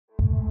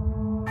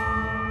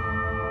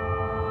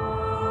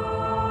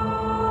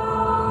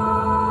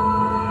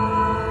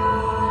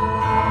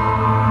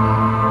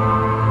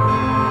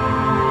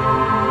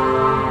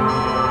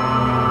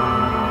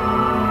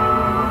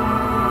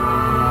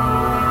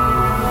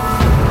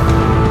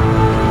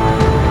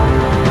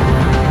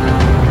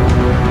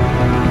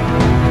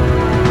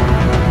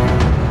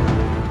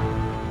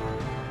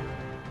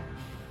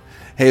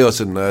Hey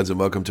awesome nerds, and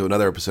welcome to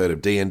another episode of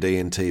D&D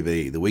and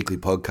TV, the weekly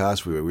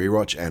podcast where we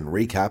rewatch and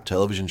recap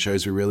television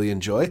shows we really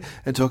enjoy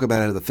and talk about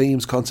how the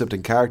themes, concept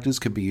and characters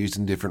could be used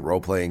in different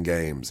role-playing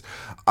games.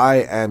 I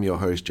am your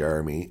host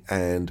Jeremy,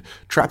 and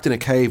trapped in a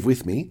cave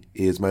with me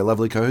is my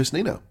lovely co-host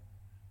Nina.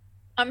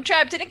 I'm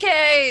trapped in a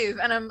cave,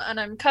 and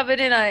I'm covered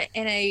in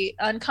a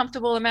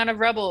uncomfortable amount of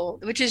rubble,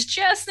 which is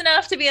just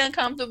enough to be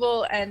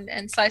uncomfortable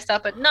and sliced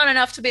up, but not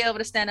enough to be able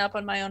to stand up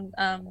on my own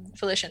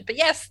volition. But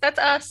yes, that's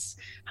us.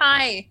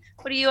 Hi,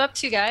 what are you up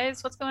to,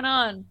 guys? What's going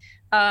on?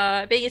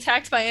 Being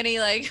attacked by any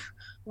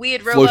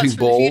weird robots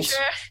from the future?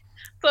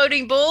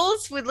 Floating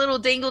balls with little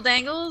dingle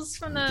dangles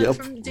from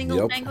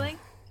dingle dangling.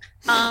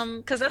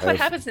 Because that's what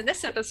happens in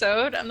this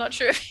episode. I'm not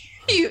sure if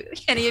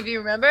any of you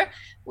remember.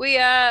 We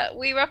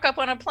rock up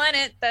on a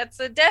planet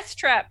that's a death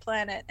trap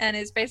planet and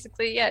is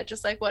basically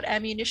just like what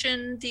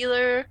ammunition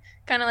dealer,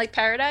 kind of like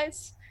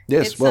Paradise.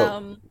 Yes,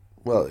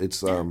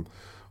 it's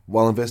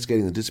while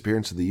investigating the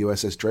disappearance of the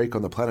USS Drake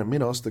on the planet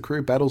Minos, the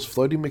crew battles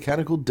floating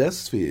mechanical death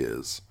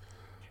spheres.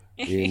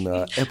 In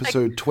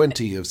episode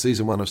 20 of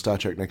season 1 of Star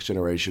Trek Next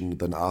Generation,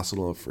 The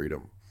Arsenal of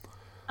Freedom.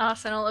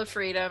 Arsenal of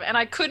Freedom. And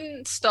I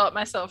couldn't stop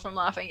myself from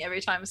laughing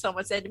every time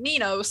someone said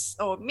Minos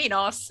or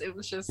Minos. It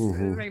was just it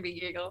made me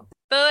giggle.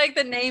 But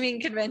the naming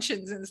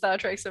conventions in Star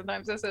Trek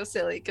sometimes are so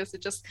silly because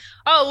it just,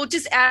 we'll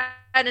just add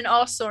an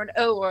os or an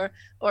o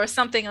or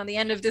something on the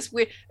end of this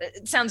weird,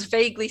 it sounds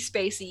vaguely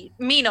spacey.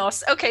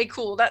 Minos. Okay,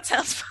 cool. That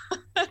sounds fun.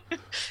 It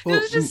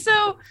was just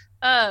so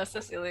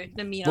silly.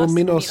 The Minos. Well,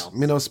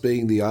 Minos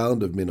being the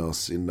island of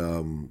Minos in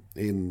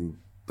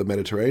the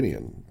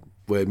Mediterranean,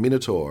 where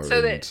Minotaur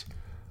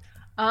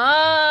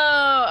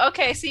Oh,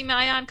 okay. See,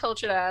 my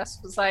uncultured ass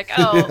was like,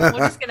 we're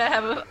just going to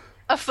have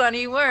a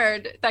funny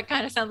word. That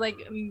kind of sounds like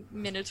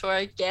Minotaur,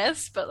 I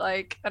guess, but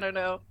I don't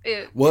know.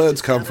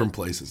 Words come from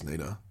places,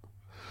 Nina.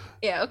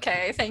 Yeah,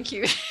 okay. Thank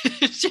you,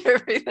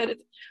 Jeremy. That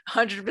is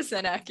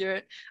 100%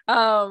 accurate.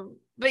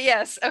 But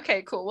yes,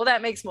 okay, cool. Well,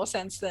 that makes more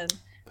sense than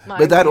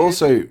But that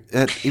also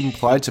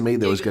implied to me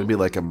there was going to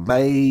be a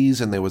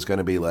maze and there was going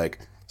to be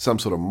some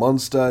sort of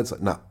monster. It's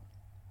like, no.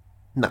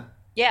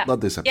 Yeah.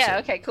 Not this episode. Yeah,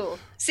 okay, cool.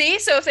 See,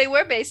 so if they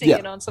were basing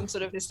it on some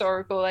sort of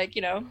historical,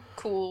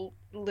 cool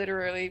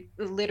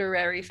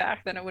literary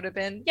fact, then it would have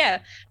been,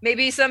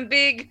 maybe some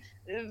big,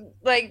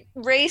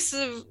 race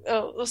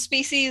of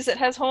species that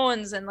has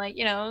horns and,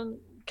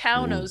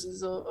 cow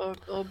noses or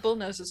bull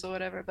noses or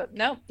whatever. But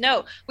no.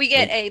 We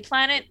get a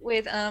planet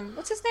with,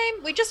 what's his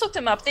name? We just looked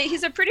him up.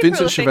 He's a pretty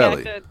Vincent prolific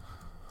Schiavelli. actor.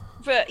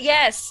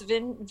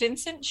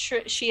 Vincent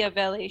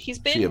Schiavelli.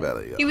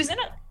 Schiavelli, yeah. He was in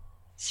a...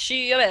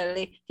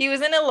 Schiavelli. He was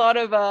in a lot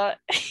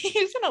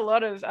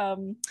of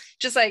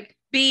just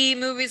B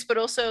movies, but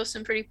also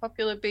some pretty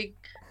popular big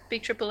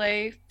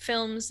AAA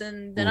films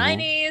in the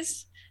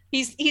 90s.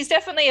 He's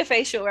definitely a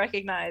face you'll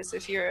recognize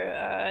if you're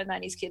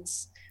 90s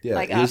kids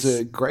like us. He's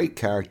a great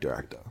character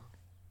actor.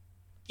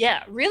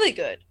 Yeah, really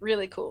good,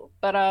 really cool.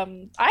 But I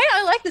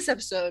like this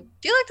episode.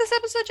 Do you like this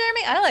episode,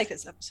 Jeremy? I like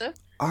this episode.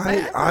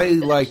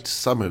 I liked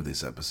some of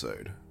this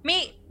episode.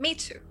 Me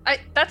too.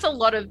 That's a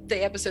lot of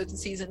the episodes in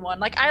season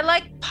 1. I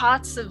like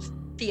parts of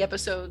the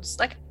episodes.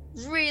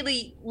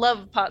 Really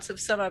love parts of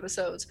some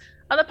episodes.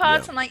 Other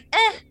parts, I'm like,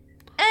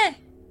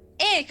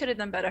 could have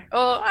done better.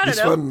 Or I don't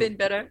know, been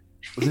better.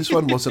 This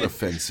one wasn't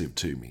offensive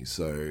to me,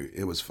 so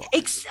it was fine.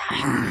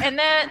 Exactly.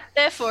 And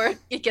therefore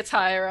it gets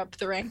higher up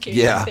the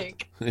ranking, I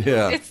think.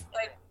 Yeah. It's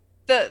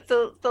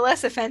the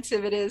less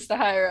offensive it is, the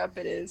higher up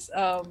it is,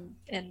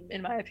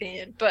 in my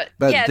opinion. But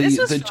this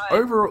was fine.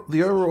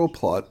 The overall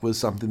plot was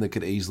something that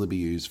could easily be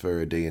used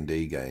for a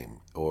D&D game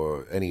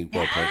or any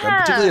role-playing game,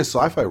 particularly a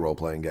sci-fi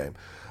role-playing game,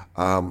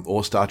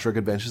 or Star Trek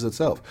Adventures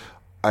itself.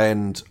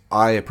 And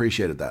I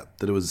appreciated that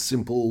it was a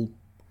simple,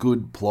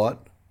 good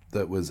plot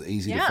that was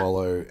easy to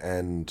follow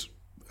and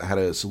had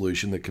a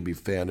solution that could be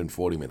found in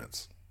 40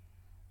 minutes.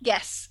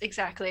 Yes,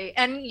 exactly.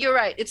 And you're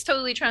right. It's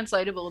totally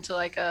translatable to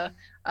a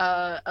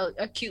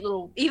cute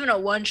little, even a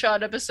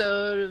one-shot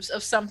episode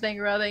of something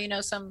or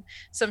other. Some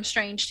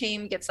strange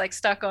team gets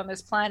stuck on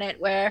this planet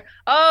where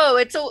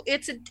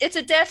it's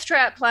a death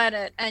trap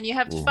planet and you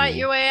have to fight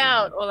your way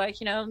out or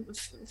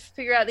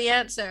figure out the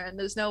answer, and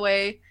there's no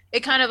way.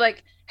 It kind of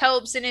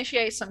helps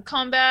initiate some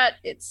combat.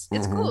 It's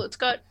cool. It's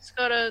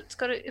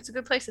a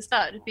good place to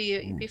start. It'd be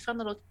a fun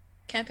little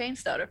campaign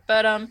starter.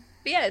 But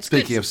yeah, it's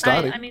speaking good. Of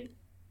starting. I mean.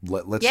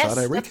 Let's start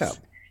our recap.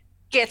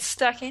 Get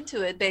stuck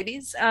into it,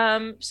 babies.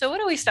 So what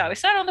do we start? We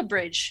start on the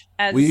bridge.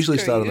 We usually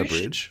start on the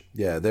bridge.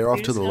 Yeah, they're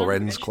off to the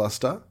Lorenz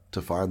cluster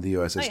to find the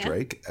USS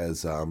Drake,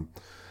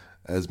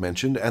 as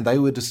mentioned. And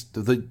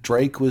the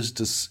Drake was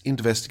just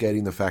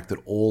investigating the fact that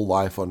all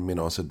life on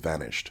Minos had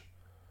vanished.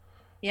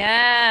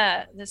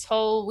 Yeah, this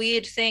whole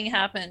weird thing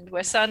happened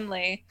where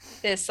suddenly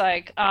this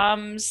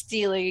arms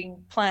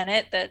dealing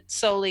planet that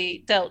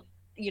solely dealt,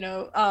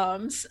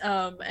 arms,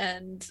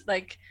 and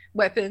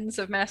weapons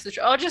of mass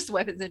destruction, or just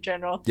weapons in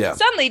general,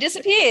 suddenly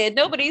disappeared.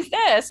 Nobody's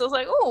there. So I was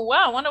like, oh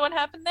wow, I wonder what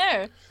happened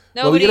there.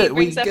 Nobody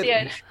brings up the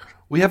idea.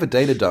 We have a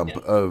data dump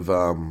of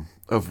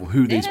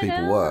who these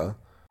people were.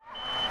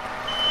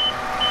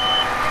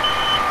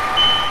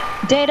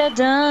 Data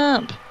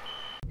dump.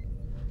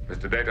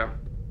 Mr. Data.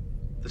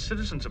 The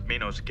citizens of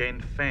Minos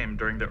gained fame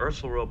during the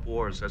Ursulrope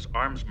Wars as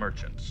arms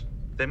merchants.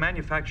 They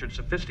manufactured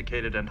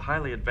sophisticated and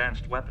highly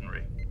advanced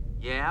weaponry.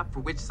 Yeah,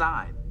 for which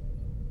side?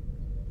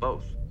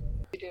 Both.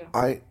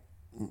 I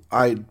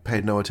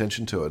paid no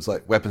attention to it. It's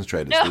like weapons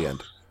traders at the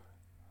end.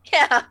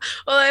 Yeah,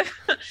 well,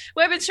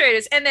 weapons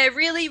traders, and they're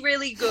really,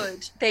 really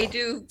good. They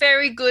do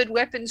very good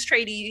weapons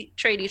tradey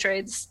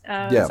trades.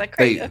 Yeah, it's like,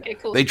 great. Okay,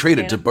 cool. They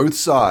traded to both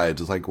sides.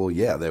 It's like, well,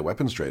 yeah, they're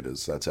weapons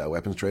traders. That's how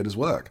weapons traders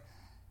work.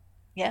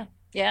 Yeah.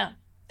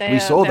 We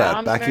saw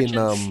that back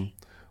in.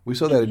 We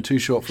saw that in Too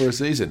Short for a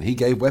Season. He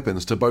gave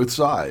weapons to both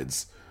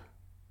sides.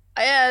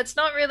 Yeah, it's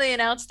not really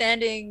an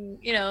outstanding,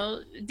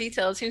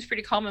 detail. It seems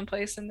pretty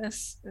commonplace in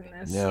this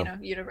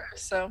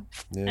universe. So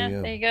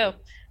there you go.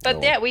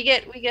 But we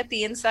get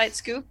the inside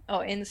scoop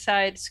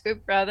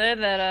rather,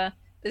 that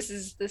this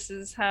is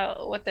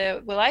what they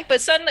were like.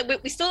 But suddenly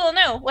we still don't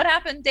know what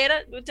happened.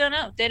 Data, we don't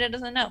know. Data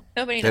doesn't know.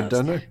 Nobody knows.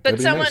 Don't know.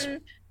 But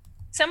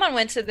someone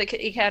went to the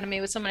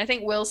academy with someone. I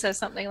think Will says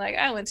something like,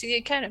 "I went to the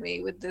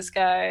academy with this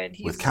guy," and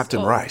he's with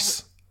Captain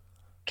Rice.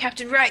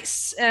 Captain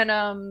Rice,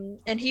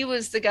 and he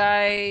was the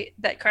guy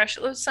that crashed.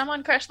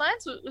 Someone crash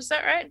lands. Was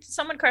that right? Did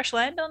someone crash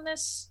land on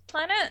this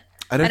planet?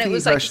 I don't think it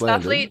was like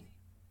Starfleet.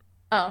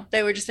 Oh,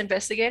 they were just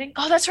investigating.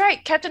 Oh, that's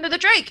right. Captain of the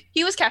Drake.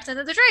 He was Captain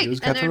of the Drake,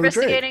 and they're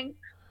investigating.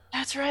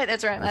 That's right.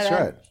 That's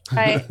right.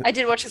 I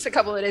did watch this a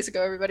couple of days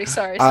ago. Everybody,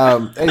 sorry.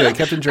 Anyway,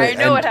 Captain Drake.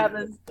 I know what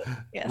happens.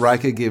 Yes.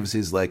 Riker gives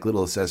his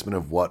little assessment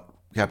of what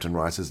Captain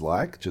Rice is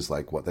like, just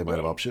like what they might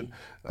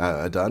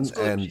have done.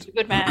 And he's a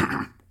good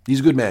man. He's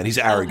a good man. He's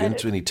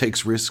arrogant and he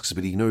takes risks,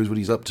 but he knows what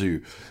he's up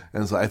to.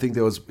 And so I think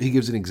he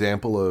gives an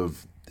example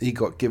of he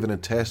got given a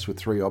test with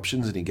 3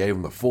 options and he gave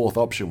him the 4th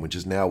option, which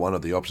is now one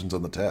of the options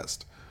on the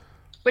test.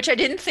 Which I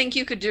didn't think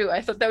you could do.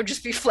 I thought that would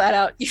just be flat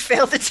out, you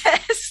failed the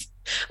test.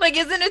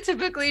 Isn't it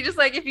typically just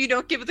if you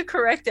don't give the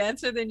correct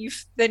answer, then you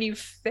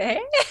fail?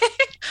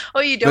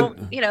 Or you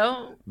don't,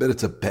 But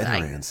it's a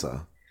better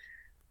answer.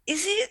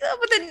 Is it?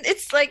 But then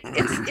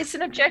it's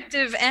an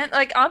objective, and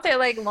aren't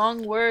there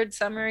long word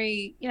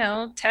summary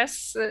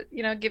tests that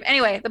give?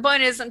 Anyway, the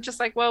point is, I'm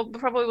just well, it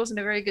probably wasn't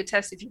a very good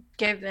test if you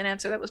gave an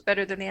answer that was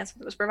better than the answer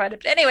that was provided.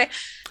 But anyway,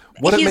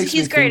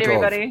 he's great,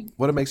 everybody.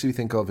 What it makes me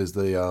think of is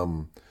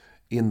the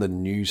in the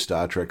new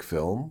Star Trek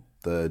film,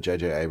 the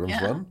J.J.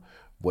 Abrams one,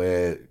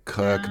 where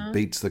Kirk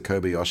beats the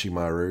Kobayashi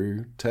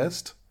Maru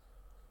test.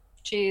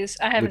 Jeez,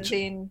 I haven't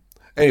seen.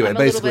 Anyway, I'm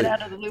basically, a little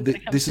bit out of the loop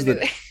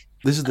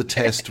this is the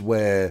test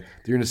where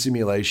you're in a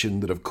simulation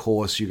that, of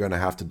course, you're going to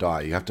have to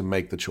die. You have to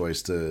make the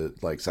choice to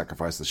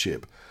sacrifice the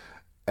ship,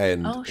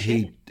 and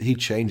he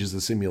changes the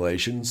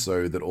simulation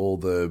so that all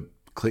the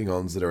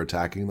Klingons that are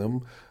attacking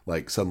them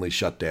suddenly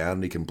shut down.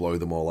 And he can blow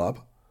them all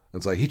up.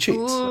 It's he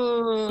cheats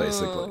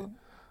basically.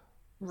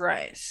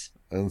 Right.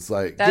 And it's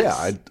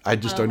I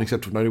just don't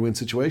accept no win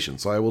situation,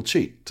 so I will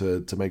cheat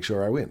to make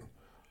sure I win.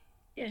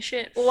 Yeah,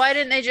 shit. Well, why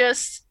didn't they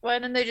just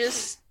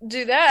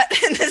do that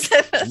in this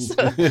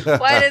episode?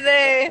 Why did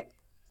they,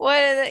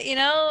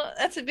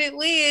 that's a bit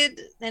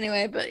weird.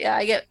 Anyway, but yeah,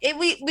 I get it.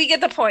 We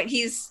get the point.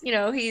 He's,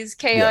 he's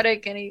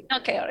chaotic and he's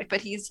not chaotic,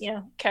 but he's,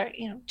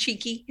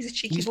 cheeky. He's a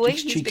cheeky boy.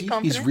 He's cheeky.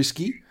 He's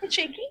risky. He's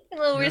cheeky, a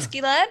little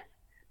risky lad.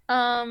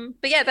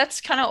 But yeah,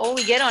 that's kind of all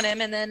we get on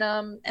him. And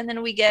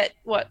then we get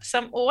what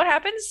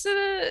happens?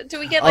 Do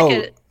we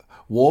get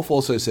Worf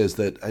also says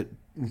that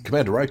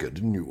Commander Riker,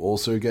 didn't you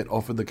also get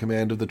offered the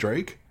command of the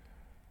Drake?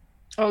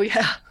 Oh,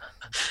 yeah.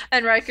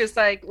 And Riker's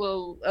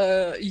well,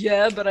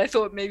 yeah, but I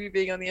thought maybe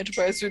being on the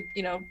Enterprise would,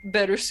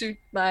 better suit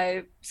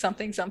my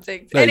something.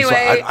 No,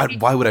 anyway.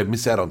 Why would I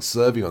miss out on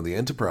serving on the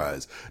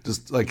Enterprise?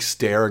 Just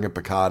staring at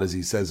Picard as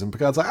he says, and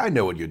Picard's I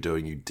know what you're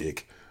doing, you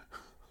dick.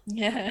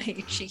 Yeah,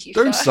 you cheeky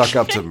Don't fuck. suck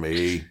up to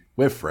me.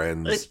 We're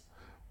friends.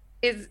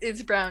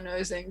 It's brown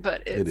nosing,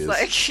 but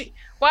it's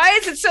why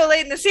is it so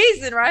late in the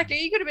season, Riker?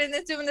 You could have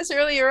been doing this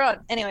earlier on.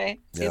 Anyway,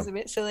 seems a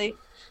bit silly,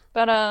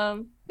 but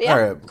yeah,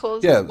 right. Wolf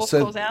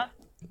calls out.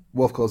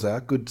 Worf calls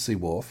out. Good to see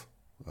Worf.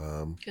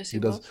 He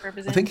does.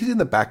 I think he's in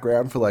the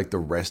background for the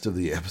rest of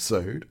the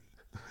episode.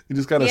 He's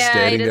just kind of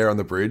standing there on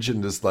the bridge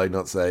and just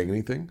not saying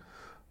anything.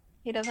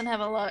 He doesn't have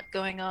a lot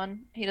going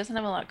on. He doesn't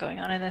have a lot going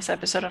on in this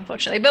episode,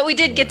 unfortunately. But we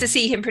did get to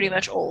see him pretty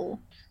much all.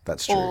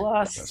 That's true.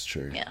 That's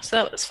true. Yeah, so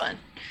that was fun.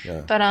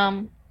 Yeah. But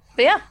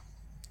yeah.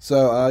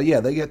 So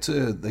they get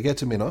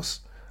to Minos,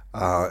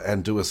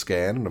 and do a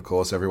scan, and of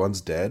course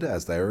everyone's dead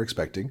as they were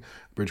expecting.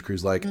 Bridge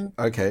crew's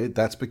okay,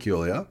 that's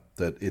peculiar.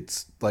 That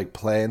it's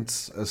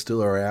plants are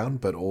still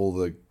around, but all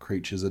the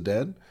creatures are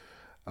dead,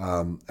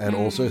 and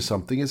also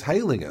something is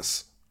hailing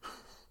us.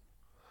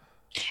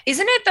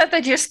 Isn't it that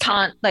they just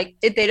can't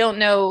they don't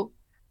know?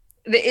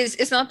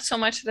 It's not so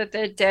much that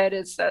they're dead;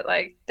 it's that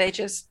they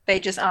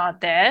just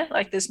aren't there.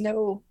 There's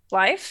no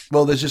life.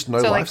 Well, there's just no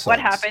life. So what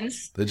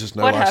happens? There's just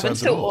no what life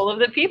happens to all of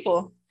the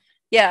people?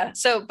 Yeah.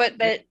 So, but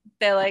they're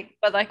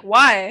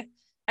why?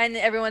 And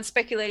everyone's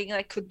speculating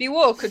could be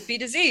war, could be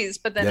disease.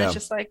 But then it's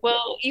just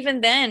well, even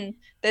then,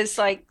 there's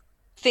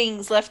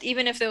things left.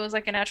 Even if there was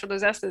a natural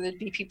disaster, there'd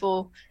be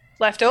people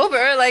left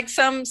over. Like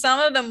some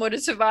of them would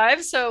have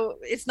survived, so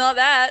it's not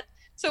that.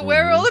 So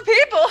where are all the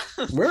people?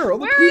 Where are all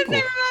the Where is people?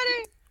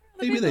 everybody?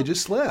 Maybe they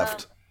just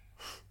left.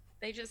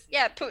 They just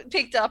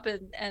picked up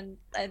and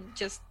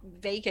just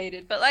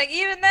vacated. But like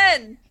even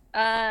then,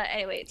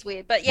 anyway, it's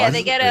weird. But yeah,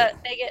 they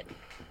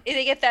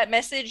get that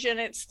message, and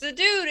it's the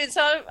dude. It's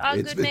our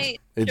good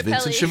mate. It's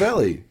Vincent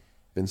Schiavelli.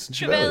 Vincent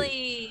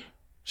Schiavelli.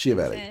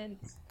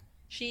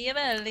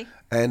 Schiavelli.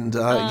 And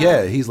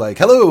yeah, he's like,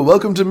 "Hello,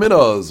 welcome to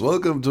Minos.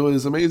 Welcome to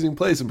this amazing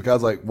place." And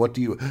Picard's like, "What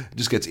do you?" It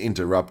just gets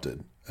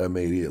interrupted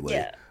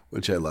immediately,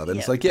 which I love. And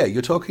it's like, yeah,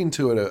 you're talking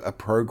to a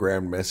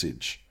programmed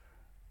message.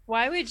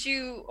 Why would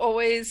you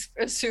always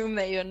assume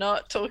that you're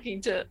not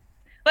talking to,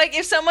 like,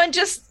 if someone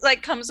just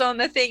like comes on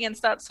the thing and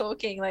starts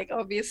talking, like,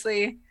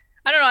 obviously,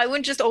 I don't know, I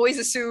wouldn't just always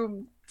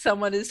assume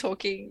someone is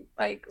talking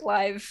like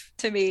live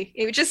to me.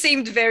 It just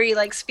seemed very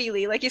like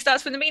spiely. Like he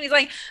starts with the meeting, he's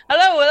like,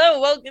 hello,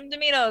 welcome to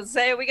Minos.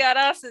 Hey, we got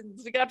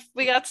Arsons,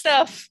 we got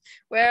stuff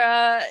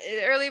where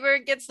early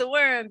bird gets the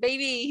worm,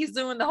 baby. He's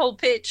doing the whole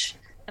pitch,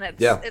 and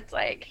it's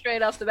like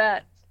straight off the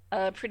bat.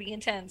 Pretty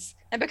intense.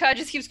 And Picard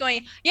just keeps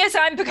going, yes,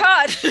 I'm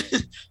Picard.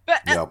 But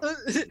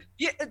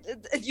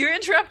you're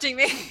interrupting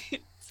me.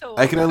 So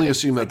I can only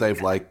assume that they've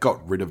like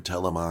got rid of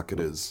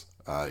telemarketers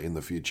in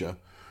the future.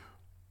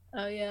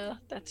 Oh yeah,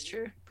 that's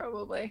true.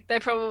 Probably. There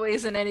probably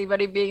isn't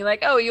anybody being like,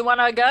 oh, you want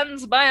our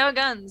guns? Buy our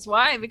guns.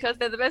 Why? Because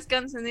they're the best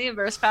guns in the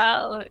universe,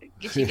 pal.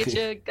 Get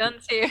your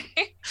guns here.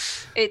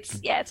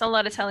 It's a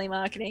lot of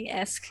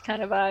telemarketing-esque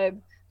kind of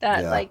vibe.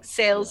 That like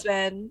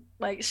salesman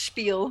like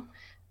spiel.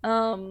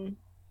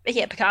 But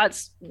yeah,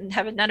 Picard's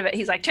having none of it.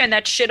 He's like, turn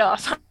that shit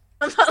off.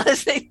 I'm not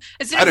listening.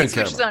 As soon as he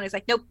switches on, he's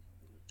like, nope,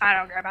 I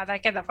don't care about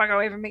that. Get the fuck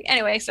away from me.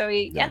 Anyway, so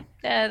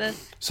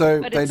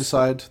so they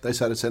decide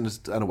to send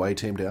an away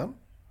team down.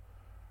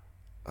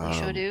 They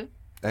sure do.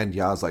 And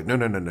Yar's like, no.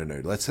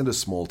 Let's send a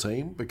small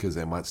team because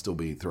there might still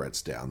be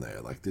threats down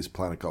there. Like this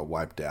planet got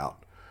wiped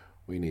out.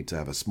 We need to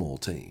have a small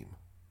team.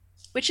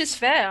 Which is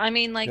fair. I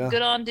mean, like,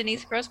 good on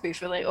Denise Crosby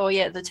for like,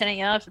 Lieutenant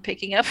Yard for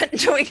picking up and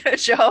doing her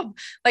job,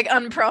 like,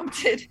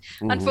 unprompted.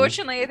 Mm-hmm.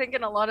 Unfortunately, I think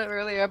in a lot of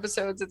earlier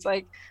episodes, it's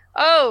like,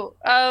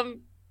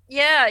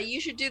 yeah,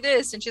 you should do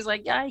this. And she's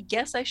like, yeah, I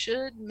guess I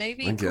should.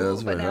 Maybe. I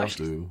guess I have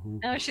to.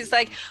 Now she's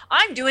like,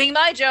 I'm doing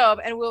my job.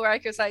 And Will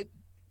Riker's like,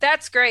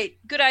 that's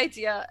great. Good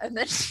idea. And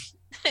then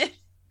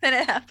then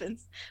it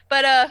happens.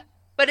 But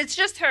it's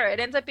just her. It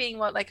ends up being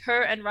like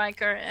her and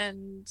Riker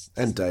and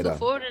Data.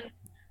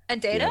 And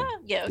Data?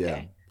 Yeah, okay.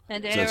 Yeah.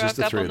 And Data rock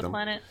up on the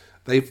planet.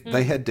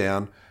 They head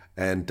down,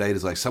 and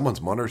Data's like,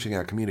 someone's monitoring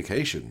our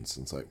communications.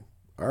 And it's like,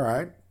 all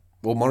right.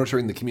 Well,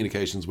 monitoring the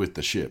communications with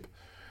the ship.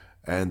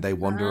 And they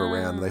wander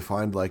around, and they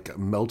find, like,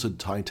 melted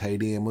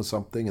titanium or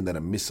something, and then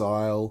a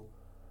missile.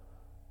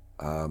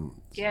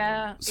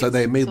 So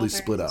they immediately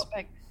split up.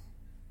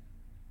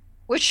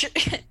 Which,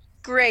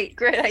 great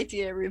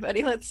idea,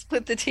 everybody. Let's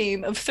split the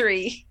team of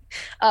 3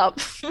 up.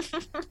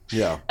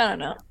 Yeah. I don't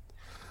know.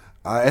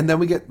 And then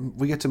we get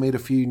to meet a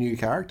few new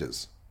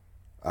characters.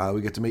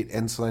 We get to meet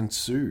Ensign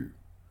Sue.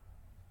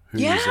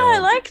 I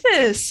like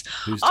this.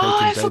 Who's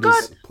taking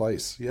Data's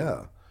place?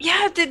 Yeah.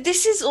 Yeah,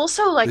 this is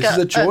also like this is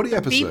a Geordi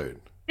episode.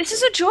 This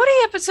is a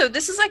Geordi episode.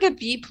 This is like a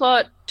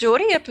B-plot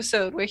Geordi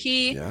episode where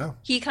he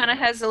kind of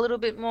has a little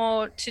bit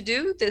more to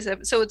do this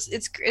episode. So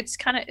it's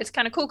kind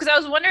of cool because I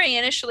was wondering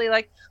initially,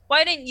 like,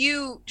 why didn't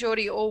you,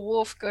 Geordi or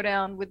Worf, go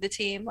down with the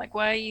team? Like,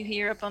 why are you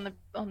here up on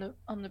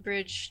the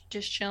bridge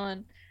just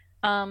chilling?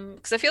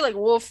 Because I feel like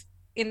Worf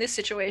in this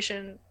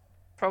situation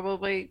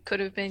probably could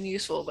have been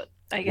useful, but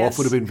I guess Worf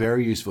would have been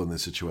very useful in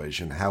this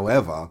situation.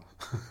 However,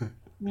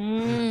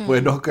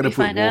 we're not going to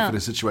put Worf in a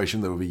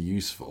situation that would be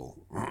useful.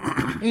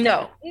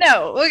 No,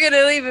 we're going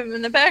to leave him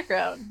in the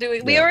background.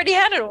 We already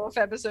had an Worf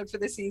episode for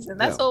this season.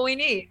 That's all we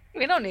need.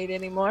 We don't need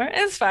any more.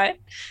 It's fine.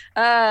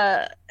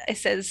 It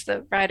says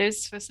the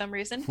writers for some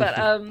reason, but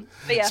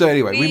yeah. So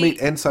anyway, we meet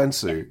Ensign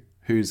Sue,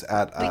 who's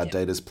at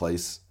Data's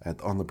place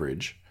on the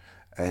bridge.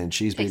 And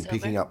she's been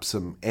picking up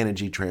some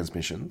energy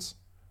transmissions,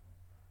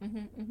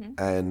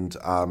 and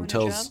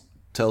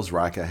tells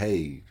Riker,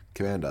 "Hey,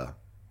 Commander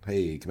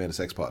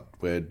Sexpot,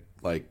 we're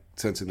like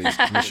sensing these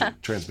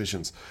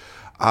transmissions."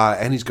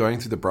 And he's going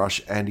through the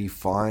brush, and he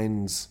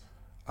finds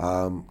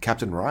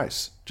Captain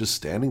Rice just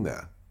standing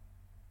there.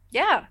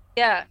 Yeah.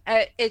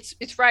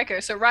 It's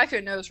Riker. So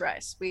Riker knows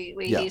Rice. We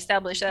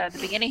established that at the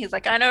beginning. He's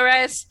like, I know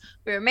Rice.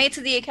 We were mates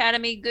at the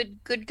academy.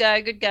 Good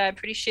guy.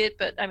 Pretty shit,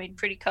 but I mean,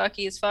 pretty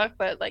cocky as fuck,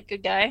 but like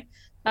good guy.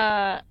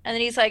 And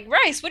then he's like,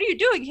 Rice, what are you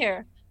doing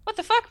here? What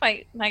the fuck,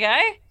 my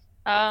guy?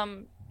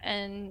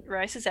 And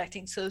Rice is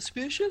acting so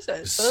suspicious.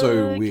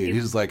 So weird.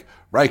 He's like,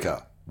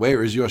 Riker,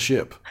 where is your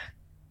ship?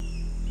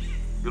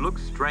 You look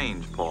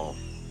strange, Paul.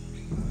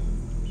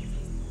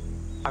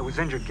 I was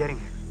injured getting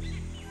here.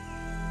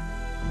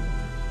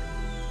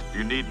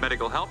 You need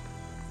medical help?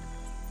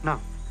 No.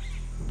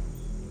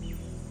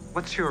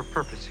 What's your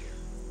purpose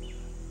here?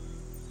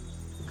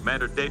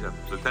 Commander Data,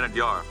 Lieutenant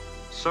Yar.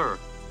 Sir,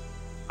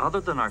 other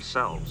than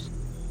ourselves,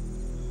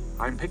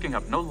 I'm picking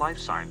up no life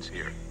signs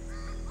here.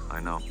 I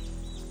know.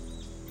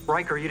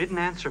 Riker, you didn't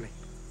answer me.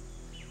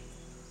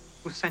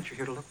 Who sent you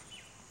here to look?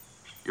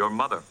 Your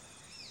mother.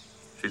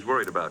 She's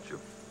worried about you.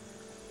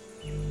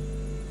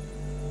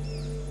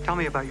 Tell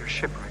me about your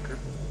ship, Riker.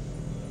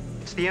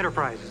 It's the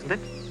Enterprise, isn't it?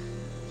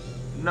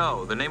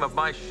 No, the name of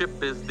my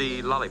ship is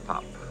the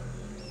Lollipop.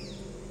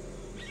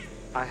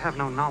 I have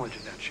no knowledge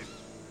of that ship.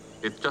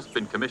 It's just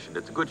been commissioned.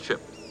 It's a good ship.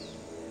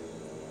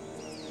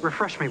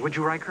 Refresh me, would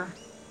you, Riker?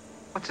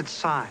 What's its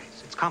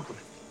size, its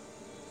complement?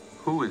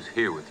 Who is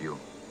here with you?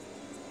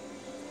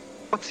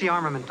 What's the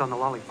armament on the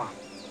Lollipop?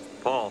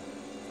 Paul,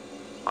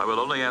 I will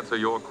only answer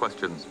your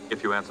questions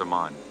if you answer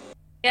mine.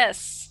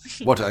 Yes.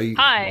 What are you?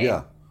 Hi.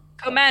 Yeah.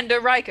 Commander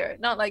Riker,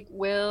 not like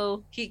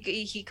Will.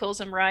 He calls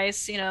him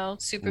Rice, you know,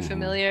 super Mm-hmm.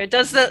 familiar.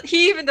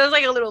 He even does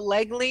like a little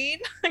leg lean.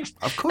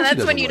 Of course. And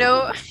he that's when doesn't you like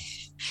know it.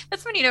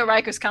 that's when you know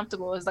Riker's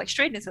comfortable, is like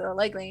straight into the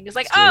leg lean. Just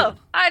like, It's true. oh,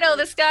 I know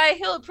this guy.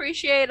 He'll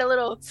appreciate a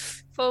little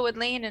forward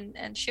lean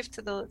and shift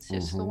to the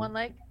one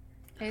leg.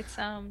 It's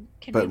But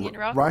convenient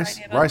rock Rice,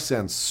 right nearby. Rice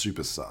sounds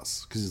super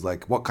sus because he's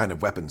like, "What kind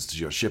of weapons does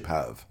your ship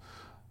have?"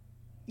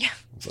 Yeah.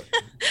 It's like,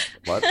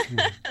 what?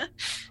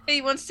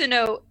 He wants to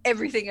know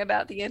everything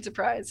about the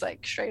Enterprise,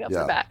 like straight off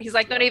Yeah. the bat. He's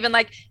like, not even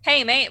like,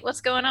 hey mate,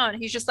 what's going on?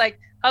 He's just like,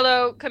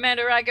 hello,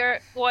 Commander Riker,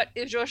 what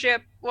is your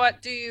ship?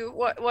 What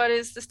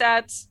is the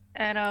stats?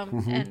 And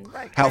and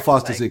Riker How is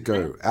fast does like, it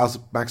go? Our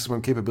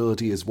maximum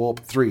capability is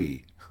warp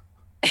 3.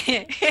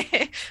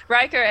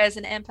 Riker as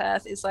an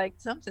empath is like,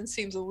 something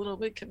seems a little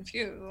bit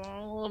confused,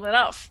 a little bit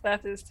off.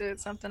 That is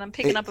something I'm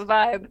picking up a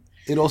vibe.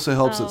 It also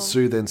helps that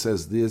Sue then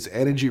says, "There's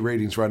energy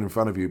readings right in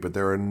front of you, but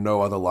there are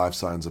no other life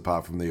signs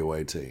apart from the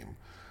away team."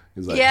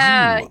 He's like,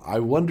 Yeah. I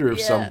wonder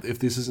if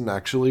this isn't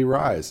actually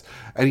Rice.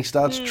 And he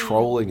starts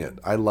trolling it.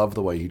 I love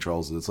the way he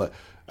trolls it. It's like,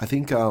 I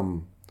think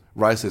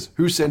Rice says,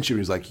 "Who sent you?"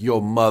 He's like,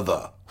 "Your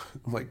mother."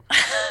 I'm like,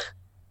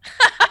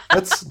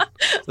 that's...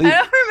 I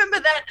don't remember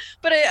that,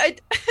 but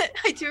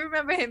I do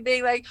remember him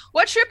being like,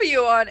 "What ship are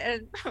you on?"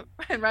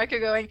 And Riker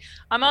going,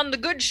 "I'm on the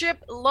good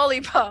ship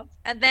Lollipop."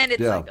 And then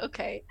it's like,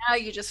 okay, now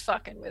you're just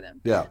fucking with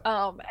him. Yeah.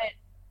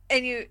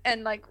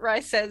 And like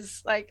Rice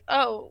says like,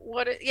 "Oh,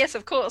 yes,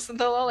 of course, the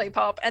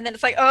Lollipop." And then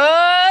it's like,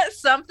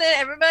 something,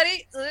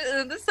 everybody,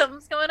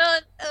 something's going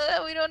on.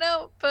 We don't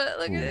know, but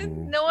like,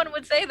 no one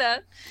would say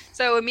that.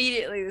 So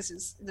immediately, this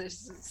is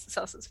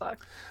sus as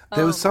fuck.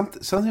 There was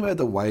something about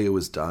the way it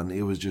was done.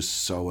 It was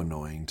just so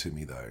annoying to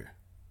me, though.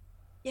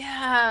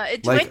 Yeah,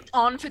 it Like- went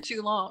on for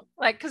too long.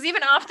 Like, because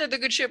even after the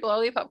good ship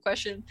Lollipop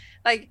question,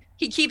 like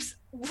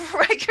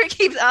Riker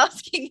keeps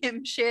asking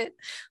him shit.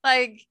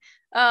 Like,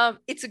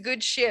 it's a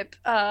good ship,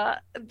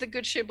 the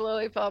good ship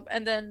Lollipop,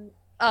 and then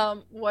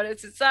what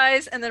is its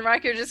size? And then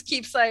Riker just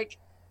keeps like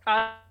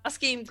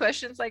asking him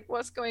questions like,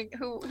 what's going,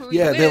 who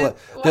Yeah, you they're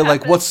with? like,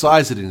 Happened? "What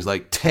size is it?" And he's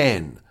like,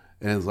 10.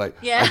 And it's like,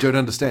 Yeah. I don't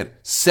understand.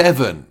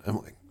 7. I'm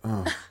like,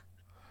 oh.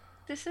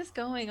 This is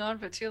going on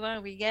for too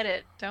long. We get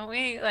it, don't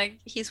we? Like,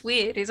 he's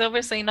weird. He's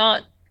obviously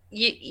not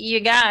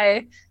your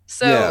guy.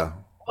 So Yeah.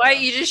 why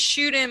don't you just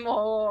shoot him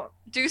or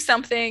do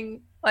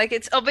something? Like,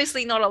 it's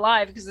obviously not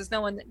alive because there's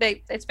no one.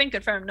 It's been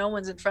confirmed no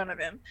one's in front of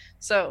him.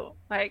 So,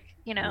 like,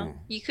 you know,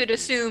 you could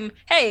assume,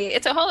 hey,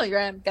 it's a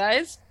hologram,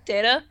 guys.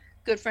 Data,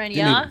 good friend, You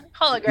yeah, mean-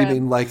 hologram. You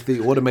mean like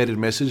the automated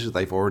message that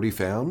they've already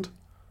found?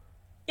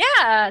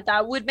 Yeah,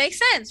 that would make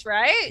sense,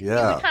 right? You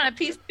Yeah. would kind of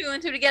piece 2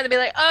 and 2 together, be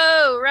like,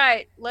 oh,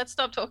 right, let's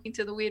stop talking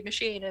to the weird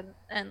machine,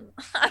 and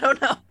I don't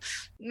know,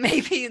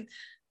 maybe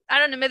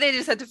they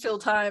just had to fill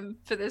time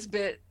for this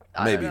bit.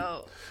 I Maybe. don't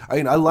know. I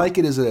mean, I like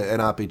it as an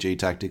RPG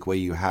tactic where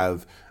you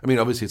have... I mean,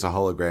 obviously it's a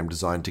hologram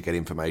designed to get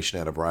information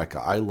out of Riker.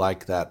 I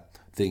like that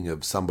thing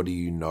of somebody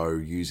you know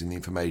using the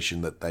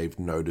information that they've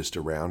noticed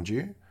around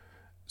you.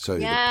 So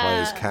the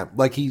players can't...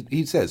 Like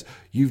he says,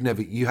 you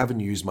haven't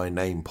used my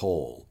name,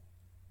 Paul.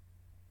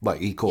 Like,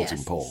 he calls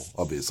him Paul,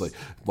 obviously.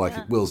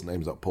 Like, Will's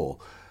name's not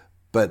Paul.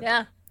 But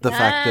the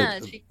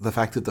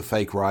fact that the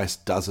fake Rice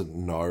doesn't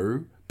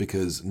know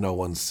because no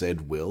one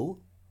said Will...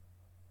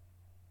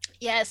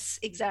 Yes,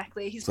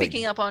 exactly. He's like-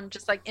 picking up on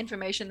just like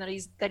information that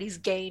he's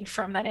gained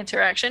from that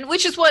interaction,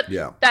 which is what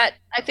Yeah. that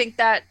I think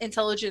that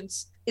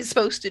intelligence is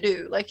supposed to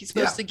do. Like, he's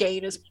supposed Yeah. to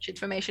gain as much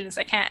information as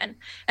they can,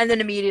 and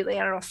then immediately,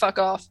 I don't know, fuck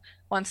off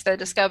once they're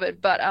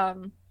discovered. But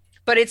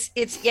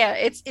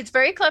it's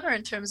very clever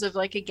in terms of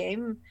like a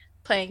game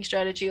playing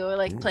strategy or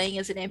like playing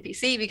as an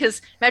NPC,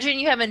 because imagine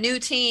you have a new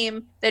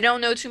team, they don't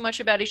know too much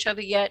about each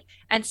other yet,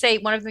 and say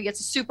one of them gets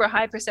a super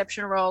high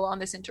perception roll on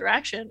this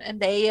interaction,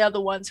 and they are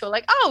the ones who are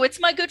like, oh, it's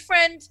my good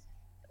friend,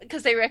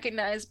 because they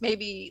recognize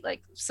maybe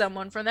like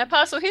someone from their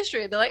past or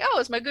history. They're like, oh,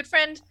 it's my good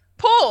friend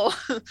Paul.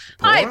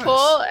 Hi, Nice.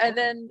 Paul. And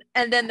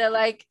then they're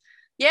like,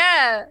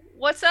 yeah,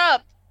 what's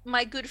up,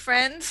 my good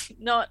friend?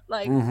 Not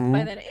like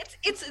by then.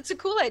 It's a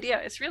cool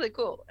idea. It's really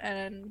cool.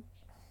 And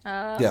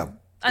Yeah.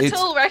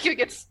 until Riker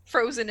gets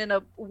frozen in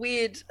a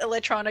weird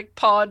electronic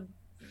pod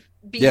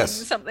beam Yes.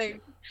 something.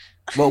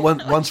 Well,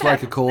 once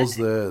Riker calls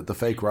the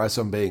fake Rice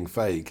on being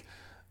fake,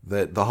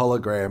 the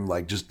hologram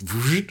like just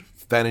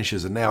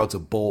vanishes, and now it's a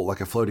ball, like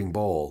a floating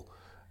ball,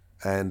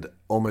 and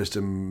almost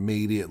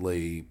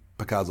immediately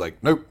Picard's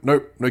like, nope,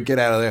 get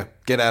out of there,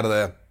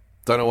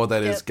 don't know what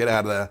that is, get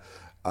out of there,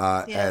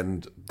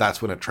 And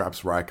that's when it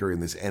traps Riker in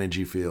this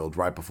energy field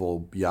right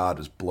before Yar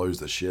just blows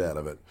the shit out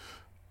of it.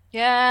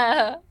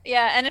 Yeah,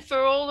 and for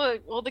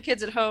all the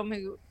kids at home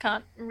who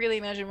can't really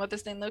imagine what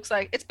this thing looks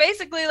like, it's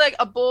basically like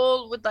a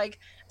ball with like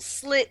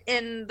slit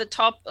in the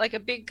top, like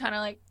a big kind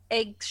of like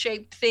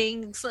egg-shaped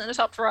thing, slit in the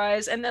top for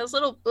eyes, and there's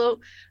little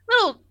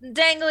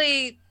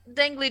dangly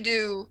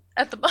do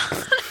at the bottom.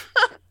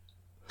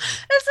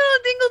 It's a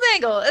little dingle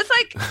dangle. It's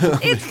like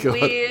it's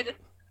weird.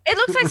 It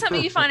looks like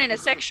something you find in a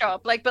sex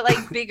shop, but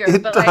bigger,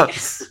 but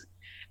does.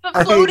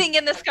 but floating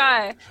in the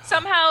sky.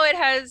 Somehow it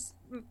has.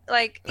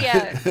 Like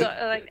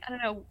I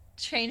don't know,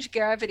 change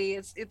gravity.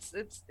 It's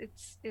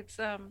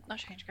not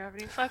change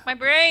gravity. Fuck my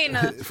brain.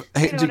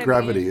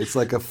 Anti-gravity. It's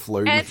like a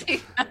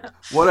floating.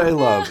 What I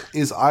love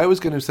is I was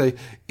going to say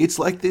it's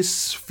like this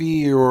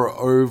sphere or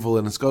oval,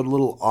 and it's got a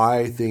little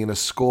eye thing and a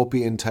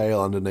scorpion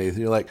tail underneath,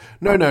 and you're like,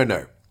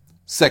 no,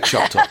 sex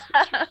shop top.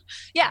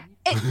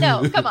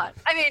 No, come on.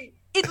 I mean,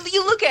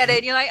 you look at it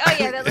and you're like, oh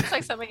yeah, that looks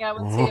like something I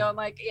would see on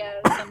like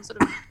some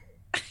sort of.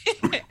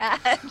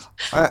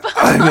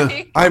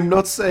 I'm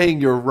not saying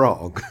you're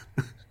wrong.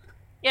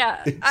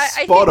 Yeah, I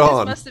think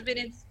this must have been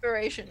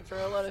inspiration for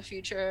a lot of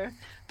future.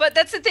 But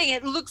that's the thing;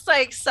 it looks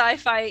like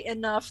sci-fi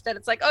enough that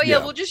it's like, oh yeah,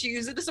 we'll just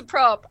use it as a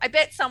prop. I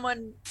bet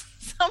someone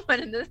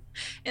in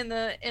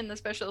the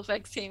special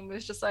effects team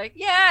was just like,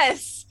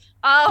 yes,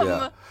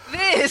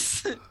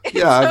 this.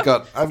 Yeah,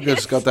 I've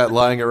just got that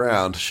lying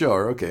around.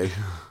 Sure, okay.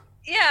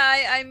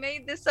 Yeah, I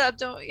made this up.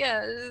 Don't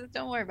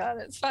worry about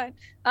it. It's fine.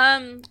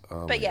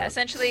 But yeah,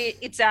 essentially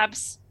it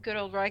zaps good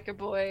old Riker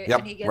boy. Yep,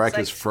 and he gets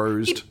Riker's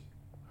frozen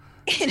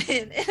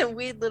in a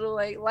weird little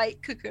like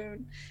light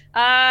cocoon.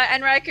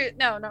 And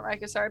not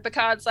Riker, sorry.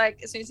 Picard's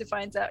like, as soon as he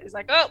finds out, he's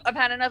like, oh, I've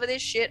had enough of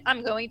this shit.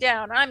 I'm going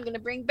down. I'm gonna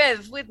bring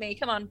Bev with me.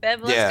 Come on,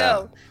 Bev, let's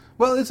go.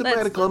 Well, it's a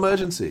medical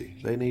emergency.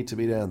 They need to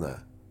be down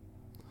there.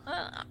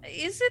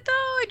 Is it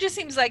though? It just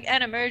seems like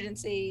an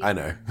emergency. I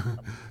know,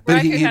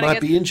 but he might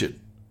be injured.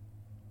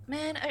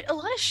 Man, a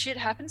lot of shit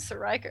happens to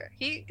Riker.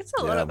 He gets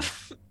a lot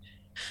of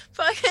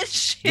fucking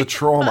shit. The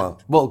trauma.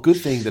 Well, good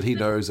thing that he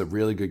knows a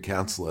really good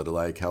counselor to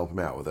like help him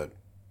out with it.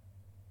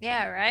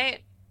 Yeah,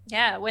 right.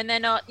 Yeah, when they're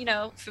not,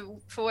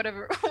 for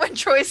whatever, when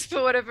Troy's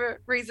for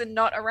whatever reason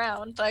not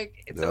around,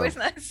 like it's always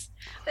nice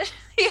that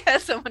he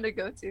has someone to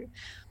go to.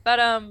 But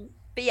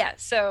yeah.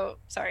 So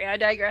sorry, I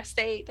digress.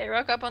 They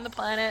rock up on the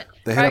planet.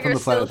 They head up on the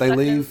planet.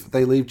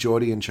 They leave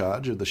Geordi in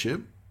charge of the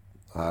ship.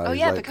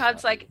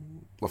 Picard's like.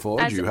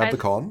 LaForge, you have the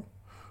con.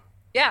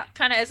 Yeah,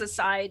 kind of as a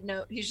side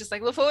note, he's just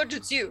like, LaForge,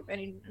 it's you,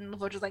 and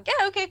LaForge is like,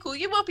 yeah, okay, cool,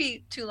 you won't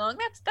be too long.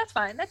 That's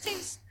fine. That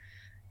seems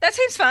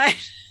fine.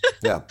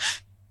 Yeah.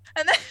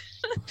 and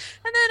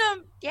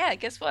then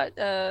guess what?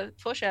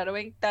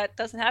 Foreshadowing that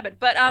doesn't happen.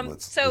 But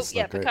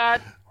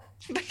Picard.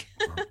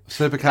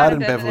 So Picard and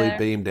Beverly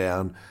beam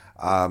down,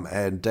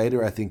 and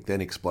Data, I think,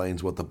 then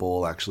explains what the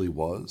ball actually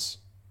was.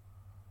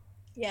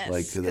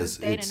 Yes, it's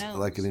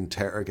like an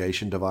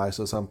interrogation device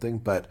or something,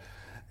 but.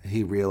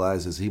 He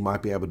realizes he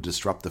might be able to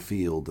disrupt the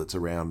field that's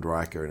around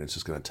Riker, and it's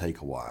just going to take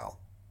a while.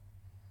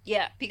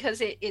 Yeah,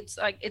 because it's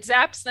like it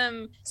zaps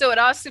them. So it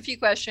asks a few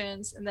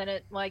questions, and then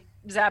it like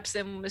zaps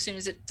them as soon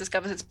as it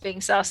discovers it's being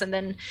sus, and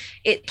then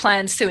it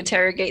plans to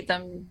interrogate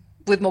them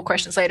with more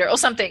questions later or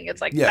something.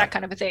 It's like that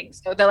kind of a thing.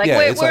 So they're like,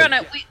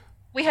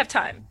 we have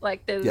time.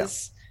 Like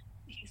there's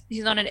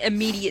he's not an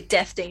immediate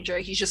death danger.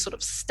 He's just sort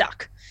of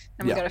stuck,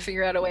 and we've got to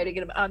figure out a way to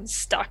get him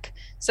unstuck.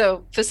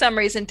 So for some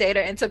reason, Data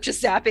ends up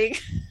just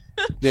zapping.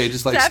 Yeah, he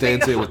just like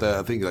stands there with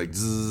a thing like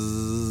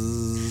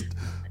zzz.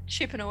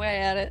 Chipping away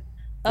at it.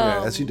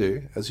 Yeah, as you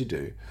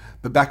do.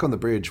 But back on the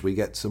bridge, we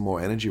get some more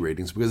energy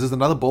readings because there's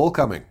another ball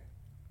coming.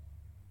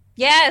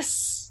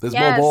 Yes. There's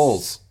more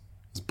balls.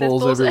 There's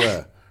balls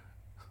everywhere.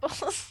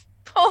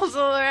 balls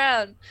all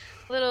around.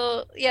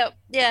 Little,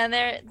 and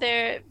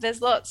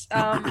there's lots.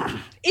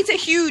 It's a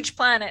huge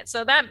planet,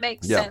 so that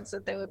makes sense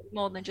that there would be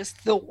more than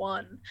just the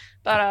one.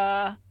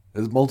 But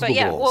there's multiple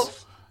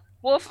balls.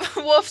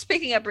 Worf's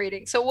picking up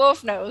reading, so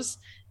Worf knows,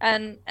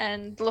 and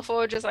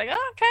LaForge is like,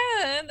 oh,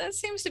 okay, there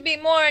seems to be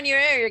more in your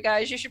area,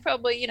 guys. You should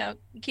probably,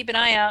 keep an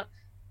eye out.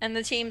 And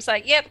the team's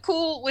like, yep,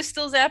 cool. We're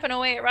still zapping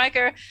away at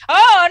Riker.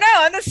 Oh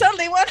no! And then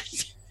suddenly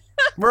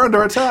we're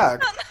under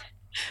attack.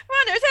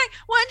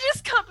 One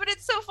just comes, but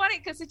it's so funny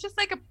because it's just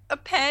like a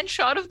pan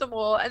shot of them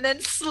all, and then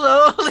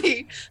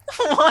slowly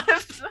one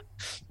of them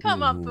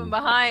come up from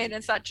behind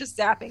and start just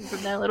zapping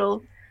from their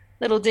little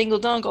dingle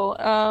dongle.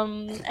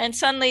 And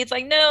suddenly it's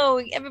like,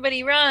 no,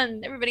 everybody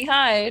run, everybody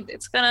hide.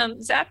 It's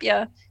gonna zap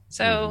ya.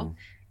 So,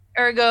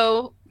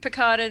 ergo,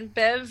 Picard and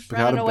Bev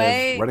running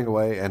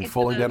away and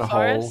falling down a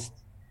hole.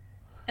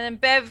 And then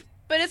Bev,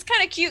 but it's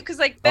kind of cute because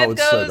like Bev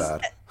goes. So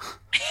bad.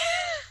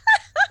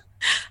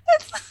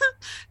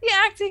 The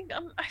acting,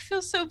 I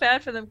feel so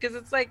bad for them because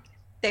it's like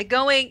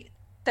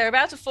they're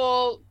about to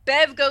fall.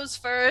 Bev goes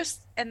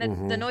first, and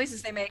then the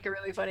noises they make are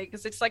really funny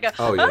because it's like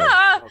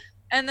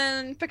and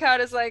then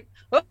Picard is like,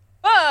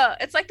 oh!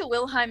 It's like the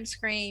Wilhelm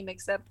scream,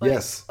 except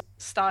like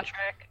Star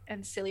Trek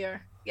and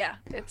sillier. Yeah,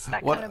 it's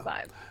that What- kind of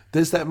vibe.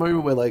 There's that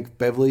moment where like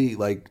Beverly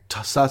like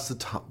starts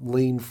to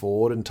lean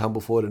forward and tumble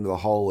forward into the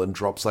hole and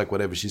drops like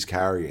whatever she's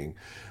carrying,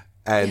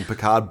 and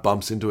Picard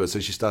bumps into her, so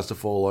she starts to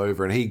fall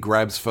over, and he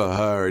grabs for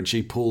her, and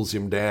she pulls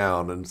him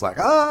down, and it's like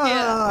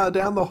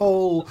down the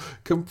hole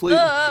completely.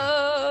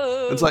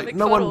 Oh, It's like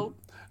no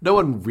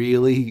one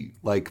really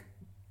like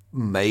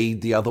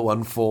made the other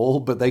one fall,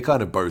 but they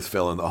kind of both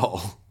fell in the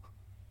hole.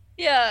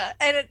 Yeah,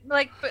 and it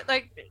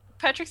but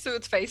Patrick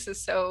Stewart's face is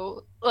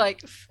so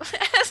like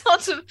has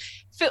lots of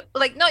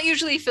like not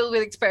usually filled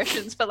with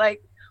expressions, but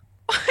like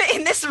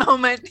in this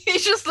moment, he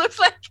just looks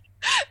like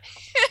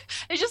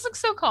it just looks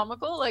so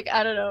comical. Like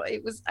I don't know,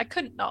 I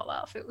couldn't not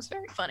laugh. It was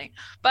very funny.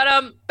 But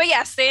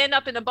yes, they end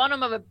up in the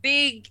bottom of a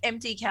big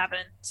empty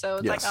cabin, so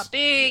it's like a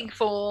big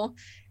fall.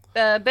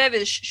 Bev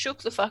is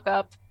shook the fuck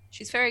up.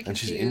 She's very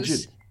confused. And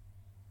she's injured.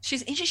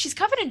 She's injured. She's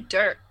covered in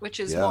dirt, which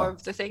is more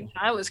of the thing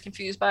I was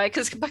confused by,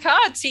 because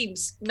Picard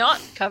seems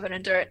not covered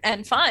in dirt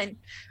and fine.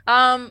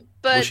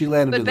 But she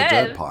landed in the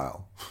Bev, dirt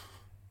pile.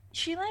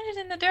 She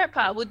landed in the dirt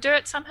pile with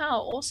dirt somehow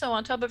also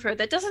on top of her.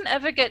 That doesn't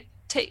ever get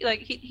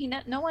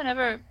no one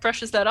ever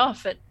brushes that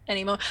off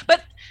anymore.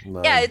 But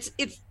yeah, it's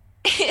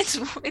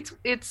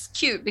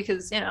cute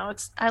because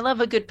I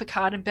love a good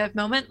Picard and Bev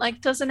moment.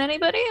 Like, doesn't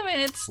anybody? I mean,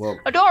 it's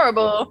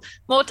adorable.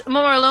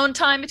 More alone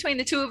time between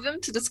the two of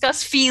them to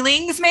discuss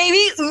feelings,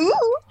 maybe.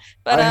 Ooh,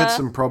 but I had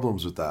some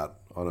problems with that,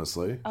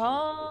 honestly.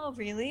 Oh,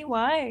 really?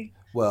 Why?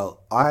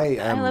 Well,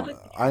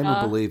 I'm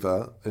a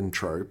believer in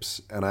tropes,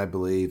 and I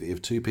believe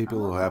if two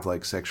people who have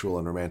like sexual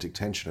and romantic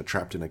tension are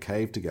trapped in a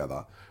cave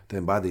together,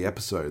 then by the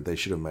episode they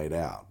should have made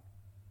out.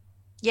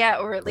 Yeah,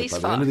 or at least by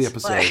the end of the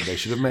episode, they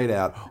should have made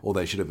out, or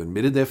they should have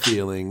admitted their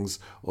feelings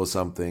or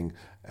something,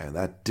 and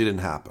that didn't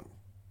happen.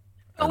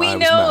 But we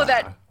know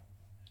that.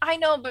 I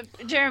know, but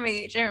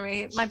Jeremy,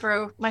 my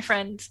bro, my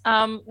friend,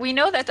 we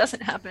know that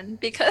doesn't happen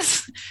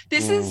because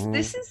this is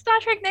Star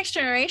Trek Next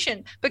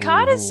Generation.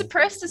 Picard is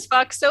suppressed as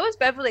fuck. So is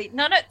Beverly.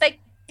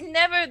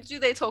 Never do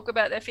they talk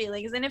about their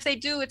feelings, and if they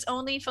do, it's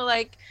only for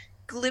like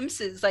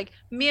glimpses, like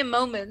mere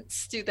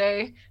moments. Do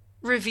they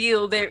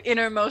reveal their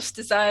innermost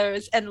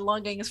desires and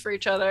longings for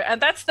each other?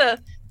 And that's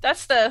the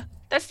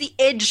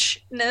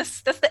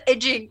edginess, that's the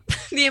edging,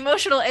 the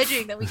emotional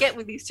edging that we get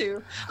with these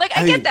two. Like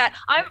I get that.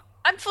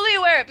 I'm fully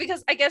aware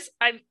because I guess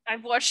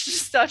I've watched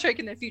Star Trek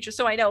in the future,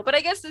 so I know. But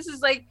I guess this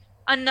is like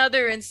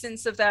another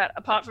instance of that,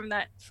 apart from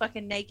that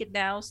fucking naked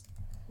now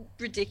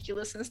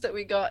ridiculousness that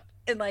we got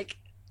in like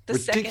the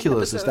second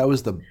episode. That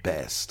was the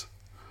best.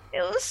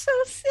 It was so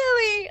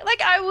silly.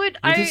 Like with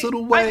this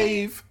little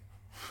wave.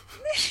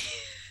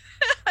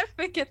 I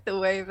forget the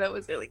wave. That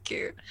was really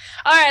cute.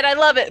 All right, I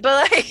love it,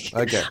 but like,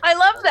 okay. I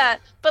love that,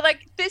 but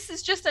like, this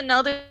is just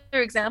another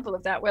example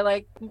of that, where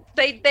like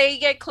they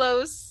get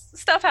close,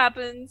 stuff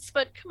happens,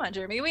 but come on,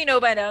 Jeremy, we know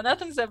by now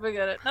nothing's gonna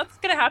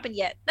happen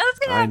yet. Nothing's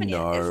gonna happen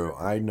yet.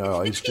 I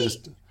know. It's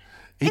just,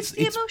 it's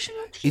the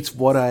emotional. It's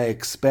what I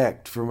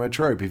expect from a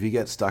trope. If you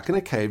get stuck in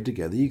a cave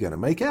together, you're gonna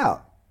make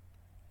out.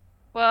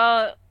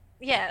 Well,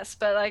 yes,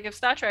 but like if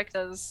Star Trek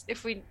does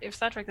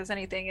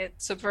anything, it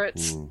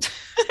subverts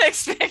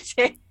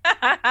expecting.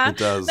 It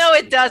does. No,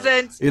 it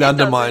doesn't. It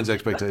undermines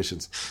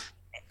expectations.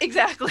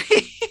 Exactly.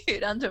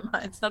 It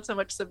undermines, not so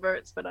much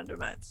subverts, but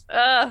undermines.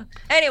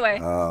 Anyway.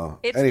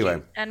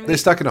 Anyway, they're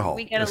stuck in a hole.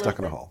 They're stuck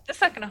in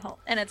a hole,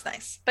 and it's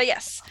nice. But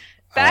yes,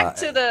 back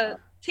to the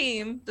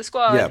team, the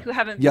squad, who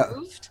haven't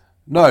moved.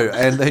 No,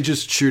 and they're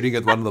just shooting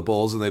at one of the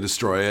balls and they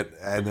destroy it,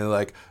 and they're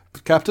like,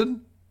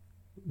 Captain?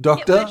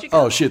 Doctor?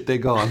 Oh shit, they're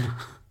gone.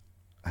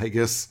 I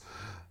guess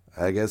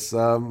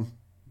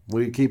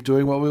we keep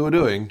doing what we were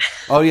doing.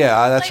 Oh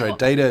yeah, that's right.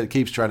 Data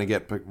keeps trying to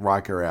get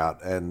Riker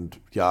out, and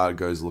Yard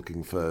goes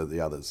looking for the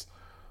others.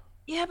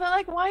 Yeah, but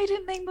like, why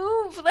didn't they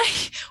move?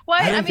 Like,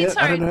 why? I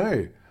don't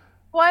know.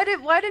 Why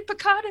did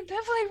Picard and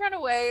Beverly run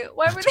away?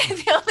 Why were they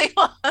the only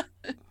one?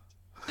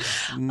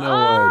 No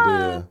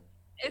idea.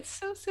 It's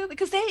so silly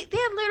because they're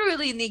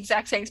literally in the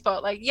exact same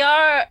spot. Like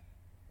Yar,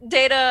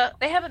 Data,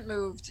 they haven't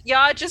moved.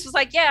 Yar just was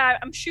like, yeah,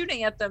 I'm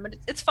shooting at them, and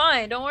it's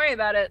fine. Don't worry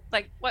about it.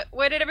 Like, what?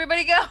 Where did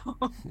everybody go?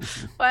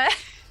 What?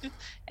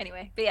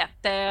 Anyway, but yeah,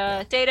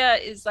 the Data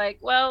is like,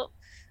 well,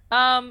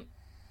 I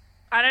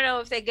don't know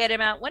if they get him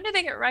out. When did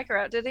they get Riker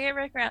out? Did they get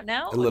Riker out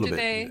now? A little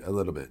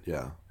bit,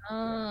 yeah.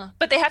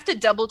 But they have to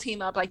double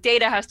team up. Like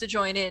Data has to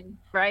join in,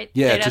 right?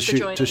 Yeah, to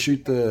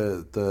shoot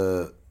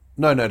the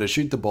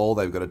ball,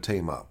 they've got to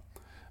team up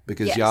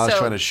because Yar's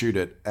trying to shoot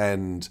it,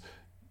 and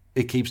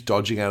it keeps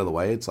dodging out of the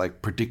way. It's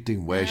like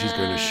predicting where she's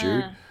going to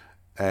shoot,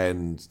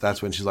 and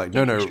that's when she's like,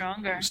 "No,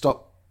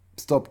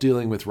 stop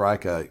dealing with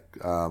Riker.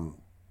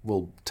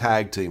 We'll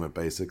tag team it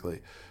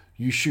basically.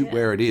 You shoot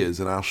where it is,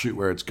 and I'll shoot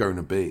where it's going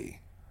to be,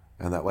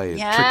 and that way it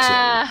tricks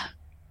it."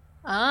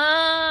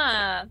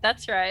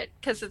 That's right.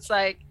 Because it's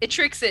like it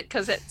tricks it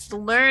because it's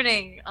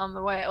learning on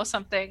the way or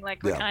something.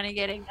 Like we're kind of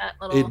getting that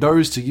little. It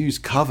knows to use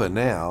cover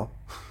now.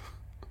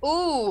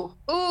 Ooh,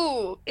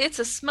 it's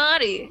a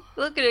smarty.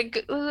 Look at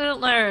it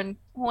learn.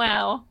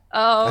 Wow.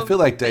 I feel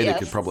like Data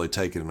could probably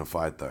take it in a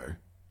fight, though.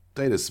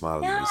 Data's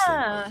smarter than this thing.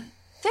 Yeah.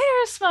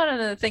 They're smarter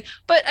than the thing.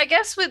 But I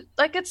guess with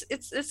like it's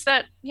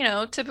that,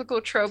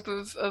 typical trope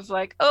of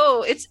like,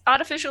 oh, it's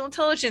artificial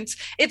intelligence.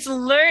 It's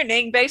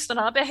learning based on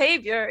our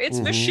behavior. It's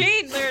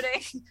machine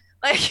learning.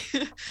 Like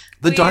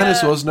the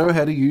dinosaurs know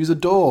how to use a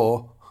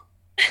door.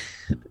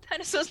 The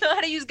dinosaurs know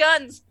how to use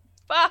guns.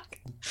 Fuck.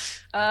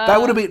 That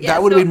would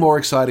have been more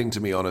exciting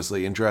to me,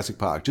 honestly, in Jurassic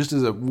Park. Just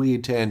as a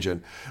weird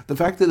tangent, the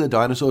fact that the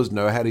dinosaurs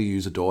know how to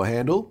use a door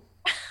handle.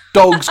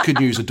 Dogs could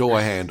use a door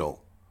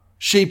handle.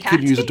 Sheep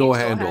could use a door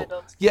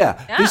handle.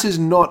 Yeah, this is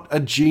not a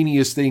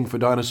genius thing for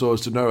dinosaurs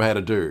to know how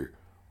to do.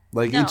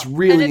 Like, it's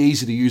really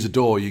easy to use a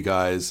door, you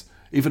guys.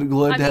 If it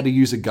learned how to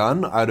use a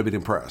gun, I'd have been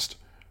impressed.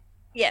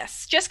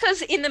 Yes, just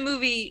because in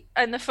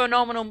the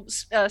phenomenal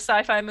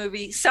sci-fi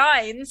movie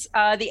Signs,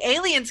 the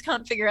aliens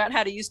can't figure out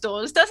how to use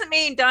doors, doesn't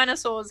mean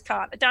dinosaurs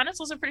can't.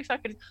 Dinosaurs are pretty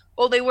fucking,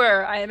 well, they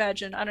were, I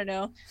imagine, I don't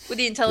know, with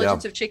the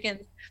intelligence of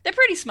chickens. They're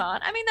pretty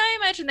smart. I mean, I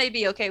imagine they'd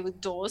be okay with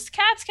doors.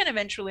 Cats can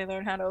eventually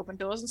learn how to open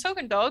doors, and so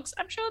can dogs.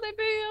 I'm sure they'd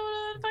be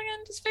able to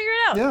fucking just figure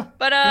it out. Yeah.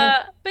 But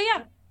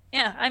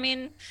yeah. I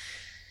mean,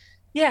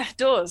 yeah,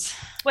 doors.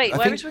 Wait,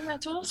 why are we talking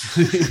about doors?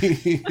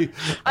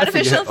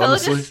 Artificial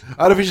intelligence. Honestly.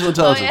 Artificial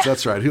intelligence. Oh, yeah.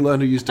 That's right. Who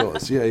learned to use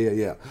doors?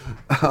 Yeah.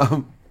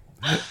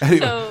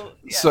 Anyway,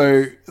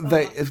 so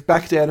they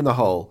back down in the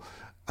hole.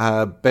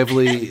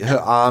 Beverly, her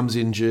arm's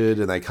injured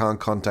and they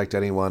can't contact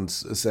anyone.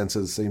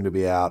 Sensors seem to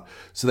be out.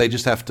 So they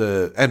just have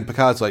to... And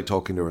Picard's like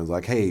talking to her and is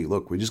like, hey,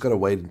 look, we just got to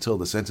wait until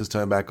the sensors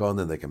turn back on,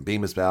 then they can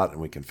beam us out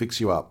and we can fix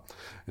you up.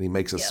 And he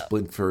makes a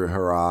splint for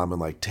her arm and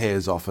like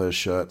tears off her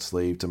shirt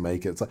sleeve to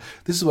make it. It's like,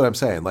 this is what I'm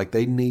saying. Like,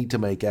 they need to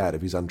make out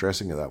if he's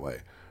undressing her that way.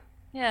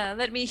 Yeah,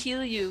 let me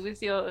heal you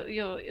with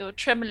your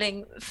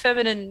trembling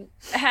feminine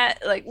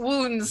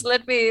wounds.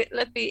 Let me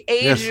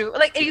aid you.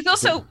 Like, he's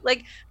also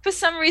like, for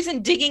some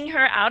reason, digging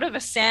her out of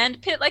a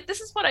sand pit. Like, this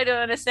is what I don't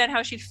understand,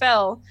 how she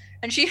fell,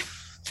 and she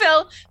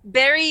fell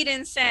buried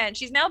in sand.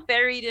 She's now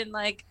buried in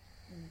like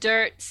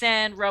dirt,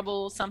 sand,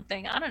 rubble,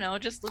 something. I don't know.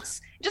 It just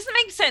doesn't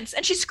make sense.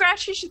 And she's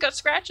scratchy. She's got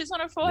scratches on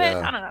her forehead.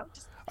 I don't know.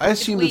 I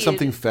assume that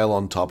something fell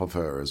on top of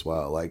her as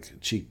well. Like,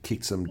 she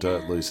kicked some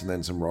dirt loose and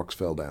then some rocks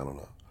fell down on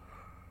her.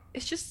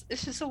 It's just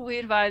a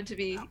weird vibe to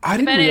be. I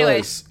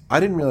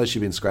didn't realize she'd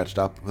been scratched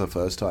up the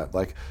first time.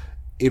 Like,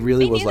 it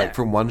really was like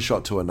from one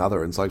shot to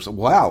another. And it's like,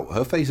 wow,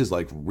 her face is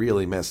like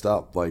really messed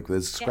up. Like,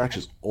 there's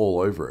scratches all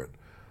over it.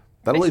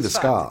 That'll leave a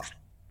scar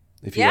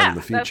if you want in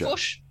the future.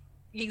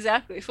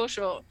 Exactly, for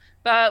sure.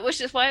 But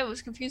which is why it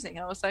was confusing.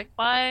 I was like,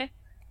 why?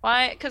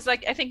 Because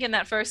like, I think in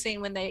that first scene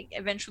when they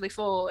eventually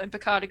fall and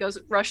Picard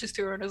rushes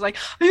to her and is like,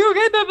 are you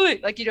okay, Beverly?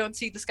 Like, you don't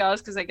see the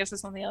scars because I guess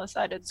it's on the other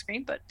side of the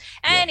screen. But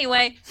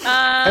anyway,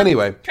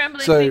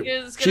 trembling so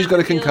fingers, she's got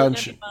a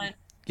concussion.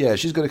 Yeah,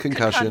 she's got a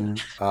concussion.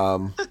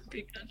 Sorry.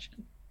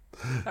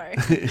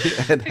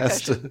 And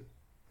has to.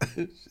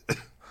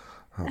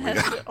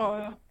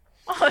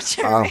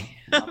 Jeremy.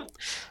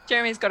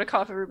 Jeremy's got a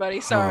cough, everybody.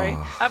 Sorry.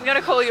 I'm going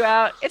to call you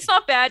out. It's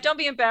not bad. Don't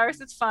be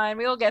embarrassed. It's fine.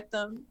 We all get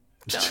them.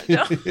 Don't.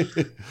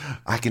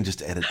 I can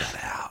just edit that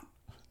out.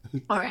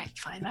 All right,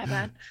 fine, my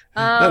bad.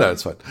 No,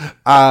 it's fine.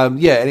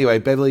 Anyway,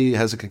 Beverly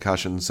has a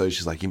concussion, so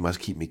she's like, you must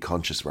keep me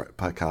conscious, right,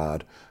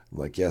 Picard? I'm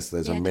like, yes,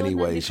 there's many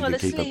ways you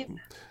can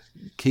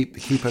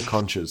keep her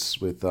conscious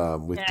with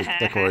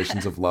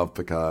declarations of love,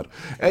 Picard.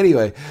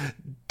 Anyway,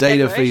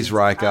 Data frees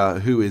Riker,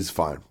 who is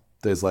fine.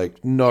 There's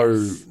like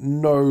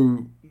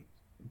no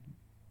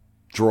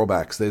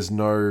drawbacks. There's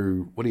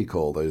no, what do you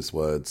call those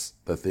words?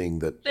 The thing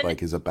that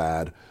like is a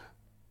bad...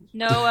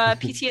 No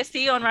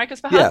PTSD on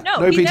Riker's behalf? Yeah, no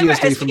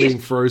PTSD from being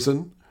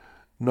frozen.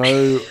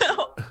 No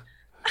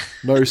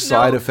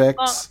side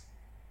effects.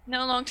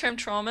 No long-term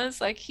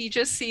traumas. Like, he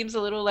just seems a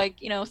little like,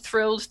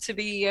 thrilled to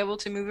be able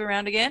to move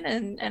around again,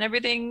 and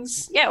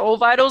everything's, all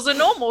vitals are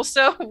normal.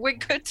 So we're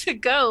good to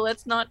go.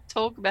 Let's not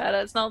talk about it.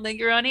 Let's not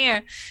linger on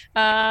here.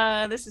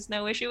 This is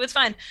no issue. It's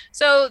fine.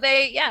 So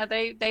they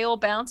all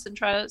bounce and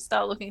try to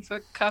start looking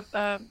for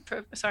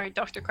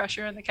Dr.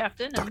 Crusher and the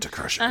captain. Dr.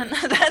 Crusher. And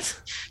that's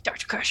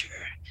Dr. Crusher.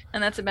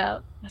 And that's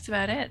about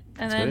it.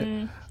 And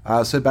then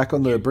so back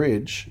on the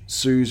bridge,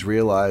 Sue's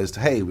realized,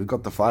 hey, we've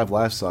got the 5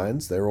 life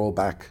signs. They're all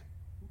back.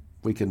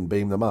 We can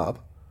beam them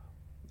up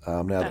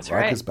now that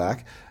Riker's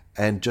back.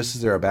 And just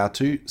as they're about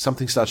to,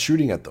 something starts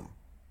shooting at them.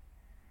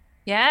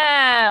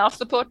 Yeah, off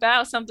the port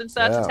bow, something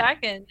starts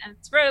attacking. And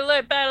it's red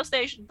alert, battle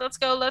station. Let's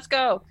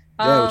go.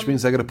 Which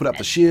means they're going to put up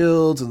the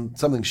shields and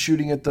something's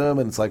shooting at them.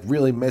 And it's like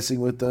really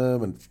messing with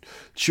them and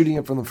shooting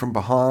at them from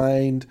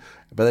behind.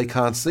 But they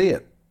can't see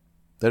it.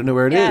 They don't know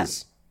where it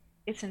is.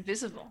 It's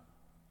invisible.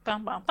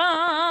 Bum, bum,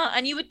 bum.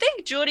 And you would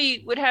think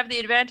Geordi would have the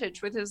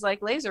advantage with his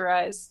like laser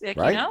eyes, like,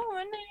 right?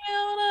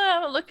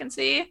 And look and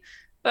see.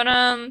 But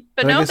no,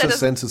 I guess the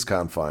sensors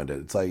can't find it.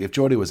 It's like if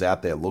Geordi was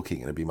out there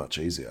looking, it'd be much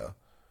easier.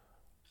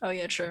 Oh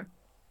yeah, true.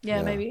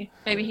 Yeah, maybe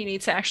he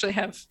needs to actually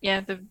have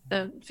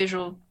the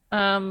visual.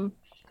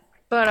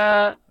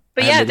 But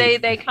yeah,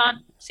 they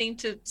can't seem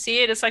to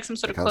see it. It's like some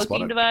sort of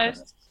cloaking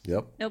device.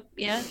 Yep. Nope.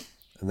 Yeah.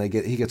 And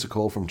he gets a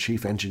call from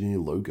Chief Engineer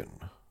Logan.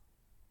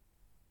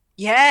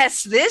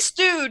 Yes, this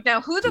dude.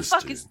 Now, who the This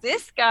fuck dude. is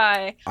this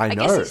guy? I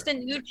guess know. he's the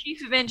new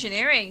chief of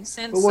engineering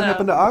since. But what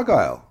happened to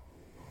Argyle?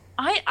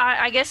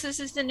 I guess this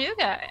is the new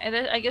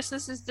guy. I guess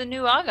this is the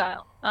new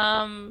Argyle.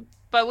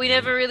 But we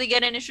never really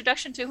get an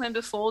introduction to him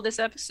before this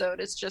episode.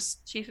 It's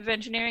just Chief of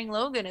Engineering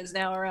Logan is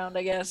now around,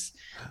 I guess.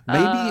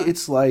 Maybe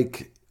it's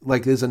like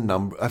there's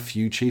a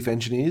few chief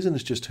engineers, and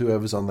it's just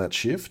whoever's on that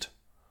shift.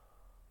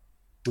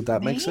 Would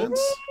that make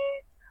sense?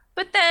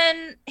 But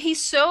then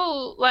he's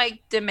so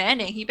like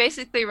demanding. He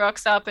basically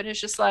rocks up and is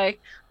just like,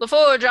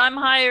 LaForge, I'm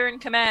higher in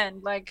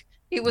command. Like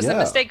it was a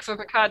mistake for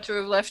Picard to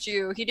have left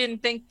you. He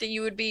didn't think that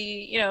you would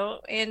be,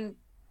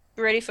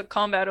 ready for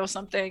combat or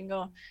something.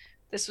 Or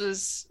this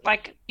was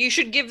like, you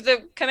should give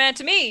the command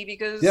to me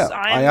because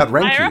I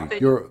outrank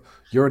you.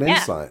 You're an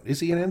ensign. Is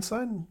he an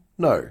ensign?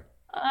 No.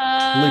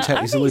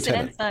 Lieutenant. He's a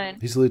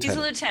lieutenant. He's a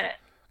lieutenant.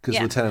 Because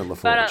Lieutenant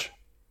LaForge.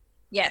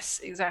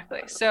 Yes,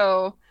 exactly.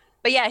 So,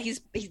 but yeah,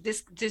 he's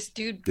this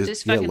dude.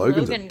 This fucking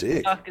Logan's Logan a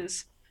dick.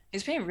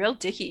 He's being real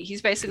dicky.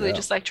 He's basically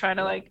just like trying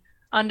to like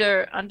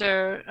undermine.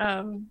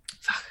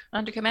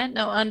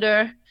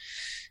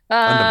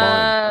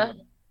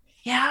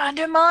 Yeah,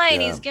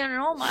 undermine. Yeah. He's getting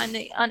all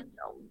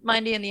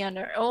mindy in the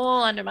under,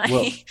 all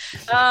undermining.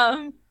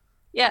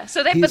 Yeah,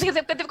 so they've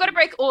got to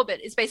break orbit.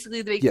 Is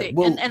basically the big thing.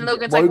 Well, and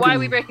Logan's like, why are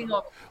we breaking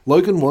orbit?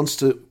 Logan wants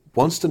to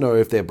know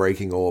if they're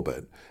breaking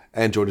orbit,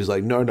 and Geordi's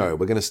like, no,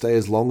 we're going to stay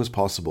as long as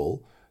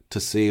possible to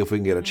see if we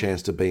can get a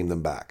chance to beam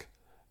them back.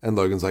 And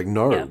Logan's like,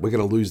 no, we're going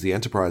to lose the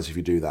Enterprise if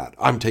you do that.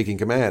 I'm taking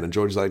command. And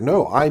Geordi's like,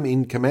 no, I'm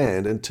in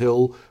command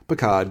until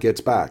Picard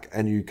gets back,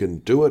 and you can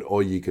do it,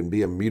 or you can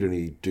be a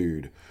mutiny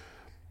dude.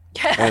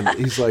 And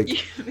he's like,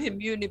 a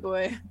mutiny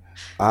boy.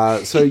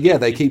 So yeah,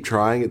 they keep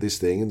trying at this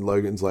thing, and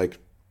Logan's like,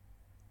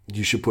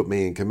 you should put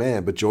me in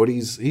command. But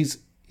Geordi's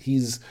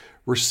he's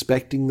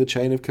respecting the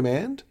chain of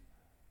command.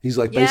 He's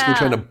like basically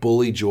trying to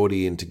bully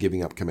Geordi into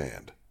giving up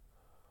command.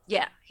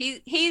 Yeah,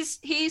 he's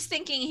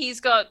thinking he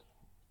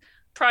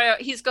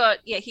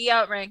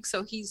outranks,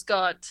 so he's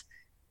got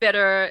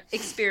better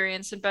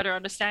experience and better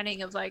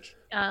understanding of like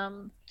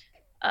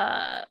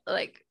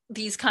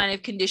these kind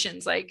of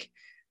conditions, like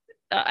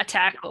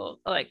attack or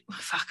like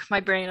fuck my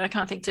brain, I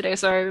can't think today,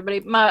 sorry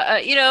everybody.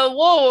 My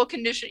war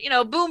condition,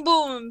 boom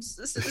booms,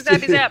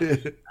 zappy zap.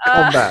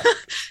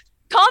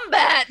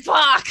 Combat,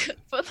 fuck.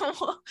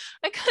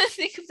 I couldn't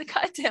think of the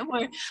goddamn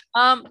word.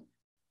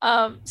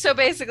 So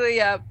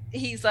basically,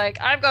 he's like,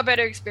 I've got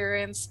better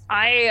experience.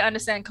 I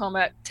understand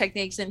combat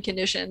techniques and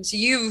conditions.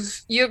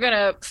 You're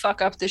gonna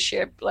fuck up the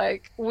ship.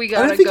 Like we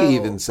gotta go. I don't think he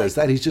even says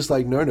that. He's just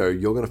like, no,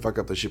 you're gonna fuck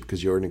up the ship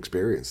because you're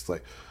inexperienced. It's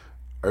like,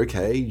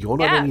 okay, you're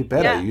not any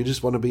better. Yeah. You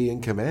just want to be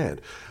in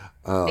command.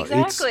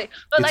 Exactly.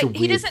 But it's like, a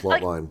weird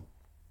plot line.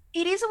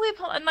 It is a weird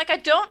plot, and like I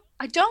don't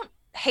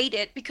hate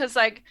it because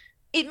like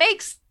it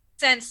makes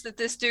sense that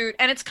this dude,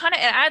 and it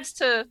adds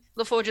to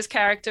LaForge's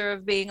character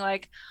of being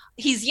like,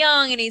 he's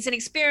young and he's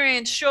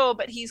inexperienced, sure,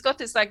 but he's got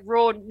this like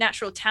raw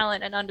natural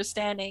talent and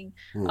understanding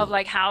of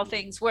like how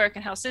things work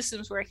and how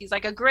systems work. He's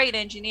like a great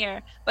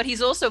engineer, but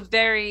he's also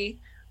very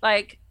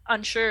like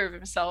unsure of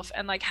himself,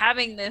 and like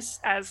having this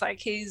as like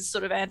his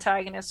sort of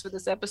antagonist for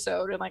this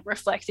episode and like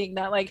reflecting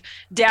that like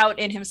doubt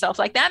in himself,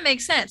 like that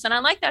makes sense, and I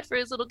like that for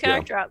his little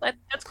character out.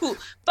 That's cool.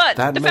 But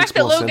the fact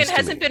that Logan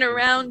hasn't been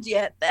around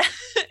yet,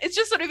 it's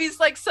just sort of he's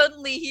like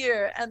suddenly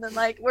here, and then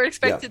like we're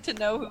expected to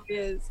know who he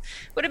is.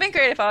 Would have been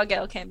great if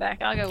Argyle came back.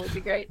 Argyle would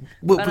be great.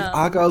 Well, but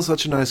Argyle's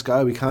such a nice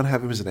guy, we can't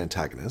have him as an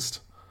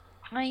antagonist.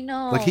 I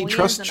know. Like he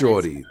trusts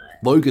Geordi.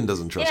 Logan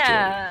doesn't trust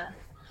Geordi.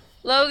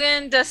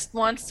 Logan just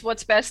wants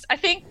what's best. I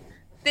think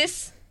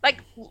this,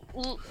 like,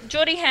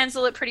 Geordi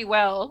handles it pretty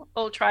well,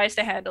 or tries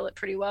to handle it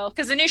pretty well.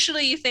 Because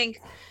initially you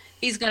think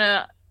he's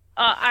gonna,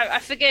 I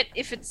forget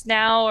if it's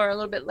now or a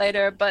little bit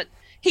later, but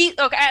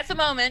at the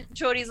moment,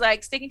 Geordi's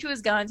like sticking to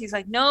his guns. He's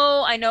like,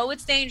 no, I know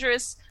it's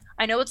dangerous.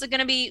 I know it's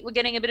gonna be, we're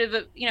getting a bit of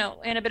a,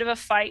 in a bit of a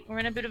fight. We're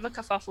in a bit of a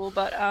kerfuffle,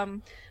 but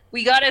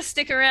we gotta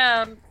stick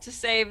around to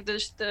save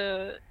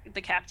the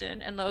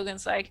captain. And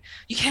Logan's like,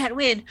 you can't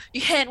win.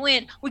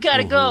 We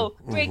gotta go.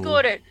 Break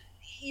order.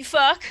 You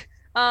fuck.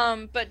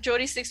 But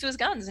Geordi sticks to his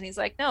guns, and he's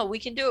like, no, we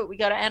can do it. We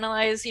gotta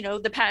analyze,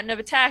 the pattern of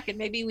attack, and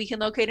maybe we can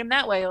locate him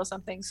that way or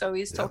something. So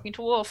he's talking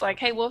to Worf, like,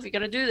 hey, Worf, you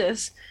gotta do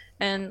this,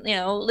 and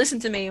listen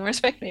to me and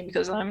respect me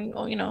because I'm,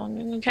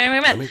 carrying my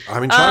men.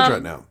 I'm in charge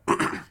right now.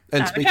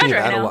 And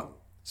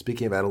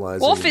speaking of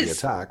analyzing the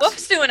attacks,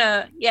 Worf's doing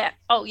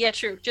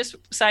true. Just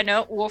side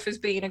note, Worf is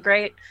being a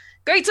great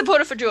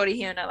supporter for Geordi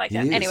here, and I like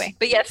that. Anyway,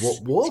 but yes,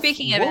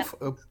 speaking of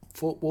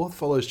Worf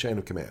follows chain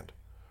of command.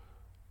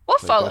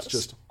 Worf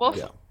follows.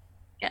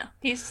 Yeah,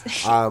 he's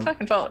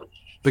fucking follows.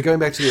 But going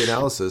back to the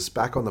analysis,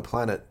 back on the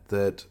planet,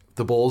 that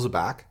the balls are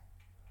back.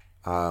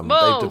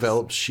 They've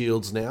developed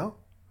shields now.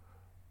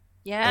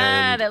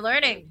 Yeah, they're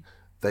learning.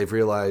 They've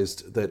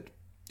realized that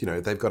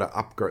they've got to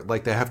upgrade.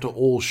 Like they have to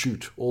all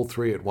shoot all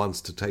three at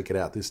once to take it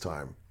out this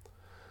time.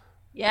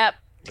 Yep,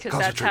 because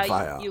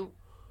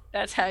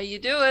that's how you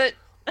do it.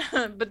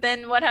 But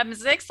then what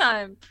happens next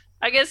time?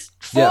 I guess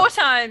 4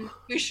 times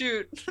you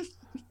shoot.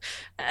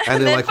 And they're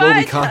then like,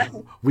 well, fire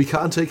we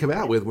can't take him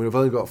out with him. We've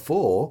only got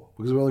 4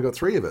 because we've only got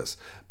 3 of us.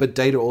 But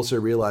Data also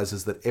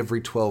realizes that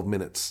every 12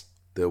 minutes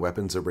their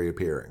weapons are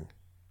reappearing.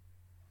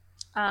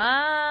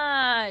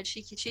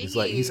 Cheeky.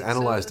 He's So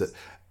analyzed it.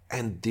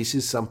 And this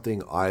is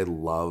something I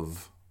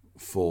love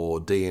for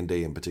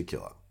D&D in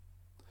particular.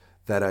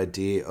 That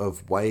idea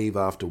of wave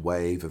after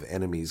wave of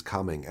enemies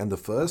coming. And the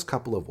first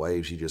couple of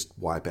waves you just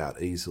wipe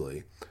out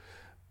easily.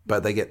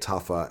 But they get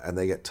tougher and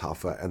they get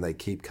tougher and they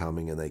keep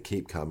coming and they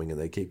keep coming and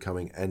they keep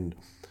coming. And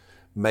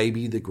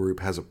maybe the group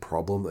has a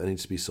problem that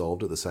needs to be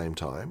solved at the same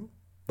time.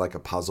 Like a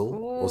puzzle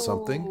or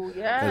something. Ooh,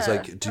 yeah. And it's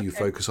like, do you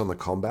focus on the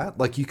combat?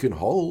 Like you can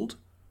hold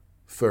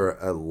for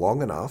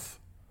long enough,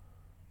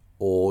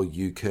 or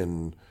you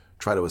can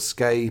try to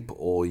escape,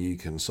 or you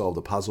can solve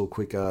the puzzle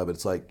quicker. But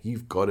it's like,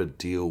 you've got to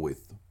deal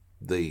with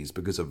these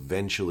because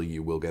eventually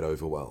you will get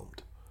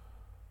overwhelmed.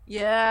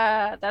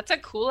 Yeah, that's a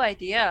cool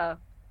idea.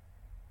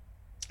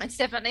 It's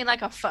definitely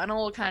like a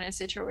funnel kind of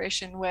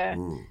situation where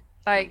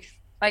like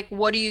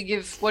what do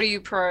you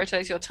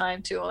prioritize your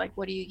time to, or like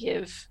what do you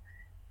give,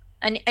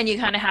 and you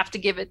kind of have to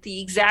give it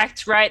the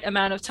exact right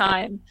amount of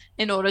time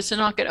in order to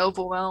not get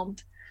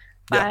overwhelmed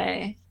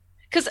by,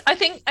 because I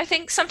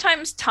think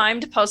sometimes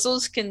timed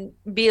puzzles can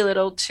be a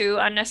little too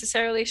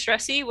unnecessarily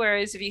stressy,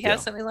 whereas if you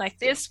have something like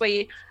this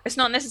where it's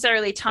not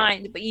necessarily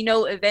timed, but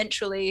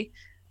eventually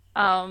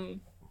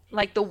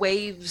like the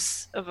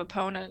waves of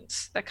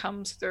opponents that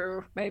comes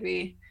through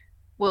maybe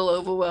will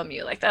overwhelm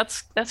you. Like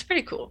that's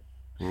pretty cool.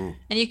 And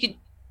you could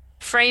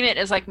frame it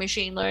as like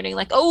machine learning,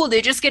 like, oh,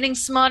 they're just getting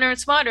smarter and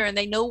smarter and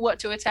they know what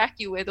to attack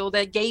you with, or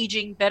they're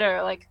gauging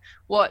better like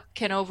what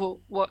could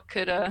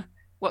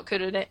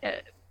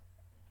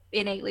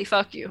innately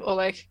fuck you, or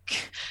like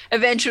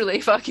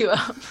eventually fuck you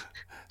up.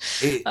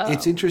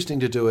 It's interesting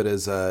to do it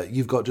as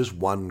you've got just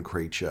one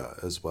creature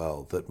as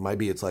well, that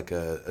maybe it's like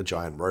a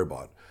giant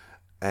robot,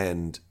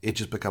 and it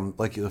just becomes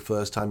like the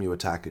first time you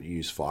attack it, you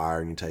use fire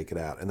and you take it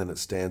out, and then it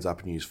stands up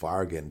and you use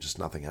fire again, just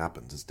nothing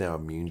happens. It's now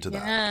immune to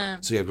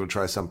that. So you have to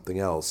try something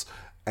else,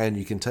 and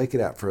you can take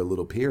it out for a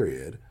little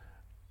period,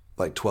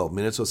 like 12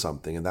 minutes or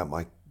something, and that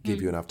might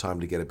give you enough time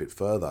to get a bit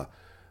further.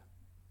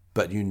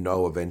 But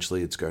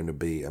eventually it's going to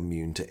be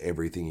immune to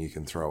everything you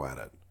can throw at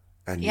it.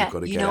 And you've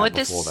got to get out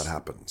before that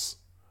happens.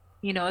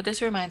 You know what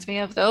this reminds me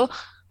of, though?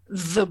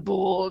 The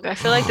Borg. I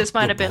feel like this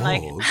might have been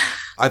like...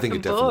 I think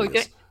it definitely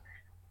is.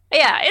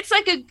 Yeah,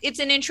 it's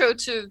an intro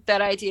to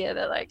that idea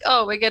that like,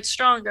 oh, it gets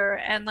stronger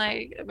and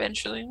like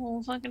eventually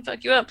we'll fucking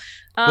fuck you up.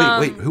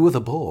 Wait, who are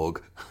the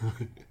Borg?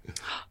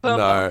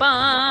 No.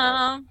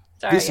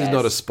 Sorry, this is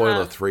not a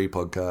spoiler 3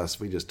 podcast.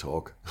 We just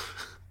talk.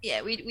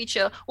 Yeah, we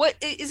chill. What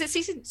is it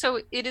season?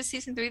 So it is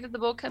season 3 that the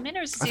Borg come in,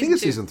 or is it season 2? I think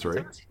it's season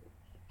 3.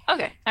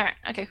 Okay, all right,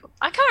 okay, cool.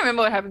 I can't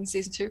remember what happened in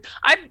season 2.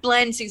 I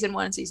blend season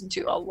 1 and season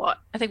 2 a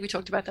lot. I think we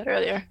talked about that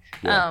earlier.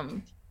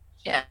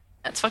 Yeah,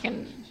 that's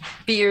fucking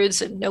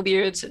beards and no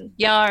beards and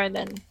Yar, and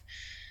then.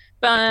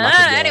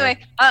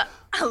 Anyway,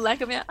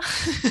 lack of Yar.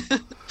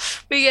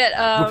 We get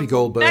Whoopi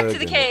Goldberg. Back to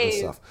the cave.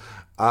 Stuff.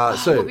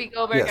 So Whoopi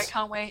Goldberg, yes. I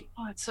can't wait.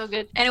 Oh, it's so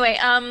good. Anyway,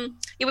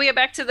 we get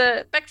back to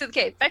the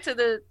cave, back to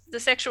the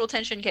sexual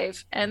tension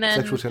cave, and then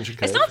sexual tension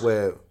cave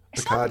where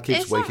Picard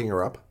keeps waking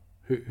her up.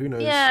 Who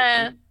knows?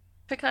 Yeah,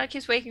 Picard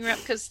keeps waking her up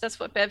because that's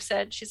what Bev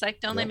said. She's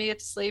like, "Don't let me get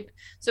to sleep."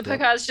 So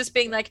Picard's just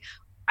being like,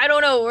 "I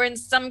don't know. We're in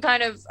some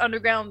kind of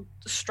underground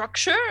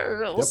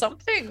structure or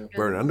something.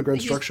 We're in an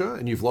underground structure,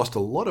 and you've lost a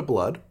lot of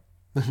blood."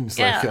 It's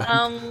like,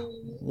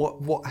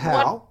 what?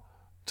 How? What?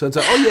 Turns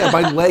out,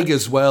 my leg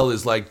as well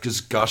is like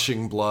just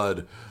gushing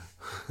blood.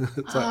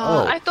 It's like,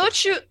 I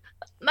thought you,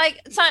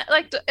 like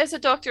as a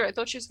doctor, I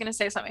thought she was going to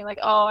say something like,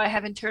 "Oh, I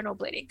have internal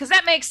bleeding," because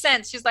that makes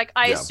sense. She's like,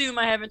 "I assume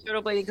I have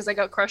internal bleeding because I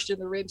got crushed in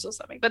the ribs or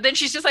something." But then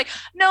she's just like,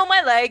 "No,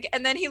 my leg,"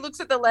 and then he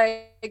looks at the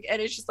leg,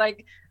 and it's just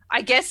like,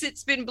 I guess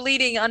it's been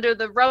bleeding under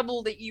the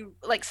rubble that you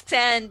like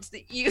sand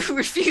that you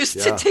refuse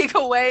to take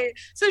away.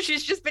 So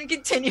she's just been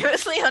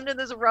continuously under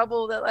this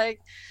rubble that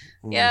like,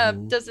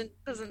 doesn't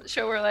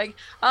show her leg.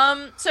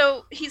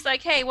 So he's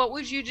like, "Hey, what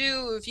would you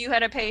do if you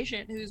had a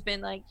patient who's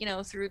been like,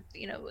 through,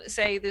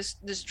 say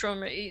this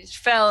trauma, he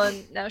fell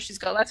and now she's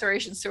got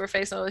lacerations to her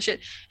face and all this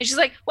shit." And she's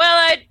like,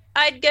 "Well,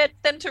 I'd get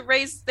them to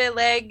raise their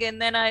leg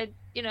and then I'd,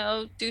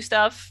 do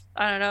stuff.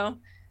 I don't know.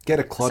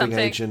 Get a clotting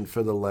agent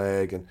for the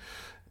leg and."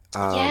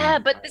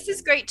 But this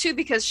is great too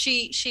because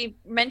she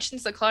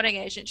mentions the clotting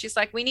agent. She's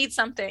like, "We need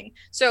something,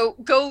 so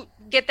go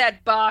get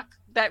that bark,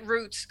 that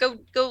root. Go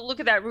look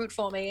at that root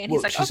for me." And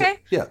he's like, "Okay."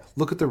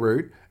 Look at the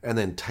root and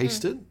then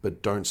taste it,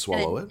 but don't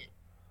swallow it.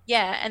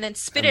 Yeah, and then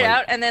spit it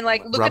out, and then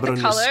like look at the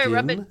color,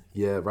 rub it.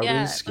 Yeah, rub it on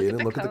your skin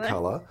and look at the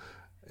color.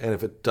 And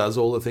if it does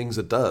all the things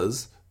it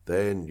does,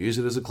 then use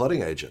it as a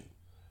clotting agent.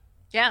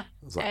 Yeah,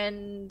 like,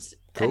 and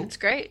cool. And it's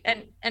great,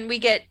 and we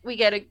get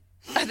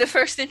the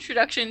first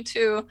introduction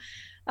to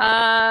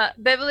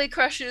Beverly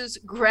Crusher's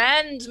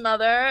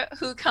grandmother,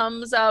 who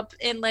comes up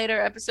in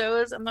later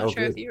episodes. I'm not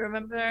sure if you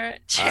remember.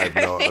 I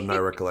have no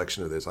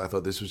recollection of this. I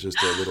thought this was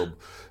just a little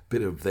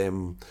bit of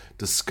them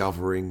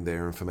discovering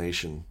their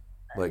information,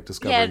 like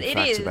discovering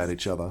facts about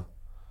each other.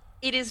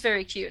 it is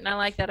very cute, and I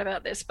like that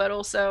about this. But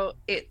also,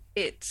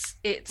 it's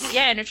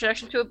an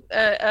introduction to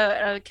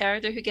a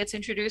character who gets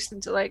introduced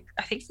into like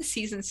I think the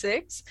season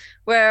 6,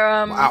 where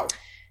Wow.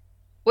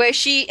 where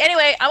she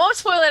anyway. I won't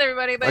spoil it,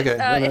 everybody, but Okay,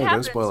 no, it don't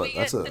happens. spoil it. We get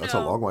That's to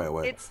a know- long way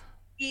away.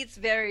 It's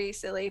very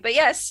silly, but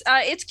yes,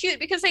 it's cute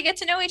because they get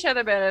to know each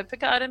other better.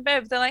 Picard and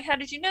Bev, they're like, "How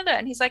did you know that?"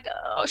 And he's like,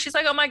 "Oh," she's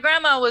like, "Oh, my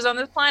grandma was on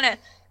this planet."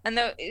 And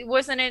it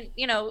wasn't in,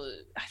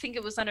 I think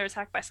it was under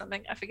attack by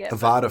something. I forget.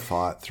 Avada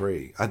Fight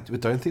 3. I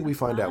don't think we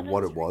find out Avada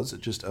what it 3. was.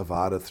 It's just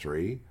Avada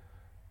 3.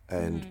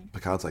 And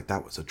Picard's like,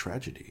 that was a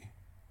tragedy.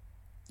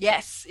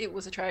 Yes, it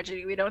was a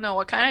tragedy. We don't know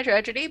what kind of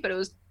tragedy, but it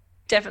was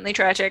definitely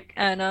tragic.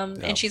 And Yeah.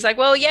 and she's like,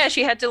 well, yeah,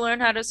 she had to learn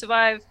how to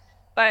survive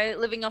by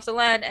living off the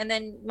land. And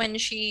then when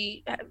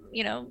she,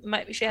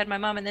 she had my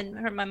mom, and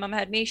then my mom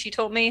had me. She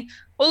told me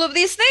all of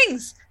these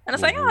things, and I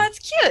was like, oh, that's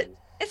cute.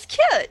 It's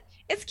cute.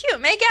 It's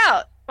cute. Make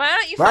out. Why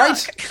don't you Right?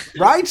 fuck?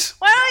 Right?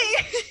 Why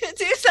don't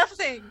you do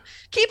something?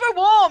 Keep her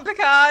warm,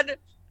 Picard.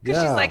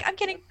 Because Yeah. she's like, I'm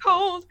getting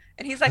cold.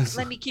 And he's like,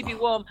 let me keep you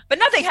warm. But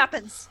nothing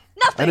happens.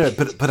 Nothing. I know,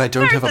 but I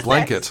don't have a Where's the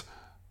blanket.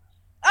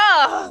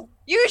 Oh,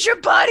 use your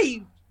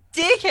body,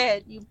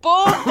 dickhead. You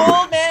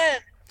bald man.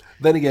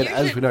 Then again, You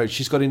as should- we know,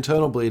 she's got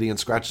internal bleeding and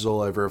scratches all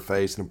over her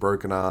face and a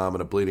broken arm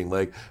and a bleeding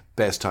leg.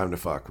 Best time to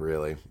fuck,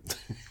 really.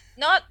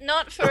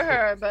 Not for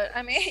her, but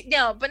I mean,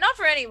 no, but not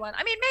for anyone.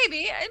 I mean,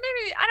 maybe,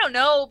 I don't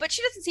know, but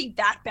she doesn't seem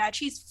that bad.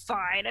 She's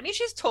fine. I mean,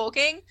 she's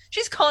talking,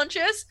 she's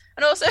conscious,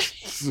 and also,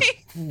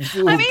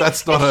 I mean,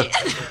 That's not a.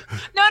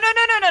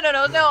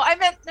 no. I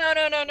meant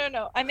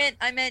no.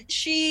 I meant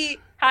she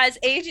has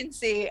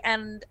agency,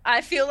 and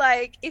I feel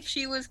like if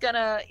she was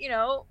gonna,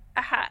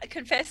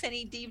 confess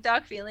any deep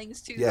dark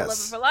feelings to the love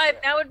Yes. of her life,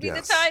 now would be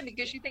Yes. the time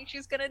because she thinks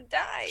she's gonna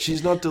die.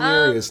 She's not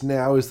delirious.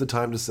 Now is the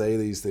time to say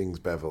these things,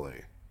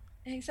 Beverly.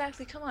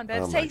 Exactly. Come on,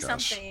 Bev. Oh my say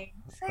gosh. something.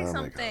 Say Oh my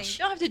something. gosh.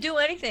 You don't have to do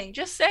anything.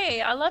 Just say,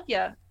 "I love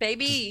you,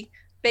 baby."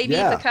 Baby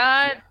Yeah.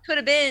 Picard could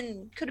have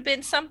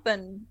been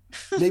something.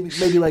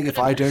 Maybe like if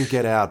I don't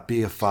get out,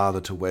 be a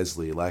father to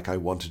Wesley like I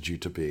wanted you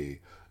to be.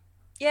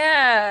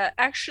 Yeah,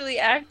 actually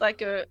act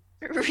like a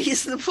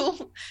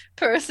reasonable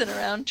person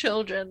around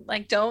children.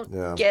 Like, don't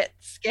Yeah. get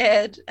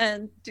scared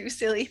and do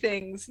silly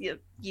things.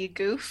 You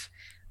goof.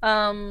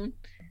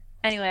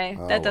 Anyway,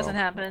 Oh, that doesn't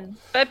well. happen.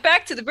 But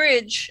back to the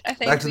bridge. I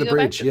think Back to we the go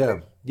bridge, yeah.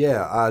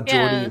 Yeah.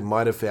 Geordie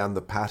might have found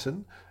the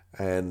pattern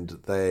and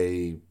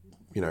they,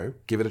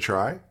 give it a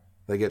try.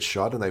 They get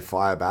shot and they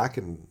fire back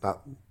and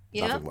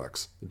Yeah. nothing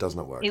works. It does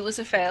not work. It was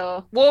a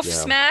fail. Wolf Yeah.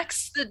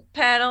 smacks the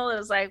panel. It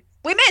was like,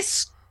 we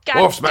missed. God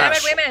Wolf damn it,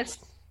 smash. we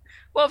missed.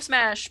 Wolf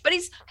smash. But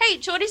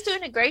Geordie's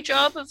doing a great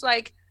job of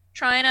like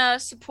trying to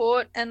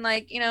support and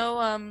like,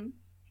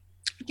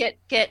 get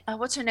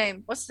what's her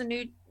name? What's the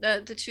new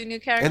the two new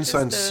characters?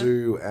 Ensign The-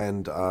 Sue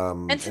and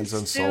Ensign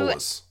Ensign Sue-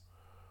 Solus.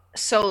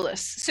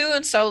 Solus. Sue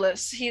and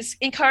Solus. He's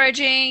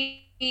encouraging,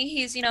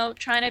 he's,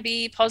 trying to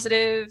be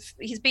positive.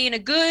 He's being a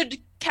good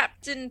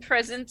captain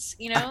presence,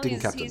 Acting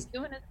he's captain. he's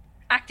doing it.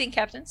 Acting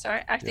captain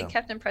Yeah.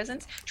 captain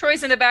presence.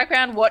 Troy's in the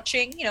background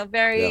watching,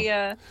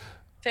 very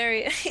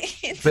very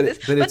into But this.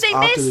 it's they after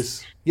miss.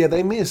 this. Yeah,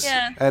 they miss.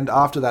 Yeah. And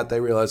after that,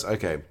 they realize,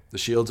 okay, the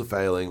shields are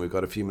failing. We've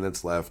got a few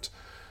minutes left.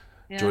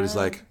 Geordie's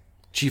Yeah. like,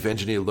 Chief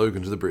Engineer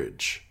Logan to the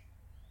bridge.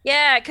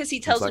 Yeah, because he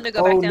tells It's him like, to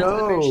go back down to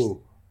the bridge.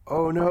 no.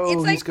 Oh no, It's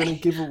he's like- gonna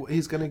give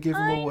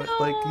him I away,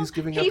 like know. he's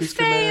giving He up his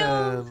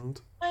failed.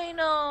 command. I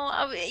know.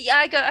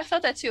 I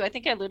felt that too. I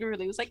think I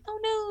literally was like,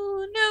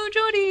 "Oh no,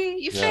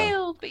 Geordie, you Yeah.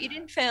 failed, but you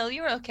didn't fail.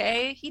 You're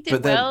okay. He did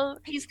But then- well.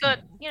 He's got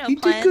He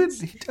did plans.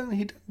 good. He done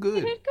He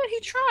good. did good. He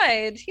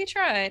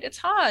tried. It's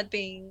hard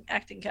being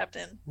acting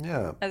captain,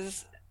 Yeah.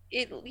 as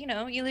you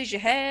lose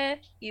your hair,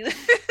 you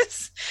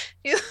lose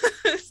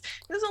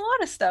there's a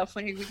lot of stuff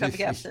when you become a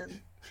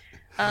captain.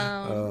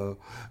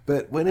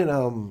 But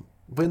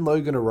when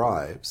Logan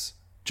arrives,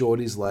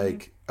 Geordie's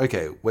like,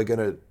 okay, we're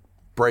gonna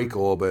break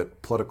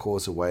orbit, plot a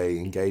course away,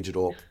 engage at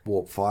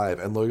warp 5,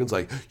 and Logan's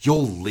like, you're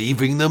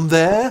leaving them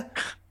there?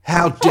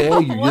 How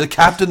dare you? The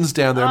captain's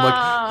down there. I'm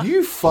like,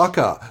 you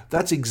fucker.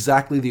 That's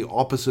exactly the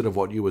opposite of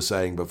what you were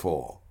saying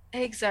before.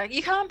 Exactly.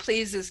 You can't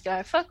please this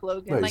guy. Fuck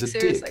Logan. No, like, he's a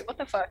seriously, dick. what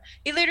the fuck?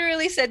 He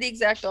literally said the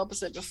exact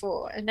opposite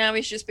before, and now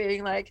he's just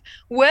being like,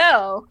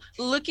 well,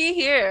 looky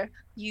here,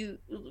 you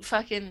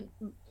fucking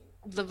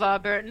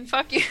LeVar Burton,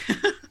 fuck you.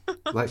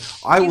 Like,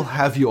 I will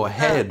have your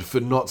head for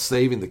not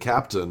saving the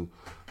captain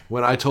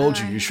when I told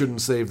you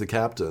shouldn't save the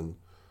captain.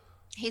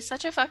 He's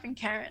such a fucking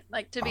Karen.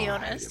 Like, to be Oh, I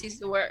hate honest, him. he's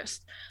the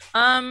worst.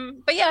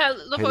 But yeah,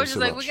 LaForge is so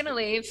like, much. we're gonna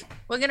leave,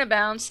 we're gonna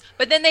bounce.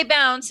 But then they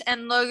bounce,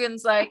 and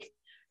Logan's like,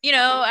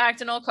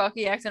 acting all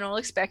cocky, acting all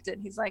expected.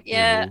 He's like,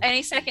 yeah, Mm-hmm.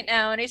 any second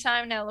now, any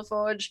time now,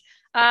 LaForge.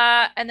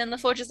 And then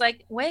LaForge is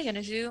like, we're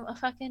gonna do a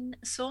fucking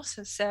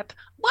saucer sep.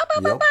 Wow,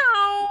 wow, wow, Yep.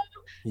 wow.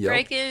 Yep.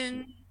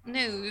 Breaking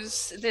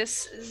news: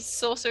 this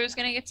saucer is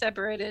gonna get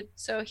separated.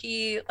 So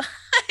he,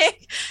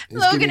 like, He's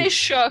Logan giving- is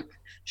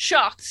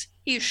shocked.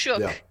 He's shook.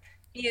 Yeah.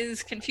 He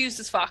is confused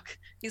as fuck.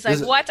 He's like,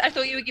 There's a- "What? I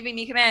thought you were giving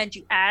me command,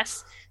 you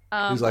ass."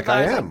 He's like,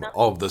 I am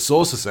of the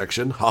saucer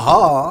section. Ha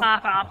ha.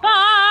 Ba, ba,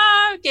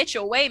 ba. Get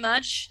your way,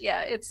 much.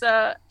 Yeah, it's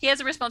he has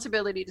a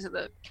responsibility to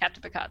the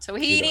Captain Picard, so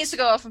he needs to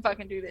go off and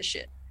fucking do this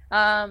shit.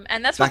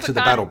 And that's back what to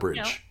the battle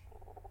bridge.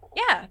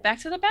 Back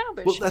to the battle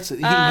bridge. Well, that's it.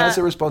 He has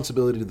a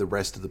responsibility to the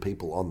rest of the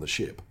people on the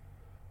ship.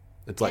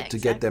 It's like to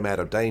get them out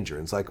of danger.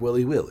 And it's like, well,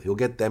 he will. He'll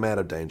get them out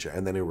of danger,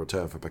 and then he'll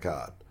return for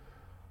Picard.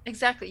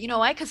 Exactly. You know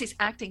why? Because he's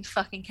acting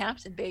fucking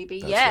captain,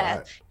 baby. That's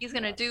right. He's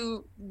gonna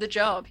do the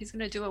job. He's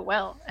gonna do it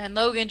well. And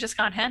Logan just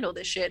can't handle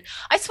this shit.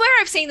 I swear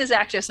I've seen this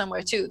actor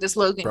somewhere too. This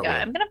Logan guy.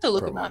 I'm gonna have to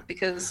look him up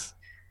because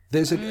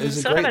there's a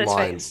great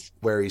line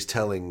where he's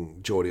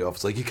telling Geordi off.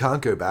 It's like, you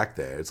can't go back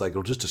there. It's like,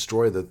 it'll just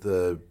destroy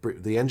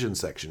the engine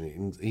section.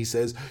 And he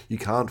says, you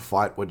can't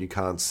fight what you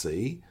can't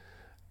see.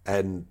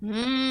 And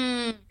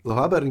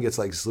LeVar Burton gets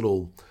like this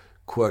little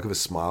quirk of a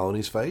smile on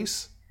his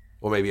face.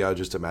 Or maybe I was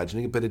just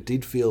imagining it, but it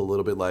did feel a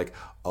little bit like,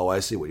 oh,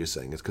 I see what you're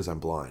saying. It's because I'm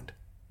blind.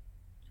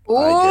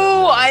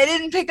 Oh, I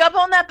didn't pick up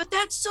on that, but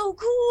that's so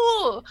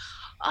cool.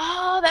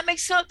 Oh,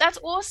 that's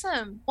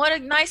awesome. What a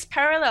nice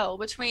parallel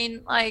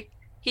between like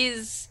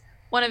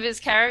one of his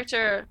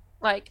character,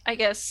 like, I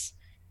guess,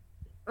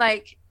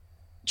 like,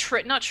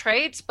 not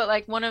traits, but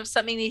like one of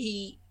something that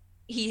he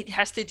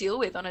has to deal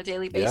with on a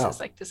daily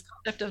basis, like this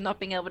concept of not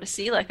being able to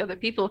see like other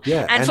people.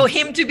 And for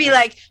him to be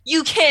like,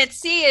 you can't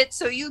see it,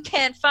 so you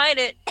can't fight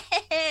it.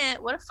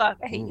 What a fuck.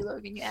 I hate you,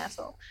 Logan, you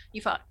asshole.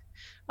 You fuck.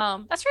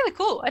 That's really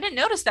cool. I didn't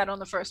notice that on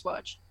the first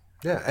watch.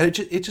 Yeah, and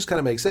it just kind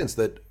of makes sense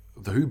that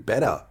who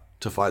better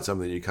to fight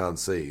something you can't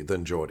see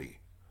than Geordi?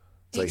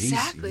 It's like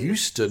he's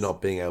used to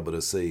not being able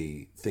to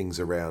see things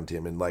around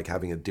him and like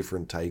having a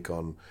different take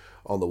on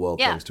the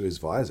world thanks to his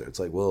visor. It's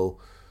like, well,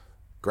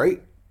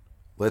 great.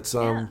 Let's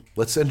send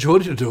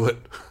Geordi to do it.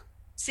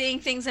 Seeing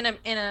things in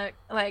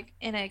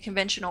a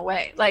conventional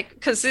way, like,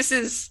 because this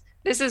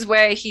is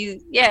where he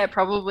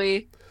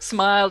probably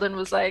smiled and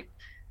was like,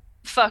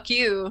 "Fuck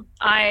you,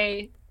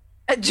 I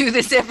do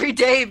this every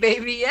day,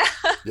 baby."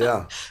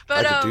 Yeah,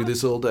 but I could do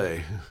this all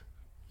day.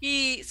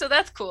 So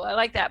that's cool. I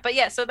like that. But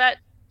yeah, so that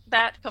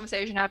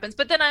conversation happens.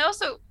 But then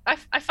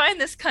I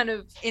find this kind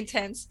of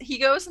intense. He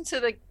goes into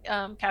the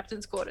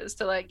captain's quarters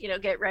to like,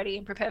 get ready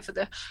and prepare for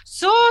the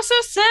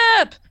saucer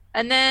sip.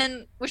 And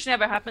then, which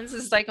never happens,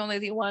 this is like only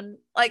the one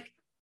like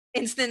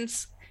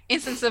instance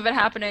of it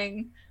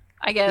happening,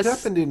 I guess. It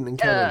happened in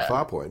Encounter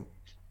Farpoint.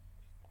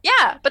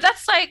 Yeah, but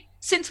that's like,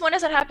 since when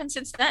has it happened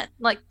since then?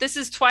 Like, this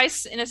is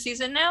twice in a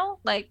season now.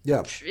 Like,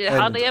 it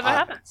hardly ever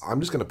happens. I'm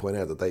just going to point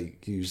out that they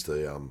use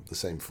the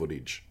same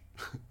footage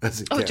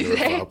as Encounter do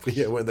they? Farpoint.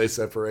 Yeah, when they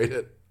separate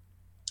it.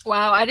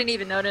 Wow, I didn't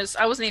even notice.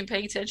 I wasn't even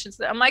paying attention to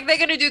that. I'm like, they're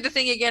gonna do the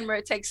thing again where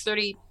it takes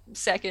 30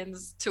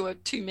 seconds to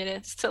 2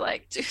 minutes to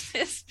like do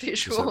this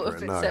visual of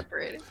it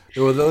separated.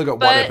 Well, they only got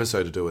one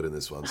episode to do it in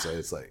this one, so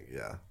it's like,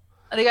 yeah.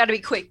 They got to be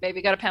quick,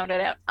 baby. Got to pound it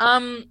out.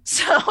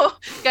 So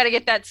got to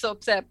get that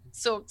sauce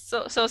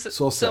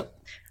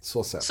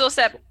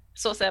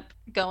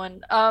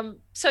going.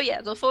 So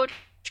yeah, the Forge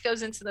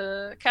goes into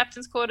the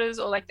captain's quarters,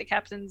 or like the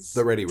captain's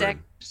ready deck.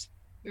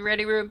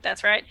 Ready room,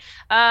 that's right.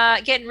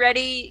 Getting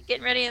ready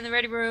in the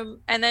ready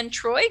room, and then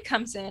Troy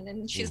comes in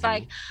and she's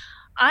like,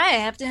 I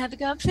have to have a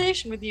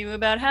conversation with you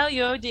about how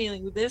you're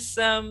dealing with this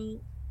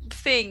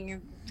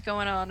thing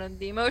going on and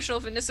the emotional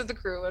fitness of the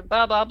crew and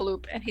blah blah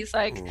bloop. And he's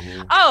like,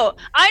 oh,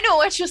 I know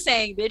what you're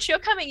saying, bitch. You're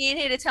coming in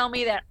here to tell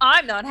me that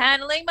I'm not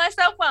handling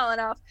myself well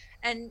enough.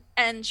 And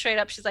straight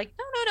up she's like,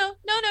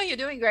 no, you're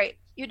doing great.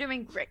 You're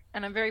doing great,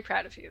 and I'm very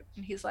proud of you.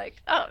 And he's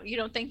like, oh, you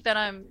don't think that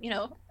I'm,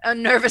 a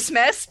nervous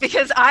mess?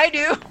 Because I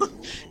do.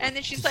 And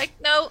then she's like,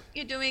 no,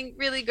 you're doing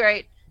really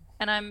great,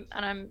 and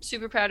I'm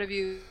super proud of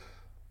you.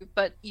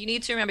 But you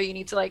need to remember,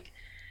 like,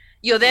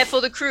 you're there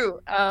for the crew.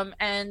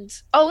 And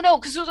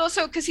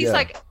because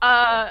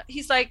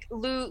he's like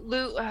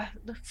Lou,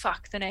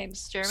 fuck the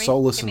names, Jeremy.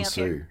 Solus and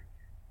Sue.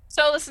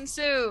 Solus and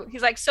Sue.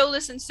 He's like,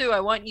 Solus and Sue, I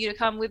want you to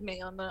come with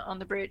me on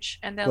the bridge.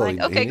 And they're like,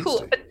 okay,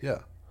 cool.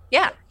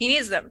 Yeah, he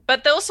needs them,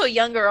 but they're also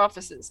younger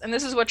officers, and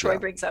this is what Troy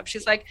brings up.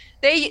 She's like,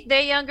 they're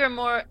younger,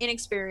 more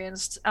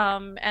inexperienced,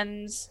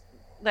 and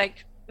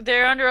like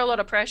they're under a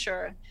lot of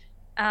pressure,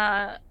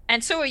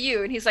 and so are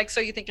you. And he's like, so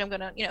you think I'm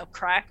gonna,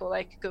 crack or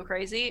like go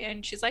crazy?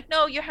 And she's like,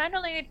 no, you're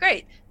handling it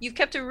great. You've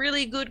kept a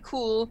really good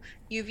cool.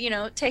 You've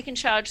taken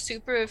charge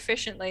super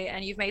efficiently,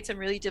 and you've made some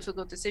really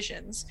difficult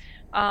decisions.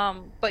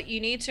 But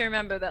you need to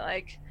remember that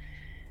like,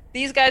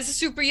 these guys are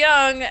super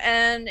young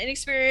and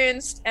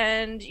inexperienced,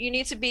 and you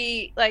need to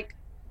be like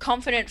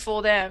confident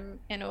for them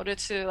in order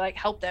to like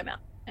help them out.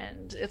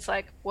 And it's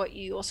like what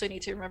you also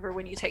need to remember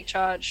when you take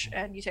charge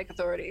and you take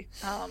authority,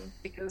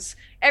 because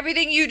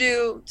everything you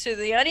do, to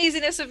the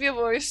uneasiness of your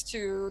voice,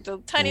 to the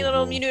tiny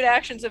little minute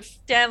actions of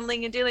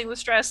handling and dealing with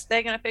stress,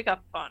 they're gonna pick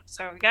up on.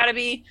 So you gotta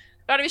be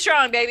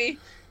strong, baby.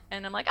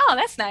 And I'm like, oh,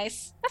 that's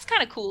nice. That's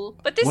kind of cool.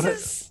 But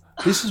this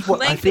is what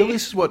lengthy. I feel.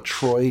 This is what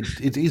Troy.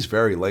 It is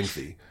very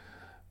lengthy.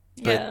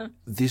 But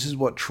this is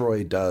what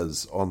Troy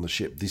does on the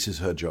ship. This is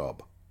her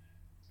job.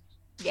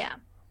 Yeah.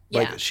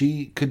 Like, Yeah.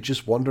 she could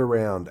just wander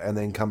around and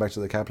then come back to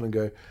the captain and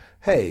go,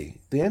 hey,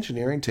 the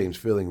engineering team's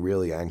feeling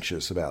really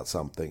anxious about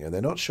something, and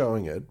they're not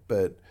showing it,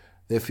 but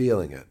they're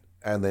feeling it.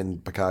 And then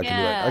Picard can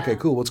be Yeah. like, okay,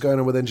 cool, what's going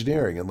on with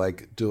engineering? And,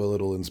 like, do a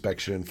little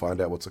inspection and find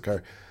out what's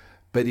occurring.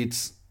 But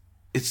it's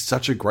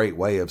such a great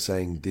way of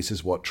saying this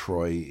is what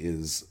Troy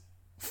is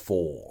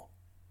for.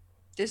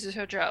 This is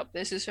her job.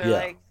 This is her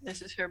Yeah.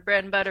 this is her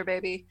bread and butter,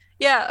 baby.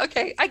 Yeah,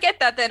 okay. I get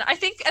that then. I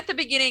think at the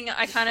beginning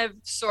I kind of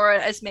saw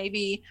it as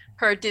maybe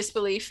her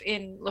disbelief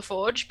in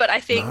LaForge, but I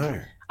think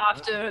No.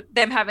 after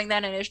them having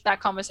that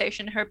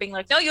conversation, her being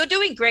like, no, you're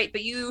doing great,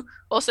 but you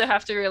also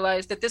have to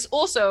realize that this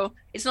also,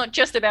 it's not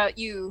just about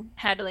you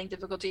handling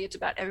difficulty, it's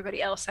about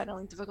everybody else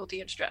handling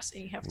difficulty and stress.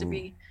 And you have to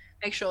make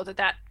sure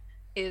that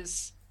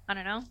is, I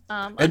don't know.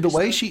 And the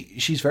way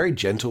understood. she's very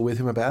gentle with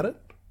him about it.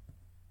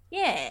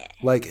 Yeah.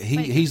 Like,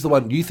 he's the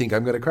one you think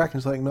I'm going to crack. And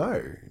it's like,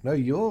 no,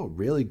 you're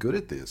really good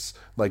at this.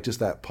 Like, just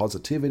that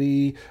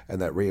positivity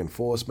and that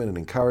reinforcement and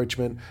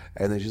encouragement.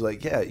 And then she's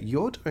like, yeah,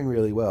 you're doing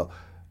really well.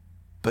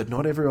 But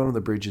not everyone on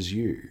the bridge is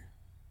you.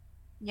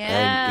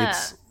 Yeah.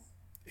 And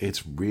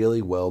it's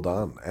really well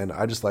done. And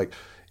I just like,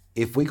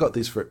 if we got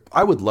this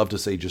I would love to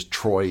see just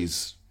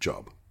Troy's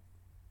job.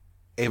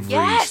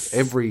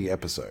 Every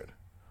episode.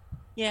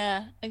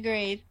 Yeah,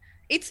 agreed.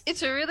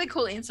 It's a really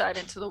cool insight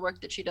into the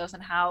work that she does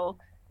and how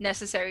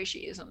necessary she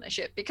is on the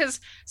ship, because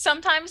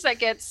sometimes that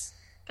gets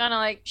kind of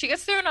like, she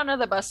gets thrown under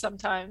the bus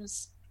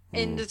sometimes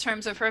in the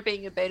terms of her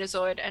being a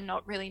Betazoid and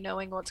not really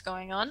knowing what's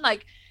going on.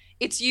 Like,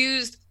 it's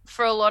used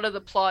for a lot of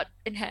the plot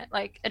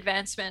like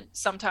advancement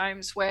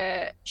sometimes,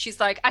 where she's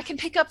like, I can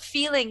pick up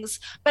feelings,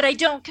 but I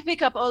don't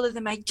pick up all of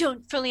them. I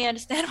don't fully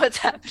understand what's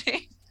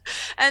happening.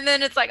 And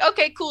then it's like,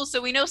 okay, cool.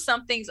 So we know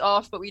something's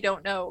off, but we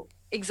don't know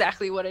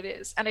exactly what it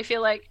is. And I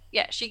feel like,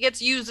 yeah, she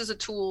gets used as a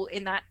tool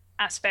in that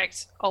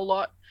aspect a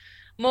lot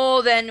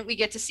more than we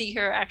get to see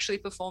her actually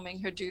performing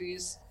her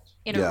duties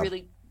in a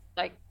really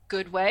like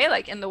good way,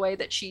 like in the way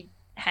that she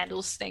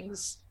handles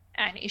things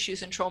and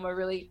issues and trauma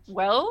really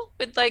well,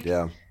 with like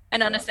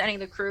and understanding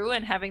the crew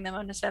and having them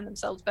understand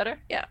themselves better.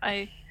 Yeah,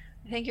 I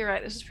think you're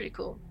right. This is pretty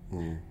cool.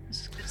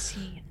 This is a good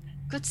scene.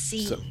 Good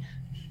scene. So,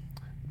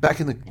 back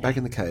in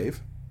the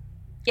cave.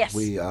 Yes.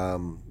 We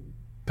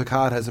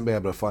Picard hasn't been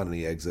able to find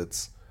any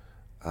exits,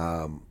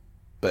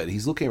 but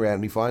he's looking around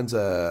and he finds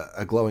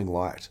a glowing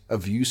light, a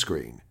view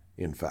screen,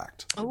 in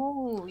fact.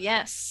 Oh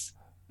yes,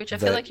 which I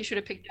feel like you should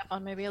have picked up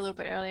on maybe a little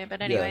bit earlier.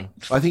 But anyway,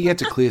 I think he had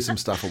to clear some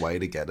stuff away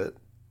to get it.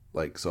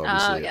 Like, so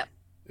obviously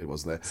it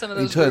wasn't there. Some of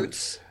those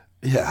roots.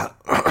 Yeah,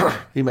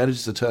 he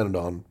manages to turn it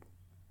on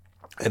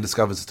and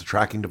discovers it's a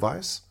tracking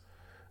device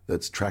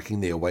that's tracking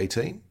the away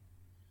team.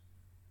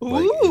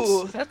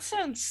 Ooh, that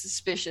sounds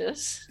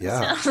suspicious.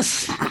 Yeah.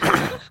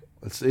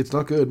 It's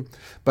not good.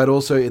 But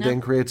also it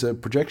then creates a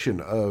projection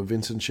of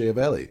Vincent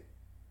Schiavelli.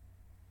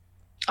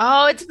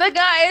 Oh, it's the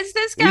guy. It's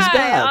this guy. He's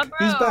back. Oh,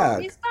 bro. He's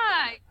back. He's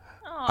back.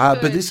 Oh,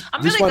 But this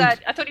I'm this really one,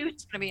 glad. I thought he was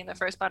going to be in the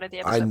first part of the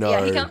episode. I But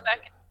yeah, he know. comes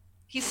back.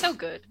 He's so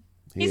good.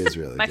 He is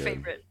really my good.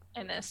 favorite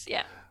in this.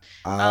 Yeah.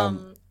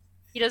 Um,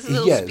 he does his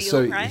little spiel,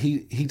 so right?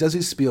 he does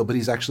his spiel, but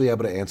he's actually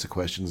able to answer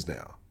questions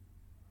now.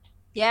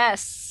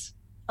 Yes,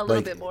 a little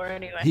Like, bit more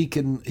anyway. He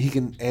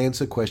can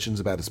answer questions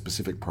about a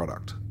specific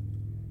product.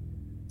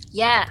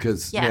 Yeah.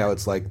 Because now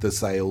it's like the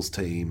sales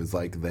team is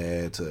like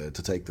there to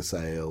take the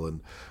sale,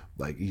 and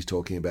like he's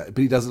talking about,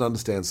 but he doesn't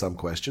understand some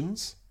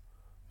questions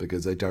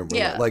because they don't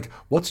really, like,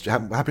 what's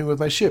happening with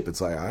my ship?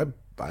 It's like,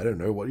 I don't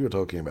know what you're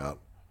talking about.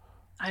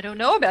 I don't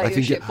know about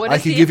your ship. What I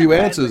is can the give you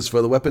Enterprise? answers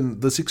for the weapon,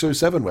 the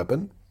 607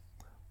 weapon.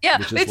 Yeah,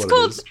 which is it's what it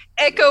called is.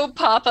 Echo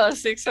Papa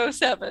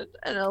 607,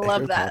 and I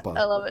love that. Papa.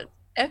 I love it.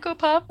 Echo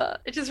Papa.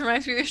 It just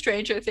reminds me of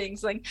Stranger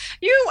Things. Like,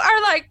 you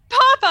are like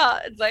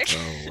Papa. It's like,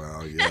 Oh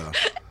wow, yeah.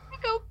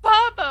 Echo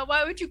Papa.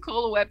 Why would you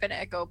call a weapon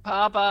Echo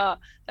Papa?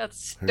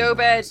 That's Who stupid.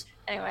 knows?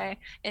 Anyway,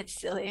 it's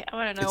silly. I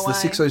want to know It's why. the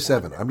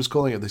 607. I'm just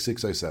calling it the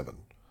 607.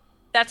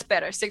 That's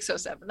better.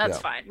 607. That's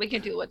Yeah. fine. We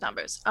can deal with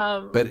numbers.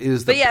 But it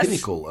is the But yes.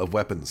 pinnacle of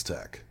weapons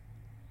tech.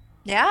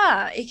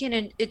 Yeah, it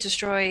can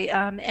destroy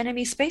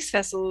enemy space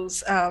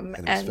vessels. And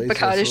space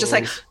Picard is just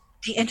like, vessels.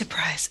 the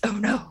Enterprise. Oh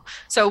no.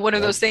 So one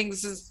of those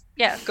things is,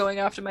 going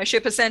after my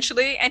ship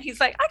essentially. And he's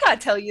like, I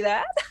can't tell you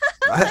that.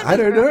 I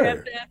don't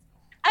know.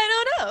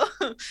 I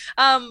don't know.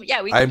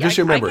 I'm just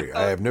remembering. can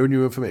I have no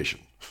new information.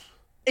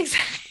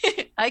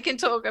 Exactly. I can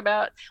talk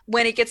about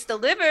when it gets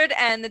delivered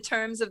and the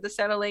terms of the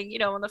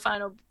settling, on the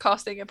final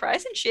costing and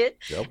price and shit.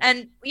 Yep.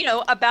 And,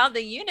 about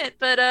the unit,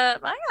 but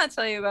I can't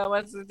tell you about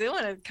what's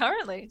doing it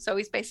currently. So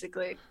he's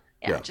basically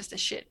just a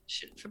shit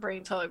for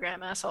brains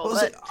hologram asshole.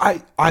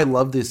 Well, I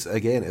love this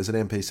again as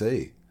an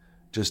NPC.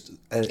 Just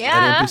an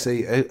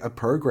NPC, a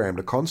programmed,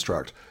 a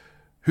construct,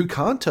 who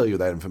can't tell you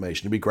that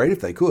information. It'd be great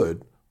if they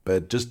could,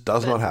 but just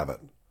does not have it.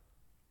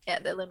 Yeah,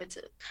 they're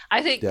limited.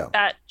 I think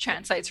that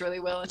translates really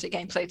well into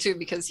gameplay too,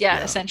 because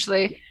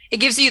essentially it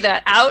gives you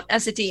that out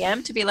as a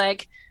DM to be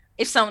like,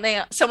 if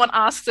someone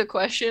asks a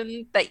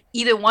question that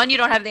either one you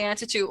don't have the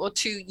answer to, or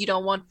two you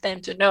don't want them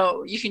to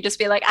know, you can just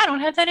be like, I don't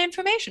have that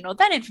information, or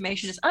that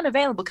information is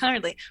unavailable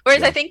currently.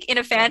 Whereas I think in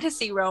a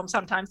fantasy realm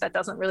sometimes that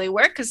doesn't really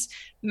work, because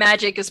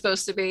magic is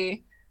supposed to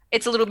be,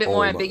 it's a little bit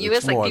more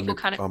ambiguous. Like people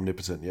kind of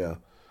omnipotent,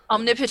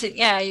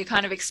 yeah, you're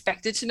kind of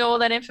expected to know all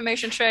that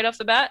information straight off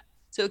the bat.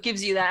 So it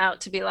gives you that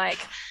out to be like,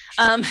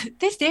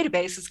 this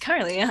database is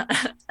currently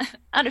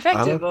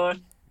ineffective, or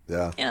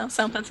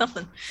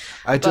something.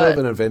 I do have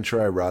an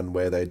adventure I run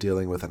where they're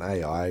dealing with an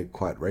AI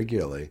quite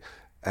regularly,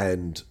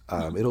 and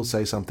it'll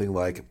say something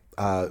like,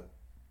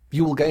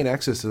 you will gain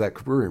access to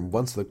that room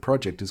once the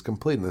project is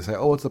complete. And they say,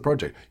 oh, what's the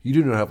project? You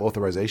do not have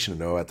authorization to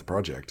know about the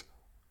project.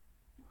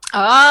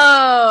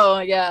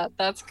 Oh, yeah,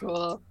 that's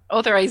cool.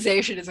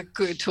 Authorization is a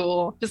good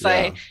tool. Just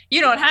like,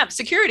 you don't have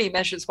security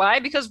measures. Why?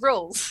 Because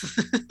rules.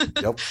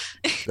 Yep,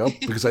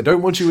 because I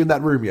don't want you in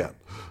that room yet.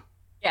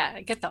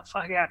 Yeah, get the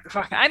fuck out.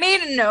 I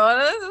mean,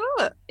 no.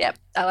 Yep,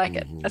 I like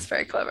it. That's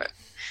very clever.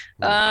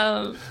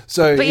 Back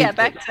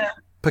to...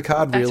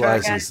 Picard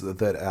realizes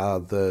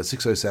that the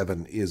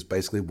 607 is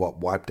basically what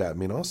wiped out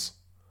Minos.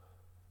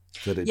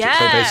 That they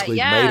basically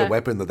made a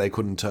weapon that they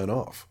couldn't turn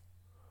off.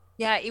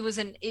 Yeah, it was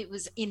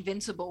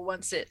invincible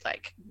once it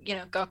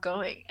got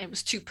going. It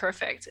was too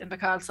perfect. And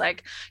Picard's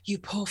like, you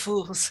poor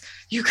fools,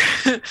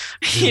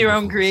 your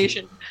own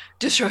creation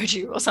destroyed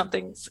you, or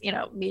something,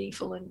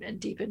 meaningful and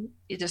deep and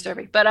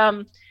disturbing. But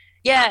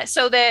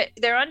so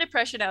they're under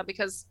pressure now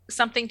because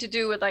something to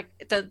do with like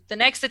the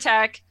next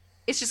attack,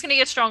 it's just gonna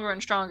get stronger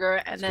and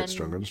stronger, and then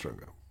stronger and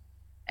stronger.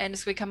 And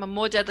it's become a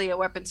more deadlier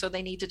weapon, so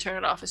they need to turn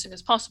it off as soon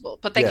as possible.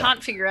 But they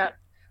can't figure out.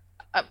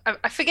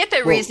 I forget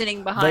their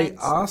reasoning behind. They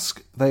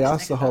ask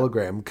the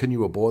hologram, "Can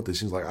you abort this?"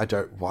 He's like, "I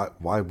don't.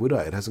 Why would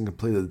I? It hasn't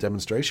completed the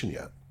demonstration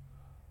yet."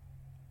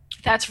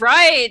 That's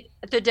right.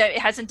 It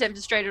hasn't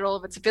demonstrated all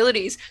of its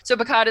abilities. So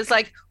Picard is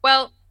like,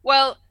 well.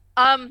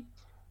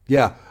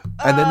 Yeah,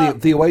 and then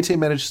the away team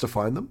manages to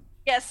find them.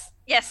 Yes,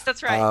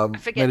 that's right. I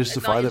forget. Managed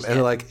to find them, and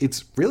they're like,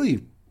 "It's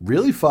really,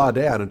 really far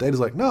down." And Data's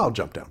like, "No, I'll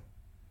jump down."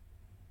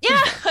 Yeah,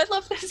 I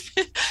love this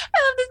bit.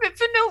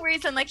 For no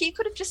reason. Like, he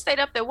could have just stayed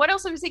up there. What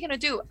else was he going to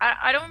do?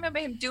 I don't remember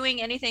him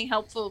doing anything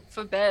helpful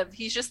for Bev.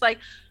 He's just like,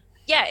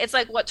 yeah, it's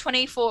like,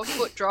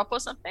 24-foot drop or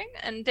something?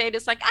 And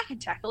Data's like, I can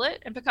tackle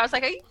it. And Picard's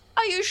like,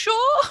 are you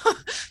sure?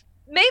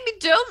 Maybe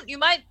don't. You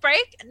might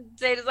break. And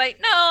Data's like,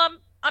 no,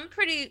 I'm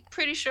pretty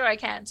sure I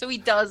can. So he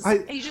does.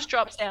 He just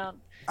drops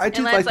down. I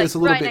do like there's a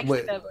little bit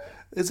where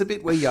there's a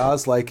bit where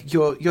Yar's like,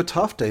 you're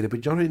tough, Data,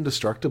 but you're not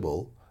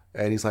indestructible.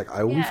 And he's like,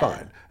 I will be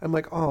fine. I'm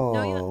like,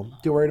 oh,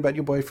 you're worried about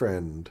your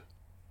boyfriend.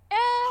 Yeah,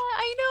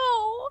 I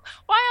know.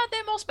 Why aren't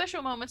there more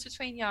special moments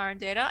between Yar and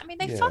Data? I mean,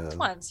 they fucked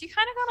once. You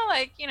kind of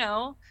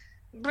gotta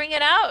bring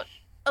it out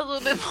a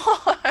little bit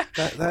more.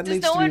 That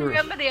Does no one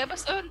remember the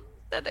episode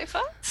that they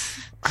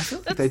fucked? I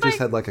feel like they just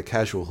had a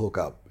casual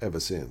hookup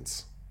ever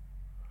since.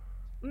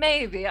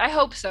 Maybe. I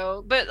hope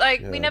so. But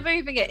we never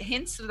even get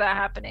hints of that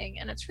happening,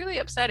 and it's really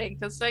upsetting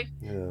because they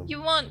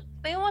want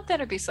there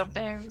to be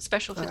something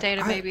special for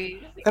Data,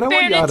 maybe. And I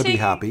want Yar to be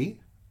happy.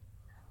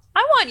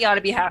 I want Yar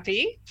to be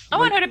happy. I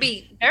want her to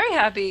be very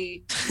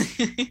happy.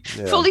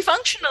 Fully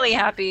functionally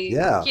happy.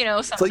 Yeah.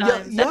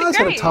 Sometimes. Yar's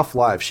had a tough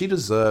life. She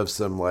deserves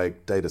some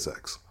data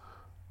sex.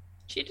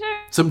 She deserves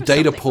some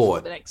data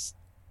port.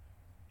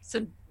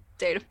 Some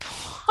data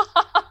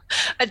port.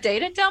 A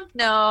data dump?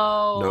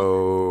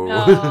 No,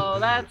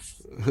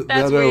 that's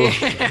weird.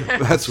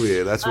 That's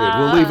weird.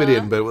 We'll leave it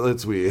in, but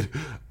it's weird.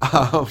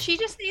 She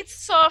just needs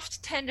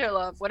soft, tender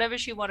love, whatever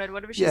she wanted,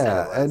 whatever she said.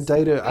 Yeah, and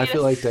Data, I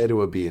feel like Data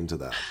would be into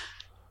that.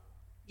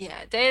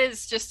 Yeah,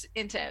 Data's just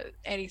into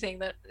anything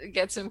that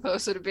gets him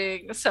closer to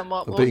being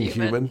somewhat more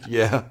human.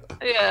 Yeah.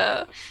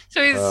 Yeah.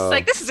 So he's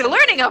like, this is a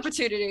learning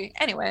opportunity.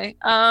 Anyway,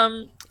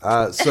 so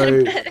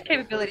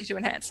capability to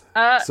enhance.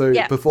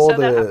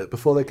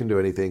 Before they can do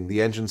anything,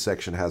 the engine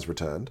section has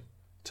returned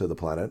to the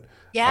planet.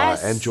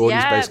 Yes. And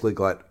Geordi's basically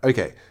like,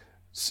 okay,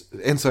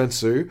 Ensign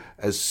Sue,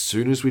 as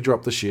soon as we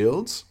drop the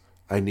shields,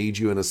 I need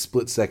you in a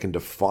split second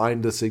to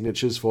find the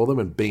signatures for them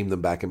and beam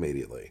them back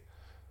immediately.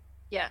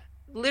 Yeah.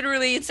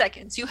 Literally in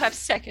seconds. You have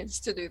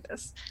seconds to do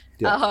this.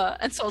 Yeah.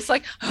 And so it's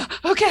like,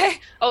 okay.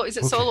 Oh, is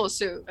it Sol or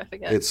Sue? I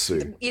forget. It's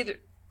Sue.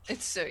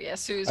 It's Sue. Yeah,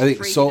 Sue's I think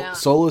freaking out.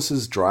 Solus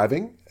is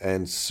driving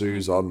and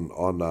Sue's on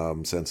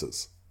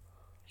sensors.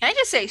 Can I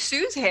just say,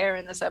 Sue's hair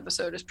in this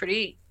episode is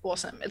pretty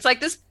awesome. It's like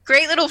this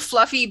great little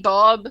fluffy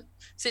bob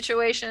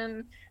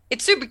situation.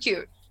 It's super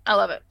cute. I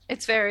love it.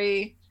 It's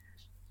very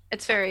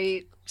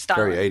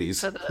stylish. Very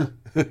 80s.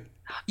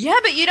 Yeah,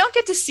 but you don't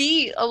get to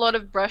see a lot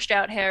of brushed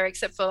out hair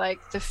except for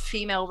the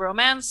female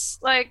romance,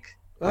 romantic.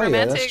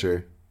 Yeah, that's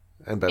true.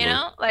 And Bev.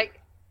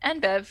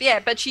 And Bev. Yeah,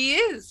 but she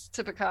is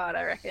to Picard,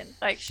 I reckon.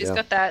 She's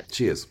got that.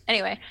 She is.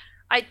 Anyway,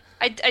 I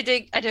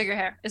dig her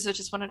hair, is what I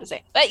just wanted to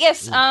say. But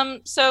yes,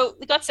 so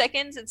we got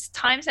seconds. It's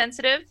time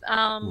sensitive.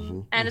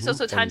 And it's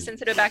also time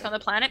sensitive back on the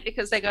planet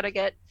because they gotta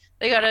get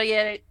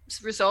it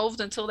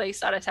resolved until they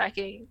start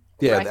attacking.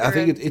 Yeah, Riker, I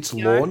think it's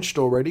launched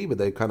already, but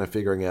they're kind of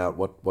figuring out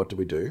what do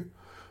we do.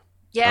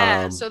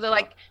 Yeah, so they're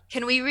like,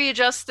 can we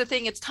readjust the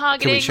thing it's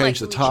targeting? Can we change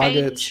the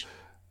targets?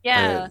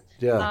 Yeah.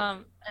 Yeah.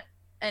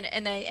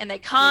 And they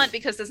can't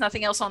because there's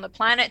nothing else on the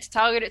planet to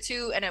target it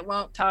to, and it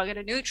won't target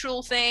a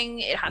neutral thing.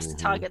 It has to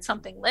target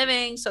something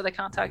living, so they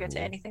can't target to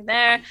anything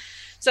there.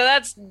 So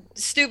that's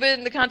stupid,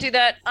 and they can't do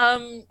that.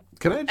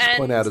 Can I just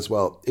point out as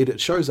well,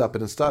 it shows up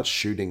and it starts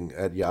shooting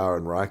at Yar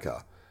and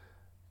Riker.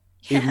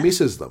 Yeah. It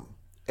misses them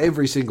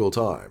every single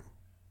time.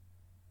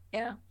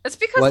 Yeah. It's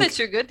because they're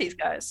too good, these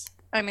guys.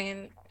 I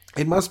mean...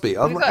 It must be.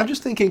 I'm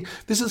just thinking,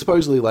 this is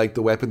supposedly like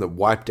the weapon that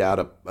wiped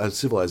out a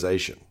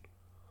civilization.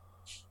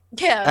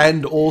 Yeah.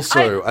 And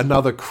also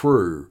another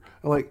crew.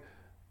 I'm like,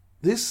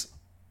 this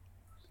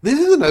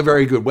isn't a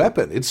very good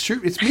weapon. It's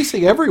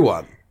missing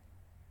everyone.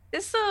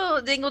 This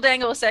little dingle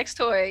dangle sex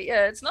toy,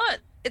 yeah, it's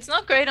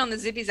not great on the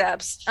zippy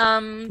zaps.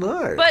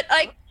 No. But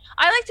I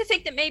like to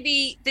think that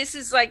maybe this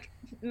is like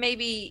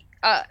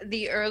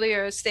the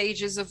earlier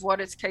stages of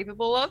what it's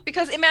capable of,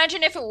 because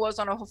imagine if it was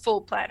on a full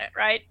planet,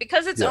 right?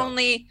 Because it's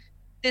only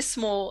this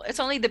small, it's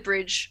only the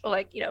bridge, or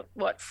like, you know,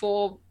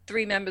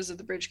 three members of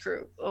the bridge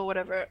crew or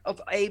whatever,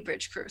 of a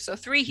bridge crew, so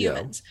 3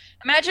 humans.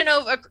 Imagine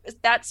over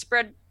that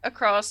spread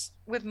across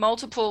with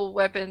multiple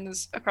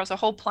weapons across a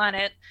whole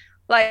planet.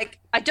 Like,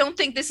 I don't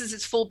think this is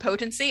its full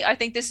potency. I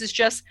think this is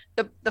just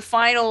the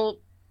final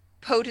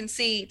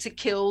potency to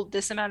kill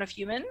this amount of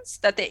humans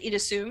that it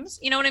assumes,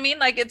 you know what I mean?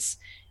 Like, it's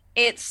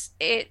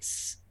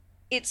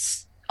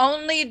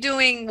only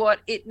doing what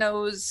it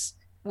knows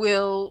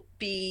will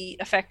be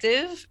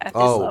effective at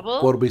this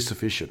level. What'll be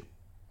sufficient.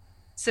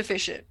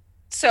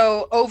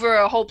 So over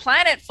a whole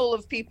planet full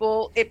of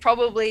people, it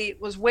probably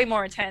was way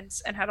more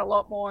intense and had a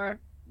lot more,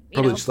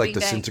 probably just like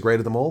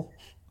disintegrated them all.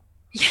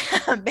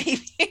 Yeah,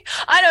 maybe.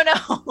 I don't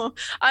know.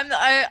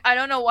 I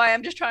don't know why.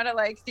 I'm just trying to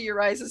like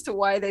theorize as to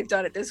why they've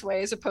done it this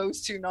way, as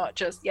opposed to not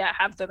just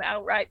have them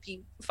outright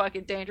be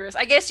fucking dangerous.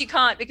 I guess you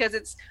can't, because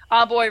it's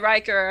our boy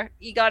Riker.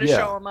 You got to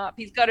show him up.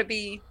 He's got to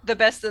be the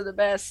best of the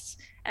best.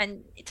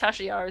 And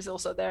Tasha Yar is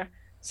also there,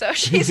 so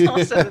she's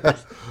also the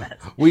best of the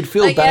best. We'd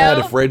feel bad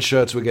if red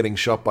shirts were getting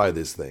shot by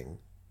this thing.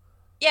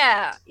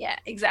 Yeah,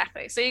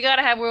 exactly. So you got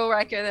to have Will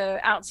Riker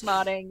there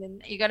outsmarting,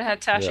 and you got to have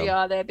Tasha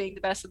Yar there being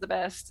the best of the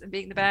best and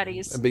being the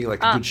baddies. And being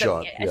like a good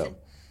shot.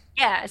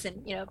 As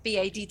in, you know,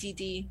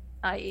 BADDD,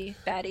 i.e.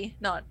 baddie,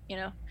 not, you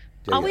know,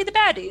 are we the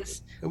baddies?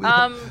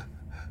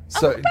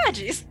 So, the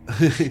badgies.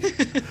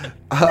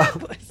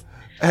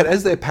 And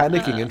as they're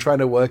panicking and trying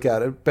to work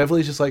out it,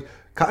 Beverly's just like,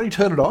 can't you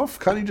turn it off?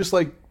 Can't you just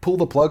like pull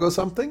the plug or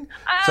something?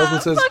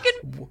 Someone says,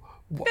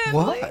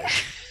 why?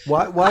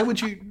 Why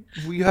would you?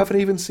 You haven't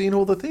even seen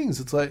all the things.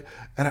 It's like,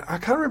 and I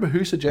can't remember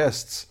who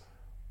suggests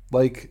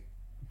like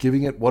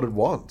giving it what it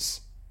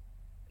wants.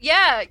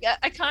 Yeah,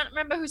 I can't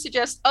remember who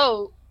suggests,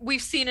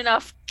 we've seen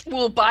enough,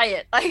 we'll buy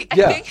it.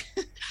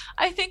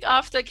 I think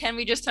after, can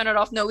we just turn it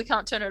off? No, we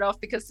can't turn it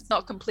off because it's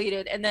not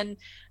completed. And then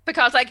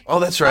because like, oh,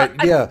 that's right.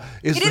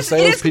 Is the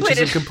sales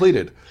pitches are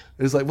completed?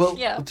 It's like, well,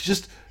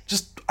 just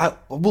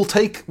we'll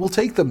take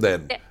them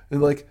then. Yeah.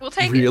 And like, we'll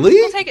take really?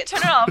 We'll take it. Turn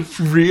it off.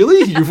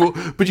 Really?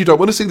 But you don't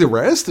want to see the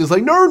rest? It's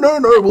like, no,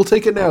 we'll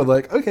take it now.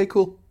 Like, okay,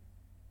 cool.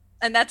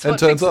 And that's what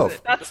turns off.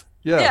 It. But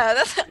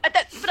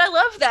I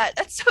love that.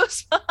 That's so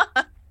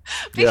smart.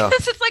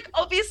 Because it's like,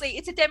 obviously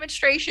it's a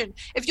demonstration.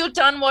 If you're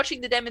done watching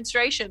the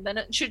demonstration, then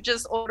it should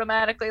just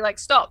automatically like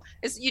stop.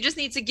 You just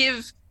need to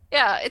give.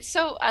 It's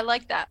so, I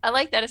like that. I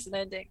like that as an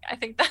ending. I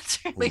think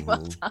that's really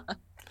well done.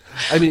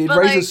 I mean, it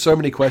raises so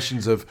many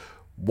questions of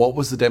what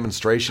was the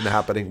demonstration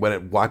happening when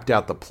it wiped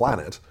out the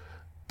planet,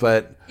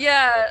 but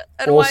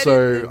and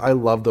also I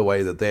love the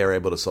way that they're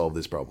able to solve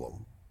this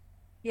problem.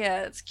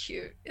 Yeah, it's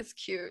cute.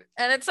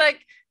 And it's like,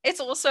 it's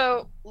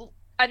also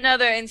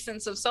another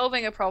instance of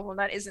solving a problem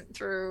that isn't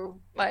through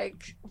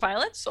like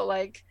violence or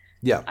like,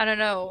 I don't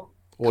know,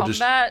 or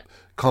combat.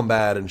 Just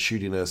combat and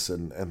shootiness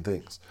and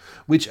things,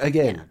 which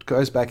again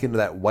goes back into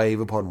that wave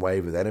upon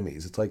wave of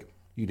enemies. It's like,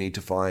 you need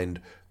to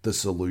find the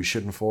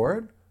solution for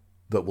it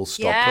that will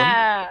stop them.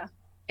 Yeah,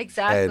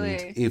 exactly.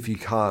 And if you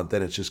can't,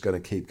 then it's just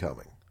going to keep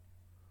coming.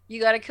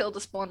 You got to kill the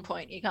spawn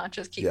point. You can't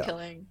just keep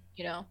killing,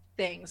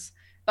 things.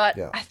 But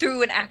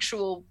through an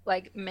actual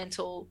like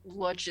mental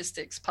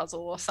logistics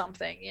puzzle or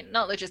something.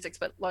 Not logistics,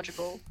 but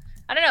logical.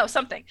 I don't know,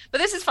 something. But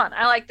this is fun.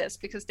 I like this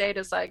because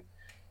Data's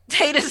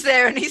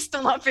there and he's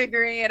still not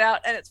figuring it out.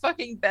 And it's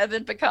fucking Bev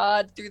and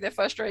Picard through their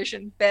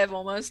frustration. Bev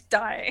almost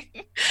dying.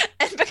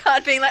 And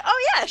Picard being like,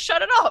 oh yeah,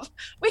 shut it off.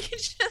 We can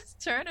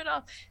just turn it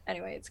off.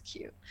 Anyway, it's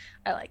cute.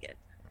 I like it.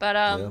 But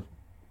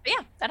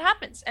that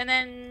happens. And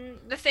then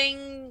the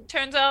thing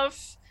turns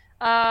off.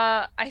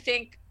 I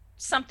think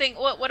something.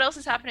 What else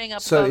is happening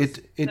up? So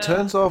it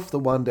turns off the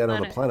one down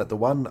on the planet. The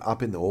one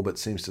up in the orbit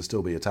seems to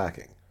still be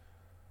attacking.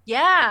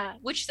 Yeah,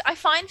 which I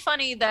find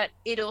funny that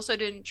it also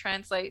didn't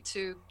translate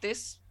to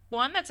this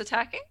one that's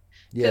attacking.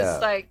 Yeah,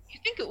 like you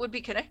think it would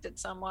be connected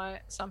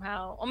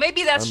somehow, or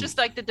maybe that's just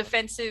like the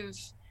defensive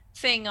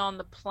thing on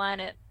the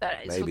planet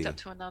that is hooked up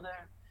to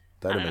another.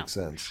 That would make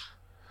sense.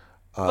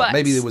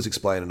 Maybe it was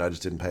explained and I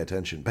just didn't pay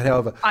attention. But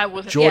however,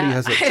 Geordi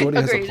has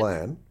a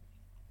plan.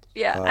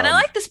 Yeah, and I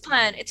like this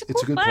plan. It's a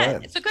cool good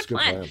plan. It's a good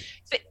plan.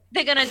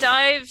 They're going to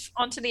dive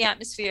onto the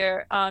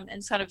atmosphere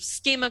and sort of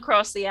skim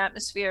across the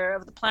atmosphere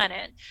of the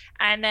planet,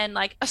 and then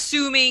like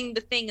assuming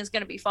the thing is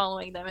going to be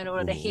following them in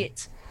order to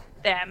hit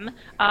them,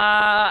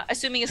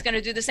 assuming it's going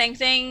to do the same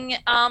thing,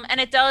 and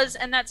it does,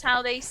 and that's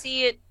how they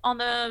see it on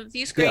the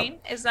view screen.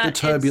 Is that the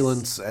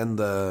turbulence and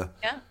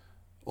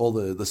all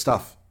the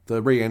stuff,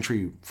 the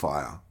re-entry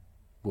fire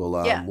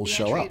will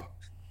show up.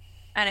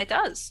 And it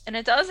does, and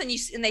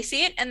they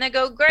see it, and they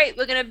go, "Great,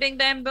 we're gonna bing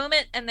bang boom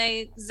it," and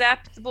they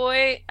zap the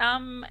boy,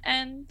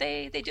 and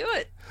they do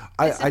it.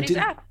 I did.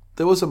 Zap.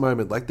 There was a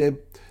moment like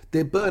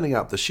they're burning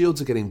up. The shields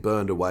are getting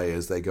burned away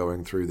as they're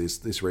going through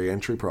this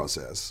re-entry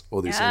process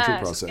or this entry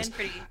process. It's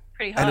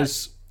pretty hot. And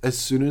as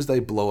soon as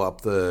they blow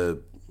up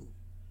the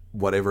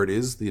whatever it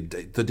is, the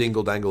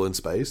dingle dangle in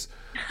space,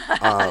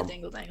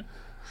 dingle dangle.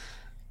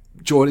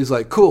 Geordi's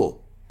like,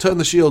 "Cool, turn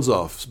the shields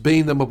off,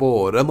 beam them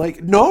aboard." I'm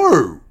like,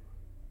 "No.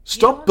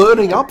 Stop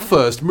burning up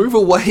first. Move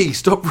away.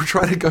 Stop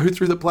trying to go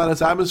through the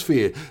planet's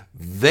atmosphere.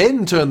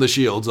 Then turn the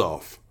shields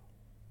off."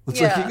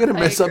 It's like, you're going to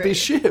mess up his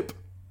ship.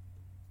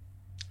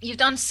 You've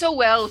done so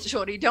well,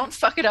 Geordi. Don't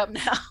fuck it up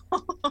now.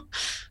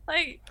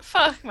 Like,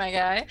 fuck, my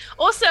guy.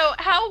 Also,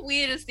 how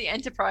weird does the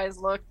Enterprise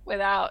look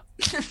without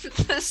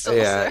the saucer?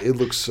 Yeah, it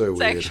looks so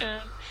section.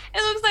 weird.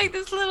 It looks like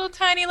this little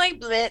tiny,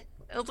 like, blit.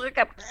 It looks like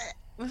a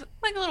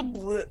little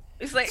blit.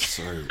 It's like...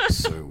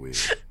 So weird.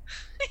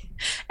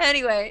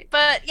 Anyway,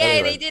 but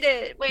yay, they did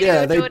it. Way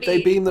yeah, to go,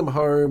 they beam them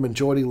home, and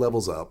Geordi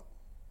levels up.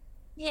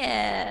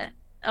 Yeah.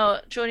 Oh,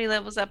 Geordi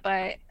levels up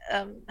by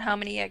how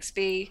many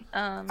XP?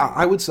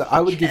 I would say I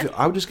would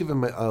just give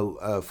him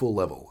a full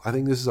level. I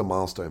think this is a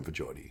milestone for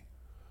Geordi.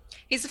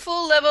 He's a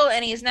full level,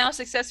 and he has now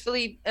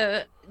successfully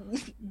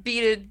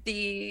beated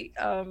the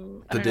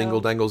Dingle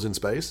Dangles in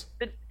space.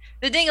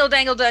 The Dingle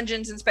Dangle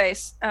dungeons in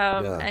space,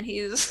 and he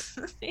is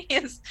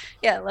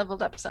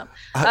leveled up some.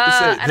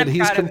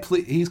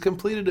 He's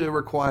completed a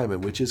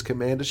requirement, which is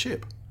command a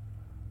ship.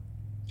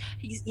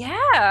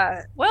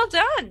 Well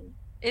done.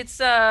 It's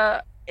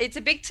a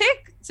big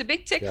tick. It's a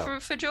big tick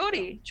for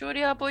Geordi.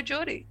 Our boy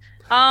Geordi.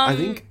 I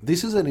think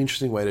this is an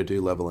interesting way to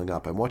do leveling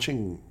up. I'm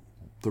watching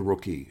The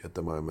Rookie at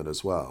the moment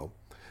as well,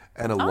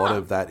 and a lot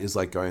of that is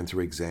like going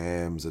through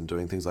exams and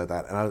doing things like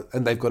that,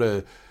 and they've got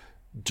to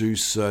do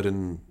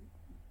certain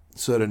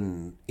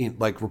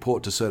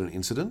report to certain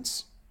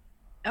incidents.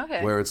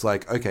 Okay. Where it's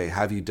like, okay,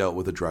 have you dealt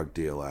with a drug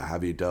dealer?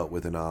 Have you dealt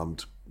with an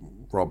armed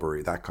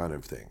robbery? That kind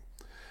of thing.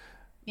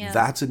 Yeah.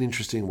 That's an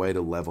interesting way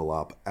to level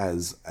up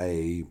as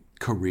a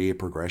career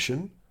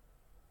progression.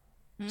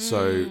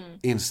 So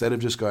instead of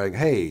just going,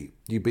 hey,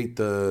 you beat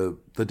the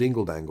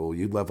dingle dangle,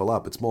 you level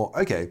up. It's more,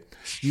 okay,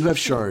 you have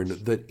shown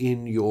that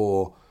in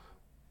your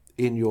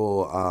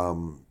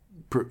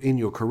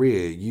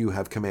career you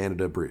have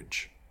commanded a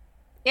bridge.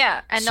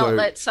 Yeah, and not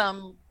let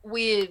some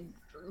weird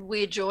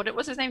Jordan.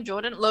 What's his name?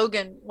 Jordan?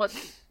 Logan. What?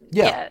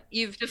 Yeah.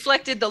 You've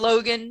deflected the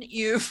Logan.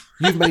 You've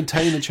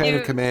maintained the chain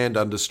of command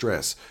under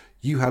stress.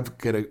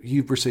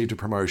 You've received a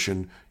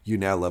promotion. You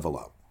now level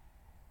up.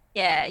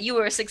 Yeah, you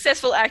were a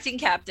successful acting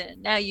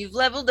captain. Now you've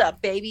leveled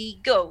up, baby.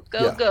 Go.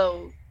 That's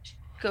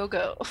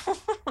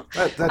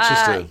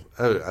just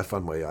a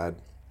fun way I'd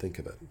think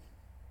of it.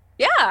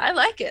 Yeah, I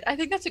like it. I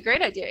think that's a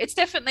great idea. It's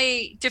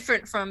definitely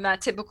different from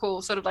that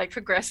typical sort of like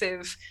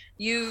progressive,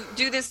 you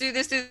do this,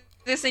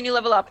 and you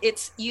level up.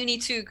 It's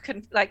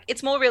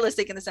more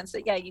realistic in the sense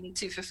that, you need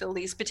to fulfill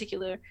these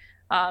particular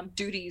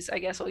duties, I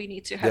guess, or you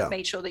need to have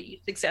made sure that you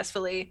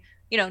successfully,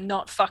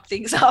 not fuck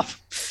things up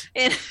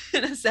in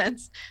a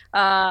sense.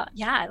 I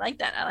like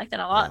that. I like that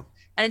a lot. Yeah.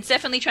 And it's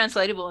definitely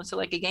translatable into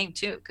like a game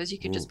too, because you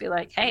could just be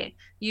like, hey,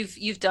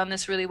 you've done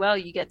this really well.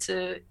 You get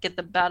to get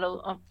the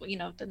battle of,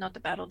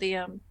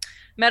 the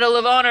Medal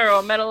of Honor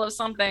or Medal of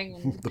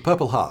something. The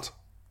Purple Heart.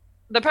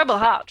 The Purple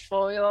Heart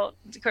for your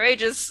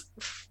courageous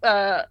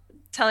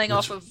telling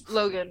off of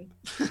Logan.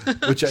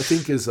 Which I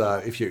think is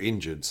if you're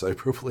injured, so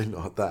probably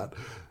not that.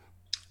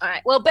 All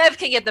right. Well, Bev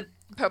can get the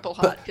Purple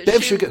Heart.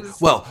 Bev should get.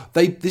 Well,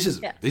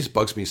 this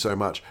bugs me so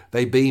much.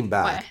 They beam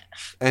back,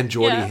 and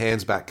Geordi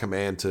hands back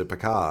command to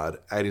Picard,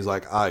 and he's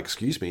like,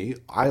 excuse me,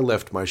 I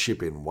left my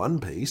ship in one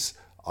piece.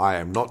 I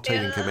am not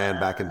taking command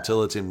back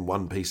until it's in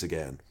one piece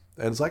again.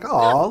 And it's like,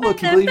 oh,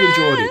 look, you believe in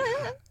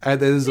Geordi. And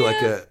there's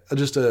like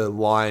just a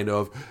line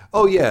of,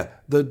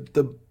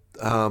 the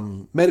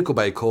medical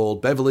bay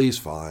called, Beverly's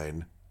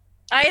fine.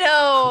 I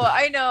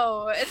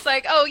know. It's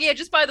like,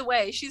 just by the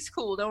way, she's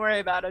cool. Don't worry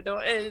about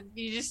her.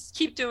 You just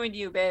keep doing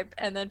you, babe.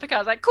 And then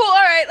Picard's like, cool, all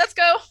right, let's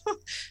go.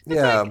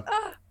 Like,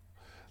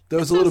 there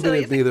was a little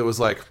bit of me that was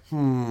like,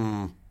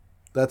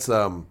 that's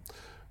a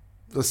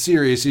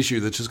serious issue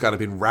that's just kind of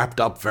been wrapped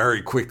up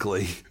very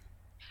quickly.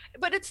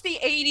 But it's the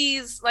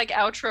 80s like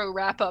outro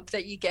wrap up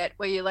that you get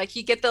where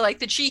you get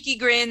the cheeky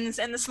grins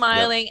and the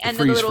smiling and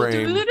the little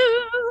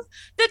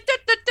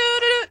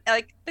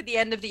like at the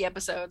end of the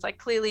episode. It's like,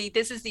 clearly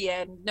this is the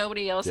end.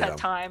 Nobody else had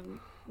time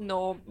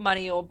nor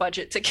money or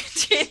budget to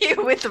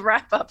continue with the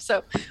wrap up.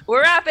 So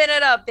we're wrapping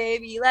it up,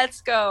 baby. Let's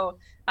go.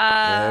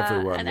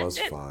 Everyone and was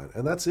that's it. fine,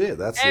 and that's it.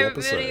 That's the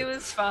episode. Everybody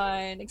was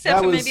fine,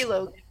 except for maybe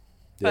Logan.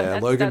 But Yeah,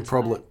 Logan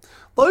probably. fine.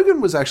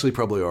 Logan was actually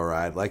probably all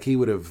right. Like, he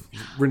would have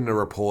written a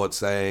report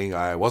saying,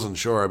 "I wasn't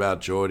sure about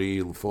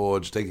Geordie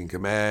Forge taking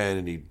command,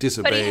 and he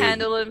disobeyed." But he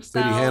handled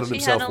himself. But he handled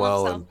himself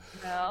well, and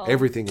well.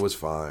 everything was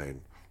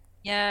fine.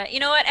 Yeah, you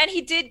know what? And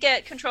he did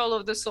get control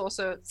of the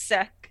saucer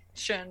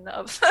section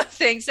of the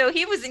thing, so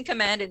he was in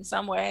command in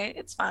some way.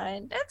 It's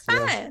fine. It's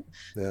fine.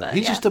 Yeah. But,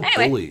 He's yeah. just a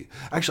Anyway. bully.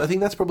 Actually, I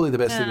think that's probably the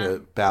best thing Yeah.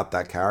 about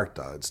that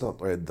character. It's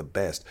not really the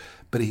best,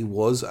 but he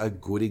was a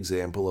good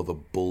example of a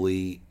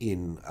bully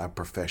in a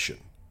profession.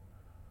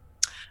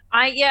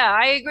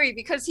 I agree,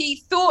 because he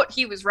thought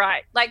he was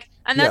right. Like,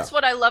 and that's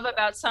what I love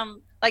about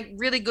some like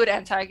really good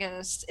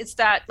antagonists. It's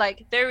that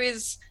like there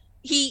is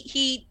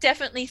he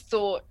definitely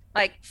thought,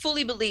 like,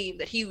 fully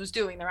believed that he was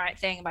doing the right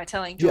thing by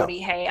telling Geordie,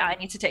 hey, I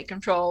need to take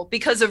control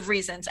because of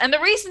reasons. And the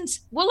reasons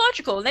were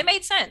logical and they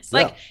made sense.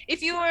 Like,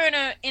 if you were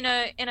in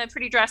a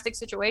pretty drastic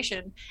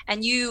situation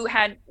and you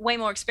had way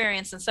more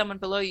experience than someone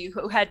below you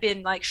who had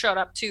been like shot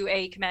up to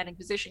a commanding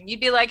position, you'd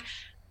be like,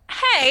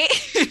 hey,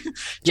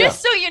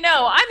 just so you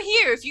know, I'm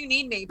here if you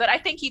need me. But I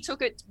think he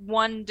took it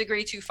 1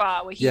 degree too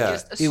far, where he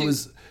just assumed.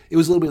 It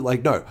was a little bit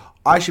like, no,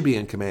 I should be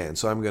in command,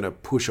 so I'm going to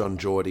push on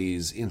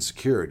Geordie's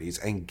insecurities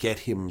and get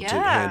him to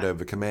hand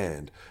over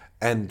command.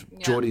 And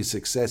Geordie's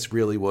success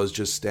really was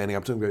just standing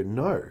up to him and going,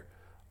 no,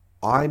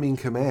 I'm in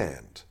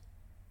command.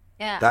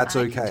 Yeah, that's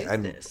I okay, can do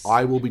and this.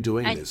 I will be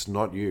doing this,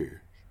 not you.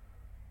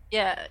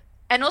 Yeah.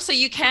 And also,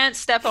 you can't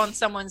step on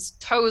someone's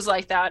toes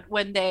like that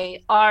when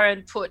they are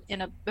and put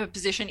in a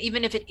position,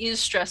 even if it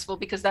is stressful,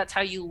 because that's how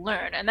you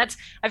learn. And that's,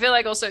 I feel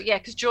like also,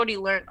 because Geordie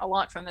learned a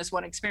lot from this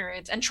one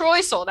experience. And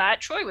Troy saw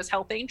that. Troy was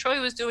helping. Troy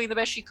was doing the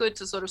best she could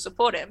to sort of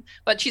support him.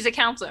 But she's a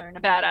counselor and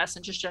a badass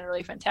and just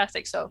generally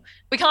fantastic. So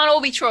we can't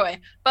all be Troy.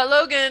 But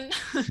Logan,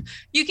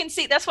 you can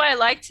see, that's why I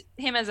liked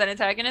him as an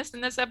antagonist in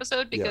this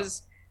episode,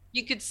 because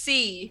you could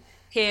see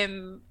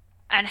him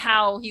and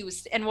how he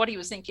was and what he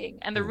was thinking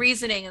and the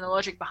reasoning and the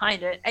logic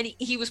behind it. And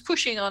he was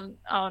pushing on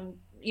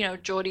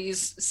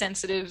Geordie's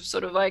sensitive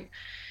sort of like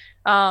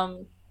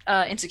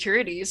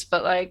insecurities,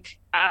 but like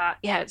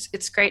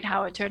it's great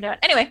how it turned out.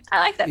 Anyway,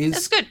 I like that.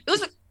 It's good. It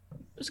was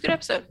a good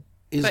episode.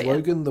 Is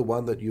Logan the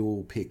one that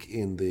you'll pick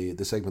in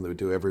the segment that we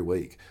do every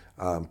week,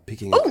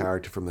 picking a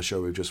character from the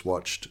show we've just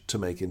watched to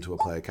make into a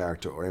player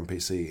character or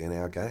NPC in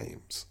our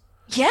games?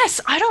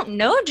 Yes, I don't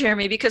know,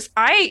 Jeremy, because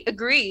I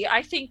agree.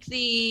 I think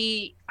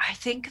the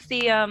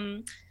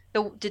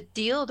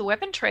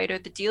weapon trader,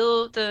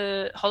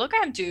 the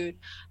hologram dude,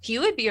 he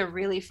would be a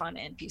really fun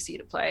NPC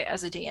to play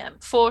as a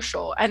DM for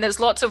sure. And there's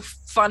lots of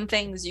fun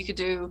things you could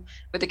do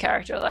with a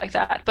character like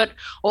that. But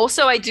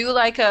also, I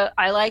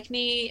like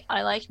me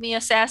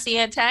a sassy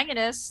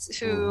antagonist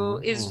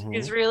who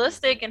is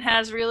realistic and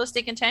has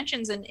realistic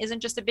intentions and isn't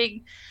just a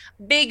big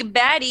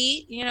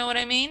baddie. You know what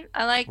I mean?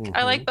 I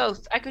like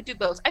both. I could do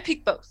both. I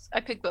pick both.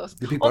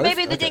 Or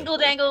maybe the dingle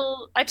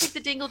dangle. I pick the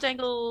dingle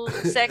dangle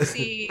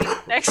sexy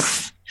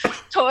next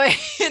toy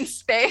in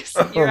space.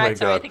 You're right,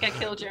 sorry. I think I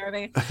killed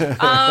Jeremy.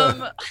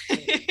 I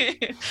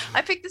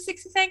picked the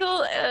 60s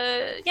angle,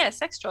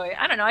 sex toy.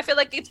 I don't know. I feel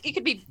like it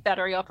could be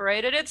battery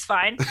operated. It's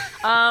fine.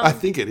 I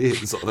think it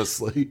is,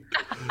 honestly.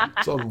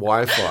 It's on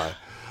Wi-Fi.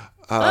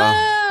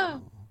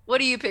 What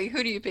do you pick?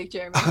 Who do you pick,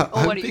 Jeremy?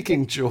 I'm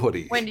picking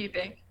Geordie. When do you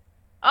pick?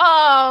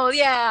 Oh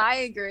yeah, I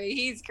agree.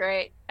 He's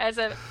great as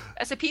a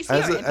PC.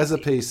 As a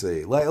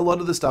PC, like a lot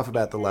of the stuff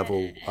about the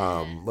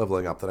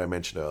leveling up that I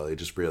mentioned earlier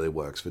just really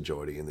works for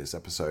Geordie in this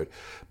episode,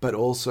 but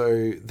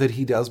also that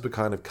he does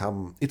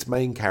become it's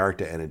main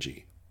character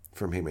energy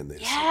from him in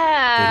this.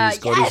 Yeah, he's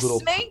got his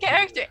little main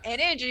character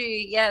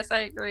energy. Yes, I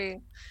agree.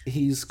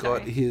 He's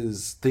got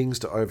his things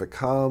to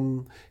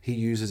overcome. He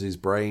uses his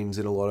brains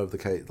in a lot of the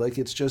case. Like,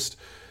 it's just,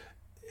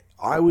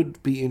 I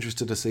would be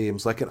interested to see him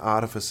as like an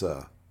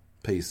artificer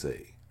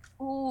PC.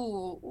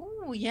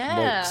 Ooh,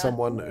 yeah. Like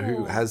someone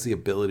who has the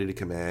ability to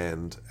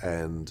command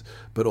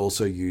but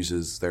also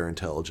uses their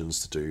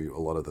intelligence to do a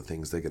lot of the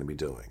things they're going to be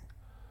doing.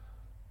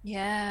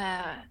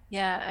 Yeah,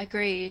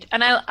 agreed.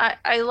 And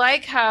I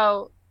like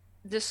how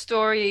the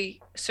story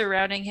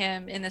surrounding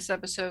him in this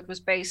episode was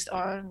based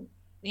on,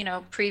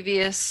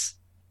 previous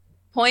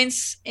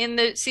points in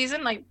the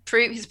season, like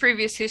his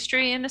previous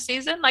history in the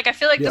season. Like, I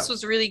feel like this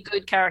was really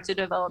good character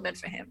development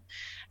for him.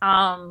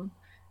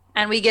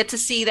 And we get to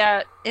see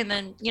that in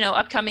the,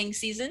 upcoming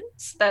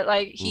seasons that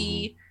like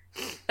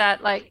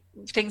that like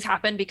things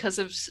happen because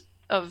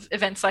of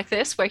events like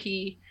this, where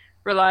he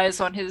relies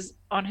on his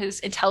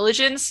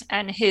intelligence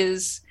and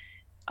his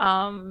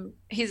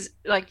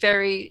like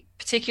very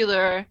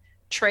particular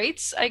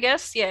traits, I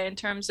guess. Yeah. In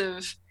terms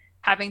of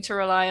having to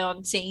rely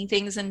on seeing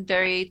things in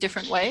very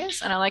different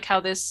ways. And I like how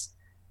the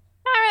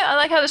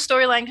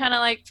storyline kind of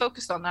like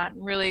focused on that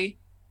and really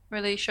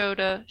showed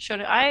it.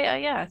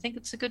 I think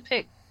it's a good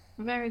pick.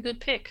 Very good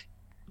pick.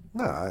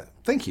 No,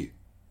 thank you.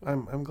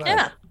 I'm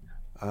glad.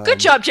 Yeah. Good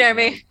job,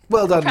 Jeremy.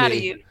 Well done, Proud me.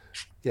 of you.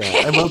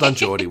 Yeah, and well done,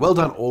 Geordie. Well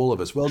done, all of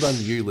us. Well done,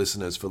 you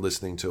listeners, for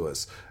listening to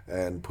us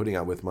and putting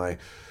up with my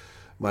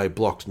my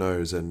blocked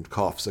nose and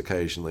coughs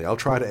occasionally. I'll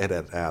try to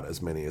edit out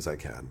as many as I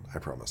can. I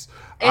promise.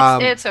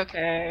 It's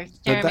okay,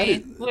 but that Jeremy.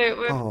 is-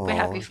 We're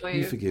happy for you.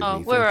 you forgive oh,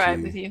 me. we're Thank alright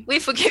you. with you. We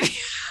forgive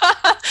you.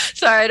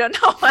 Sorry, I don't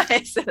know why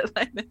I said it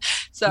like that.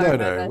 Sorry No, about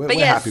no, that. we're But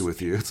yes, happy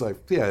with you. It's like,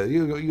 yeah,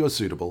 you're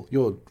suitable.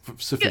 You're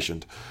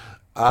sufficient.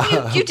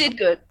 you did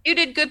good. You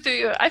did good through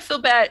your. I feel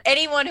bad.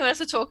 Anyone who has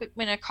to talk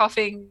in a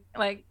coughing,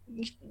 like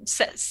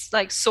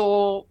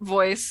sore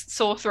voice,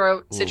 sore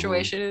throat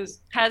situation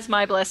has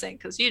my blessing,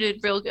 because you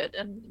did real good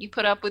and you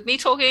put up with me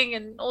talking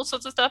and all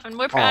sorts of stuff, and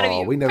we're proud of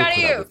you. We never proud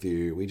put of up you. with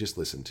you. We just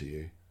listen to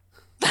you.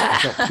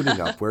 It's not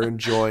putting up. We're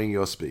enjoying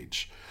your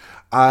speech.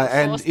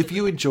 And forced if to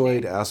you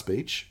enjoyed our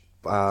speech,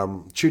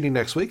 tune in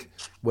next week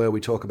where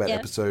we talk about Yeah.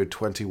 episode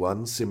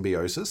 21,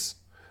 Symbiosis.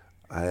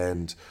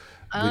 And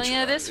Oh, which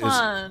yeah, this is-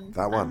 one.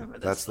 That I one. remember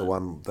this That's the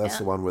one. That's Yeah,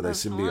 the one where they're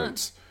that's the one.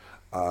 symbiotes.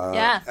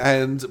 Yeah.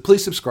 And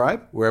please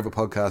subscribe wherever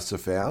podcasts are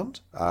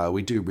found.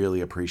 We do really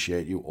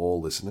appreciate you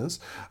all listeners.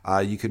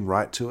 You can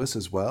write to us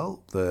as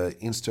well. The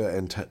Insta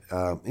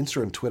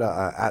and Twitter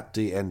are at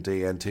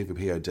DND and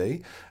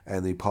TVPOD,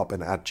 and the pop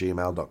and at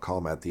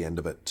gmail.com at the end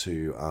of it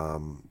to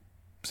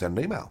send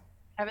an email.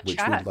 Have a Which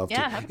chat. we'd love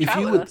Yeah, to. have a If chat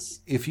you with would, us.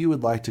 if you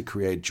would like to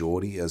create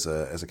Geordie as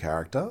a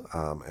character,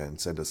 and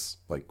send us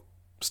like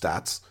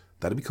stats,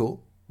 that'd be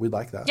cool. We'd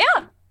like that.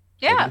 Yeah.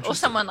 Yeah. Or interesting.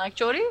 someone like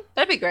Geordie.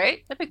 That'd be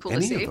great. That'd be cool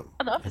Any to of see. them.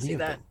 I'd love to Any see of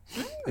that.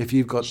 them. If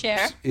you've got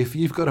Share.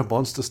 a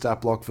monster stat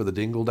block for the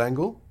Dingle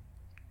Dangle,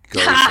 go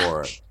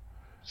for it.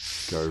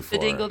 Go for The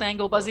Dingle it.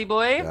 Dangle Buzzy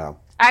Boy. Yeah.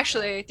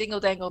 Actually, Dingle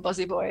Dangle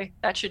Buzzy Boy.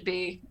 That should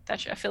be. I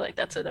feel like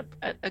that's a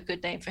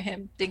good name for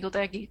him. Dingle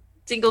Dangle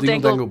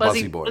Dangle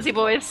Buzzy Buzzy Boy. Buzzy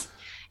Boys.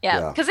 Yeah.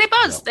 Yeah, because they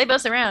buzz. Yeah. They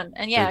buzz around,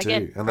 and yeah, They do,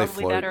 again, and they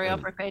probably float, battery and-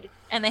 operated,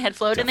 and they had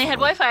float, and they had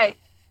Definitely. Wi-Fi.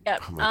 Yeah.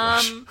 Oh my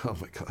gosh. Oh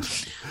my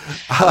gosh.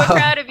 We're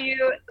proud of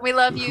you. We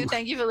love you.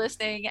 Thank you for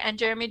listening. And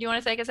Jeremy, do you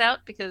want to take us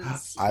out?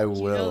 Because I you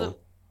will.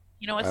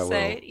 know what I to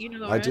say. will. You know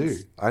the I words. do.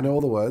 I know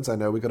all the words. I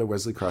know we got to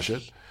Wesley Crush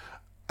it.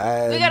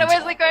 And We got to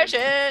Wesley Crush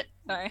it.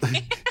 Sorry,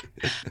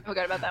 I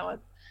forgot about that one.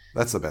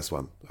 that's the best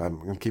one.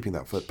 I'm keeping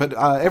that foot. But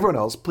everyone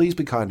else, please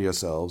be kind to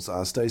yourselves.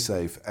 Stay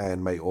safe,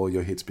 and may all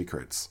your hits be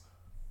crits.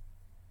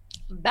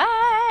 Bye.